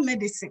occupational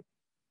medicine,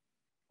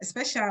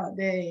 especially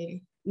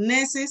the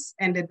nurses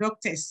and the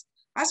doctors.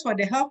 As for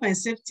the health and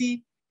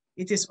safety,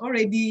 it is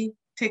already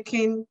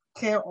taking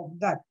care of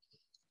that.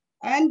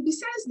 And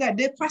besides that,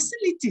 the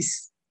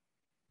facilities,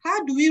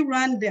 how do we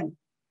run them?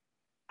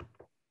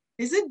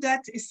 Is it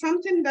that it's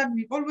something that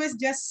we always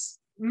just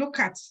look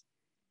at?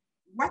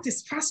 What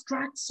is fast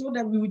track so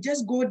that we will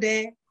just go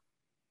there?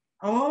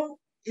 Or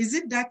is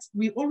it that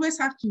we always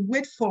have to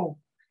wait for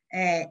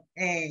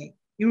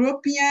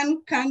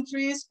European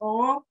countries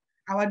or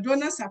our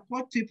donor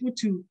support people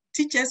to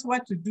teach us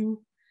what to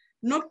do,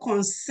 not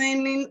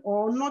concerning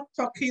or not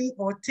talking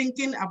or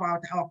thinking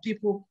about our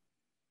people?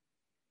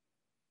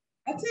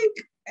 I think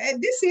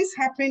this is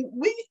happening.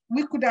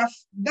 We could have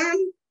done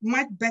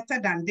much better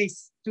than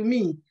this, to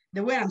me,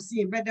 the way I'm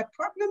seeing. But the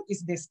problem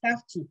is the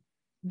staff too,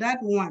 that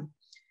one.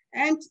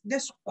 And the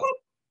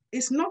scope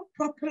is not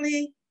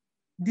properly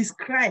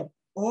described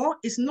or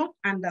is not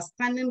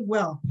understanding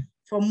well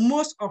for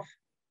most of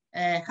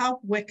health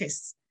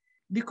workers,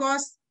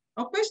 because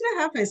occupational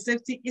health and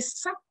safety is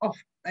sub of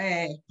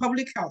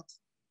public health.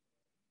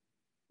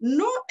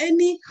 No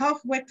any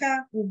health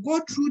worker will go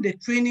through the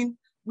training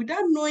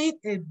without knowing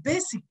a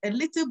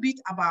little bit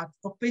about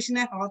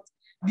occupational health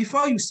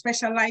before you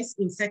specialize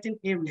in certain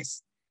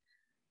areas.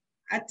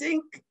 I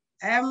think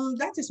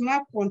that is my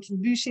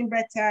contribution,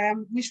 but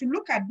we should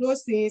look at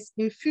those things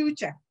in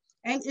future.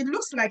 And it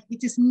looks like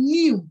it is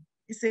new.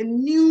 It's a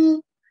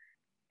new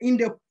in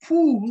the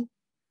pool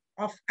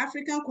of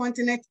African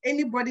continent.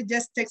 Anybody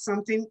just takes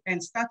something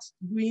and starts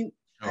doing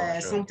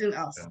something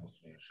else.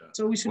 Sure.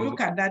 So we should look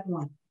at that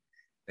one.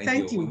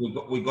 Thank you.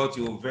 We got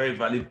you a very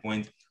valid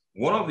point.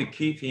 One of the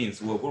key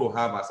things we're going to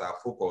have as our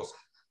focus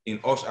in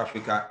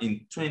OSHAfrica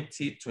in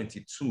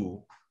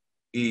 2022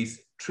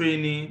 is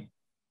training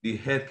the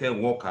healthcare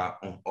worker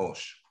on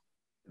OSH.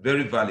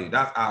 Very valid.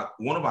 That's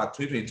one of our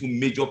 2022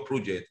 major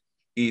projects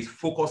is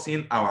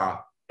focusing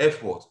our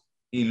effort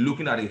in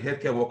looking at the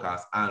healthcare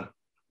workers and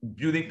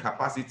building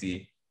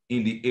capacity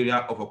in the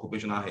area of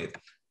occupational health.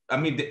 I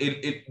mean,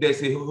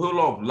 there's a whole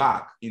lot of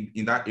lack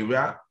in that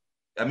area.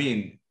 I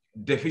mean,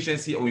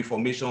 deficiency of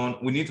information.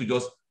 We need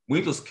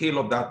to scale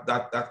up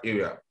that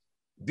area.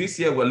 This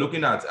year, we're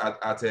looking at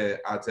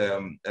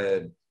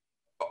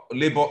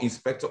labor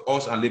inspector,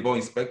 OSH and labor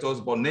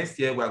inspectors, but next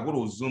year we're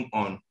going to zoom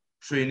on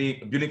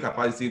training, building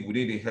capacity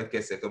within the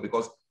healthcare sector,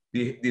 because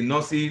the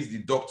nurses, the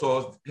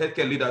doctors,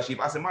 healthcare leadership,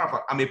 as a matter of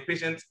fact, I'm a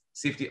patient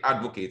safety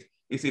advocate.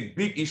 It's a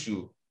big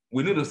issue.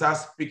 We need to start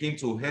speaking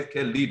to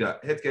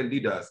healthcare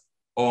leaders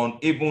on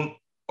even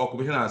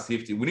occupational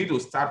safety. We need to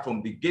start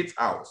from the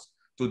gatehouse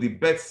to the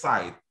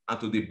bedside and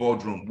to the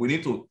boardroom. We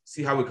need to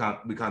see how we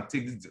can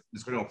take this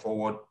discussion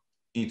forward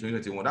in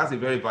 2021. That's a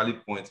very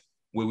valid point.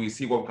 We will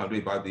see what we can do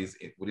about this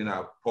within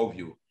our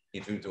purview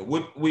in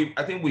 2021.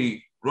 I think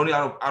we running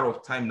out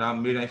of time now,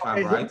 Maymunah, if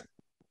I'm right.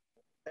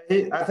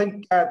 I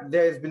think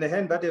there has been a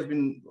hand that has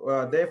been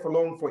there for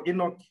long for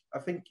Enoch. I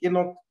think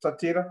Enoch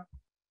Tatira.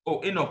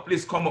 Oh, Enoch,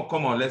 please come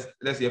on.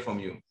 Let's hear from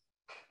you.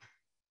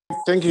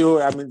 Thank you.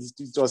 I mean,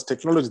 it was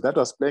technology that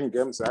was playing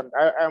games.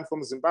 I'm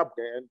from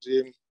Zimbabwe,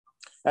 and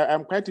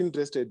I'm quite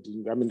interested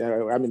in, I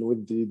mean,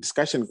 with the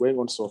discussion going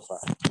on so far.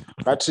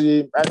 But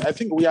I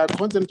think we are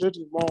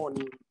concentrating more on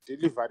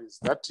deliveries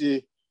that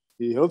the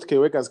healthcare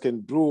workers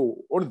can do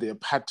on their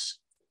part.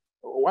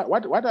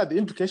 What are the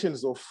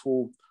implications of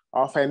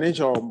our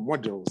financial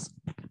models?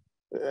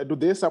 Do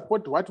they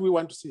support what we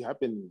want to see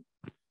happening?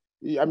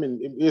 I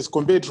mean, as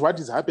compared to what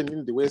is happening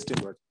in the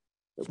Western world.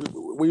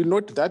 We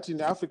note that in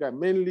Africa,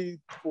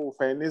 mainly people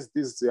finance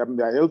this their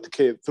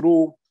healthcare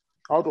through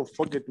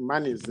out-of-pocket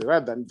monies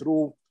rather than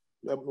through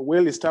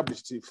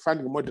well-established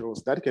funding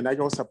models that can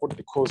actually support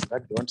the cause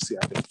that they want to see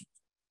happen.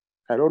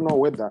 I don't know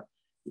whether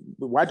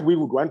what we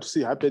would want to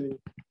see happening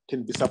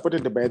can be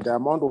supported by the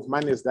amount of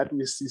monies that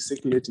we see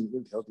circulating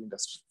in the health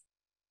industry.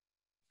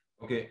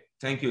 Okay,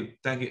 thank you,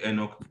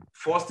 Enoch.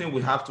 First thing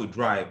we have to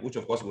drive, which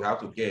of course we have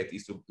to get,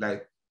 is to,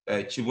 like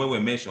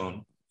Chimwemwe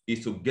mentioned,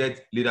 is to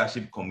get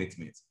leadership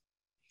commitment.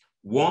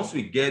 Once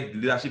we get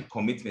leadership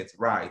commitment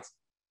right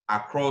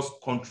across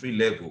country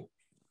level,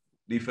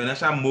 the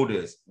financial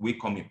models will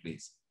come in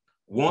place.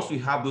 Once we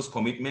have those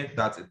commitments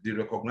that they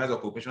recognize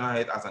occupational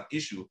health as an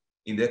issue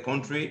in their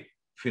country,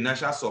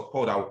 financial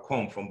support that will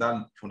come from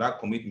that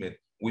commitment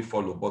will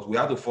follow. But we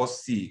have to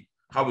first see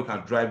how we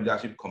can drive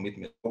leadership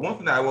commitment. But one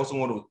thing that I also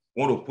want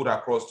to put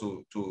across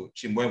to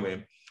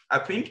Chimwemwe, I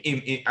think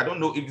I don't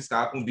know if this can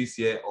happen this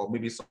year or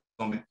maybe some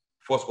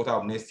first quarter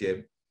of next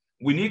year,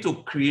 we need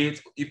to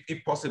create,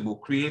 if possible,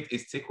 create a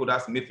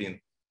stakeholders meeting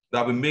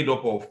that will be made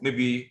up of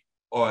maybe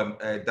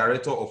a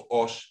director of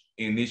OSH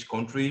in each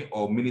country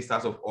or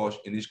ministers of OSH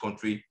in each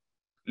country.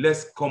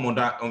 Let's come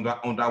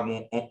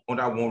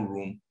under one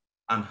room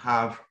and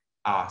have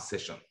our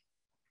session.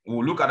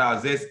 We'll look at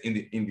ourselves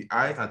in the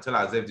eyes and tell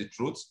ourselves the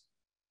truth.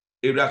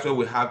 Areas where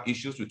we have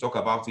issues, we talk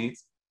about it.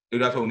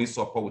 Areas where we need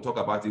support, we talk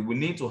about it. We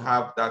need to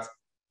have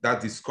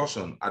that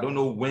discussion. I don't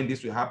know when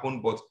this will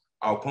happen, but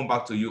I'll come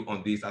back to you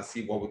on this and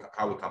see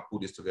how we can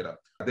put this together.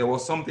 There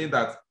was something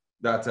that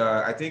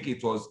I think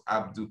it was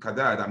Abdul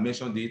Kader that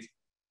mentioned it,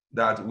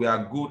 that we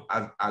are good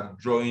at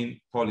drawing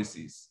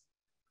policies,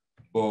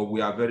 but we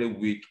are very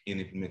weak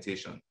in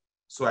implementation.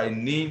 So I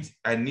need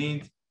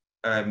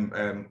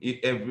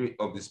every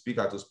of the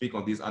speaker to speak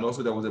on this. And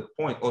also there was a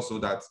point also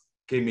that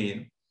came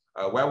in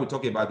while we're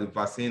talking about the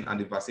vaccine and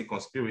the vaccine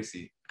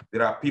conspiracy.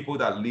 There are people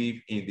that live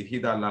in the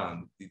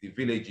hinterland, the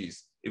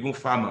villages, even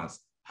farmers.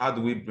 How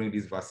do we bring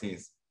these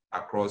vaccines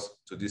across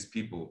to these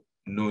people,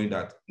 knowing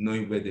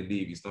where they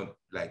live is not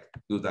like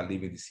those that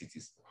live in the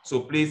cities?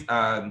 So please,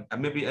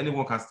 maybe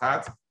anyone can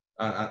start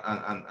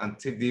and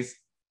take this,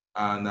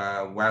 and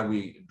while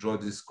we draw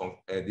this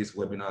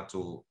webinar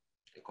to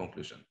a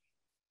conclusion.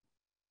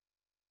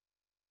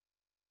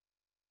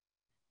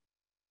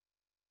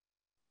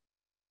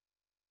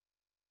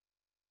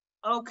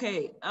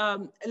 Okay,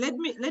 let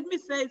me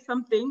say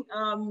something,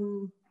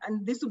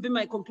 and this will be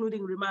my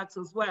concluding remarks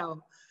as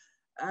well.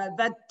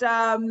 That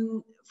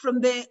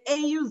from the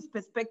AU's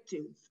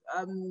perspective,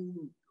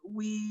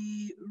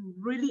 we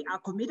really are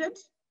committed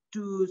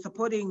to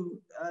supporting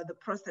the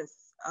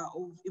process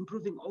of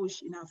improving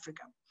OSH in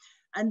Africa.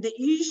 And the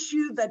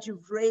issue that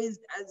you've raised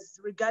as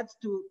regards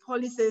to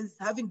policies,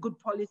 having good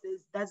policies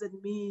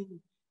doesn't mean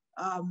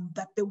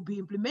that they will be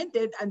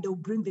implemented and they'll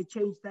bring the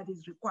change that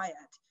is required,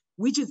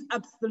 which is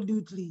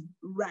absolutely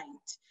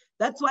right.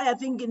 That's why I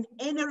think in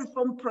any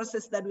reform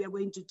process that we are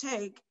going to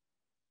take,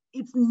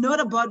 it's not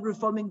about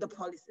reforming the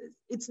policies.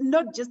 It's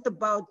not just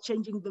about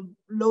changing the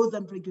laws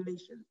and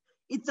regulations.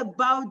 It's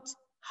about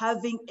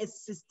having a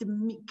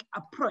systematic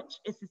approach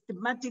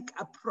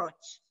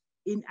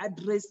in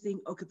addressing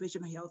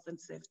occupational health and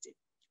safety.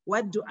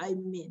 What do I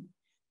mean?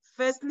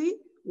 Firstly,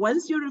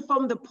 once you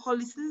reform the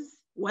policies,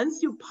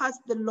 once you pass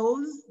the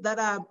laws that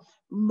are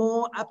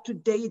more up to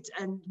date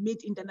and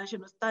meet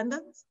international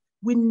standards,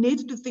 we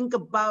need to think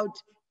about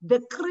the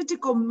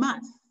critical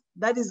mass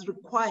that is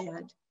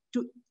required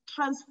to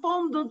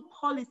transform those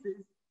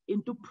policies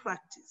into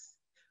practice.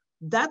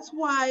 That's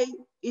why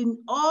in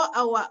all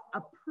our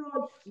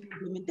approach to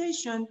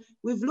implementation,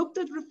 we've looked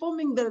at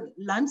reforming the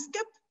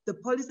landscape, the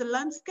policy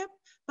landscape,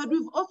 but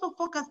we've also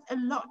focused a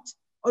lot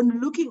on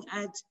looking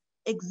at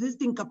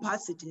existing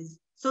capacities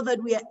so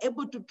that we are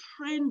able to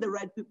train the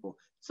right people,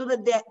 so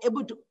that they are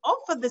able to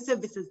offer the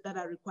services that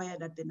are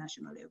required at the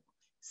national level.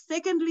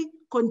 Secondly,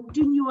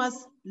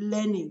 continuous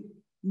learning,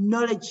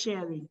 knowledge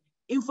sharing,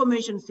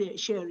 information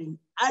sharing,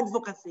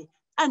 advocacy,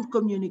 and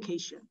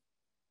communication.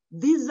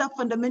 These are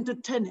fundamental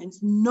tenets,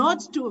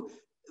 not to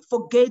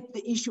forget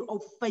the issue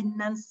of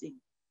financing.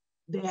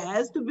 There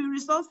has to be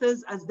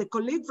resources, as the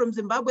colleague from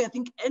Zimbabwe, I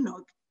think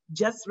Enoch,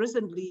 just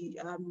recently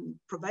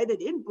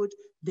provided input.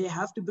 There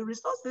have to be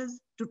resources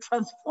to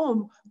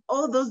transform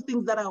all those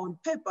things that are on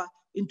paper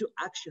into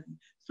action.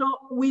 So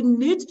we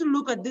need to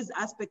look at these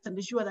aspects and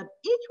ensure that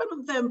each one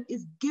of them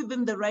is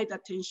given the right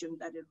attention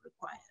that it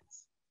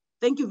requires.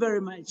 Thank you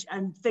very much.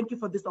 And thank you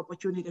for this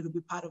opportunity to be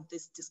part of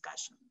this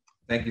discussion.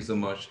 Thank you so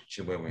much,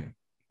 Chimwemwe.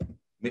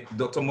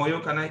 Dr.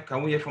 Moyo,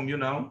 can we hear from you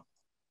now?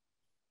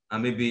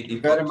 And maybe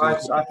if very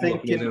much, I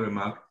think closing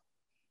remark.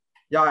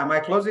 Yeah, my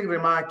closing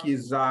remark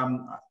is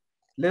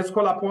let's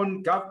call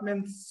upon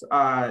governments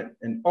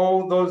and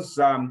all those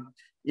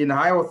in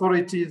high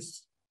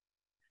authorities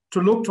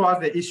to look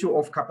towards the issue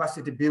of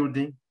capacity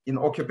building in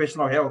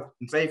occupational health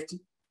and safety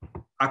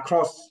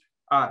across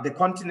the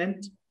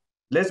continent.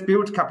 Let's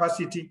build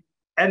capacity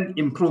and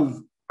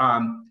improve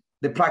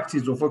the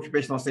practice of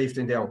occupational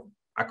safety and health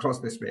across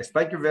the space.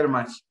 Thank you very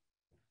much.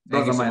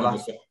 Thank you so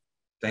much,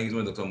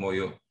 Dr.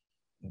 Moyo.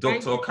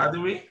 Dr.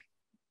 Kadiri?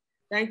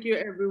 Thank you,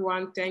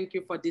 everyone. Thank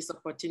you for this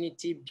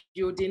opportunity,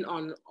 building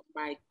on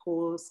my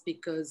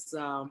co-speakers'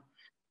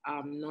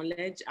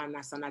 knowledge. And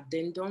as an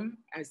addendum,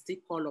 I still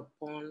call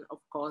upon, of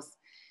course,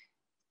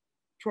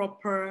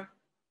 proper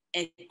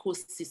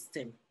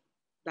ecosystem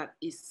that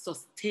is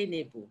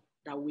sustainable,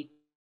 that we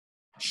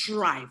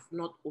thrive,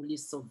 not only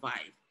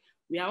survive.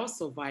 We are all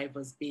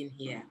survivors being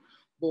here,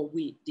 but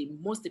the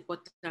most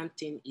important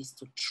thing is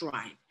to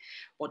thrive.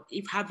 But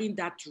if having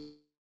that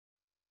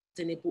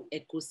sustainable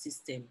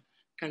ecosystem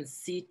can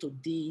see to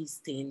these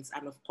things,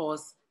 and of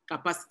course,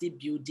 capacity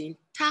building,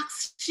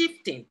 tax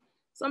shifting.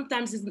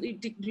 Sometimes it's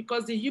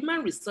because the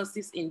human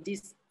resources in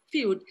this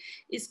field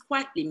is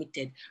quite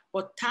limited,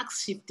 but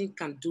tax shifting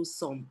can do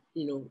some,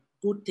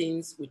 good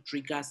things with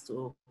regards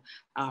to,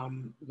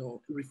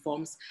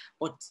 reforms,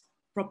 but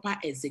proper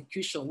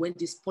execution when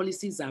these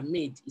policies are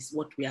made is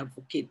what we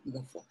advocate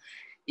more for.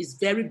 It's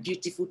very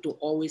beautiful to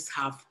always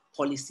have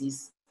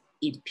policies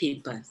in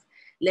papers.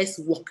 Let's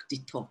walk the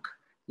talk,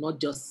 not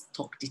just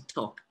talk the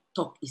talk.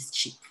 Talk is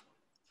cheap.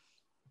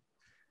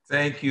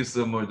 Thank you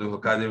so much, Dr.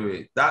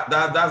 Kadiri.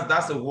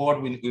 That's a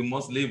word we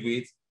must live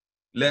with.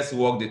 Let's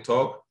walk the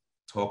talk.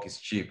 Talk is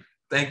cheap.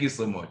 Thank you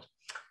so much.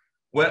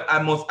 Well,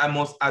 I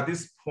must at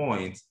this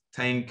point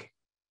thank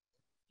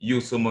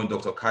you so much,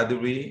 Dr.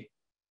 Kadiri,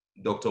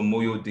 Dr.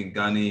 Moyo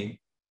Dingani,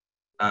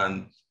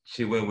 and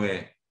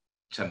Chimwemwe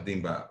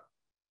Chamdimba,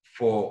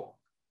 for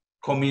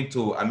coming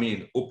to,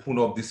 open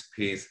up this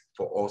space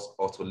for us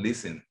all to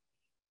listen.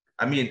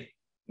 We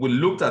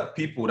looked at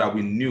people that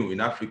we knew in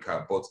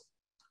Africa, but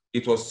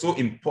it was so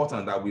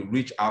important that we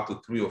reach out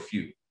to three of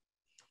you.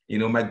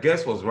 My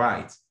guest was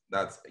right,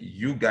 that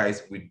you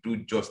guys will do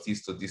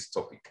justice to this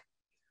topic.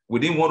 We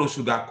didn't want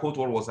to sugarcoat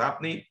what was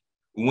happening.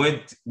 We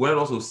wanted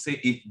also say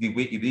it the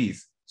way it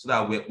is, so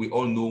that we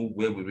all know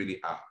where we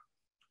really are.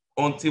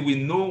 Until we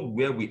know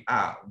where we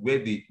are, where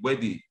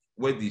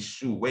the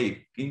shoe, where it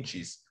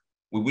pinches,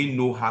 we will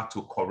know how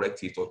to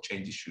correct it or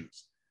change the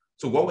shoes.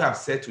 So what we have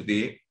said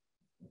today,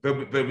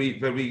 very, very,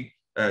 very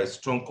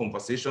strong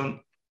conversation.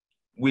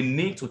 We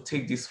need to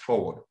take this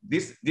forward.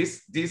 This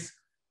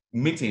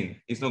meeting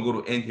is not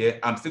going to end here.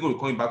 I'm still going to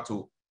come back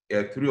to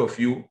three of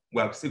you.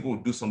 We are still going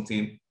to do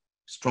something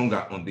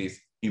stronger on this,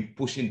 in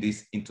pushing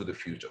this into the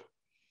future.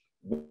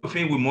 One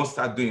thing we must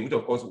start doing, which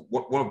of course,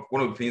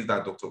 one of the things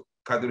that Dr.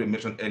 Kadiri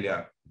mentioned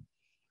earlier,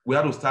 we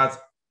have to start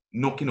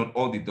knocking on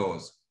all the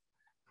doors.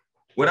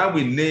 Whether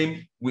we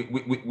name,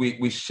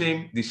 we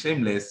shame the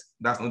shameless,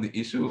 that's not the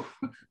issue.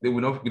 They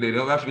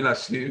never feel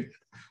ashamed.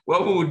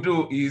 What we will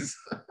do is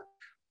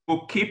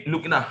we'll keep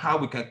looking at how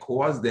we can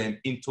coerce them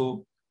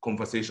into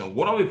conversation.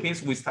 One of the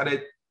things we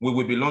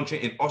will be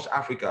launching in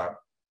OSHAfrica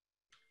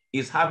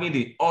is having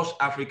the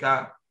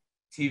OSHAfrica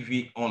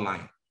TV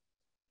online.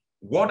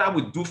 What that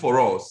will do for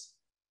us,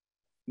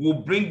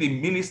 we'll bring the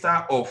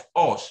minister of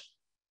OSH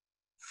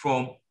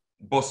from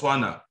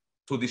Botswana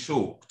to the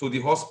show, to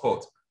the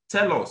hotspot.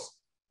 Tell us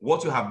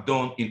what you have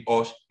done in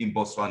OSH in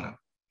Botswana.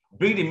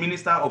 Bring the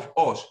minister of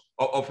OSH,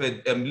 of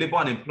labor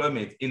and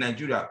employment in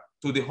Nigeria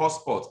to the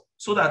hotspot,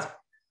 so that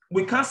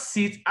we can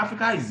see it.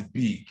 Africa is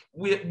big.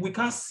 We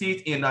can see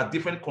it in our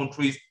different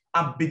countries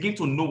and begin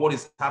to know what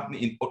is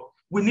happening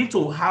We need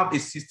to have a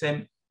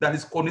system that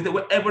is coordinated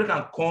where everyone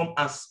can come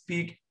and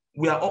speak.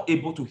 We are all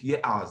able to hear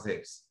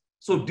ourselves.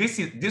 So this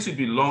will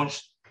be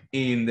launched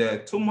in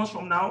 2 months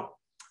from now,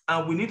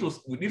 and we need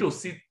to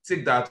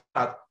take that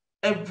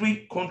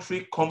every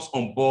country comes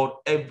on board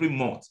every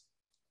month.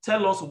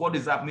 Tell us what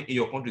is happening in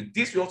your country.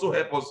 This will also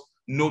help us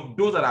know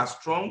those that are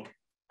strong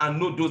and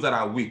know those that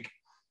are weak.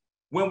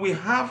 When we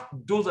have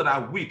those that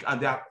are weak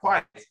and they are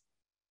quiet,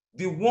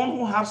 the one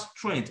who has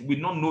strength will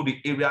not know the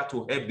area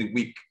to help the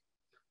weak.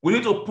 We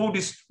need to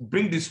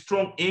bring the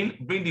strong in,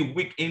 bring the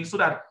weak in, so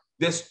that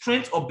the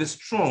strength of the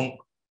strong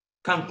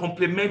can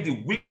complement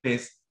the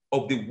weakness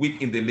of the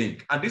weak in the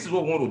link. And this is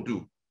what we want to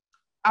do.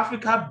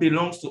 Africa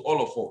belongs to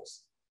all of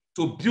us.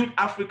 To build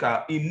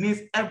Africa, it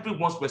needs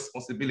everyone's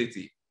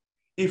responsibility.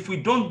 If we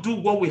don't do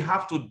what we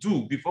have to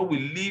do before we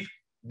leave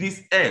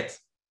this earth,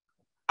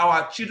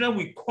 our children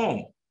will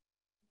come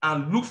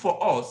and look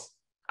for us.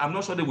 I'm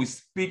not sure they will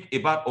speak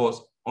about us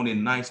on a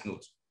nice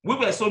note. We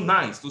were so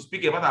nice to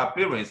speak about our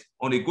parents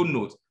on a good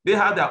note. They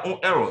had their own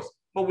errors,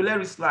 but we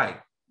let it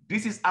slide.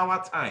 This is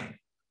our time.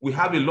 We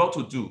have a lot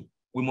to do.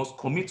 We must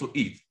commit to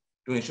it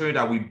to ensure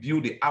that we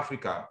build the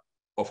Africa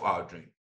of our dream.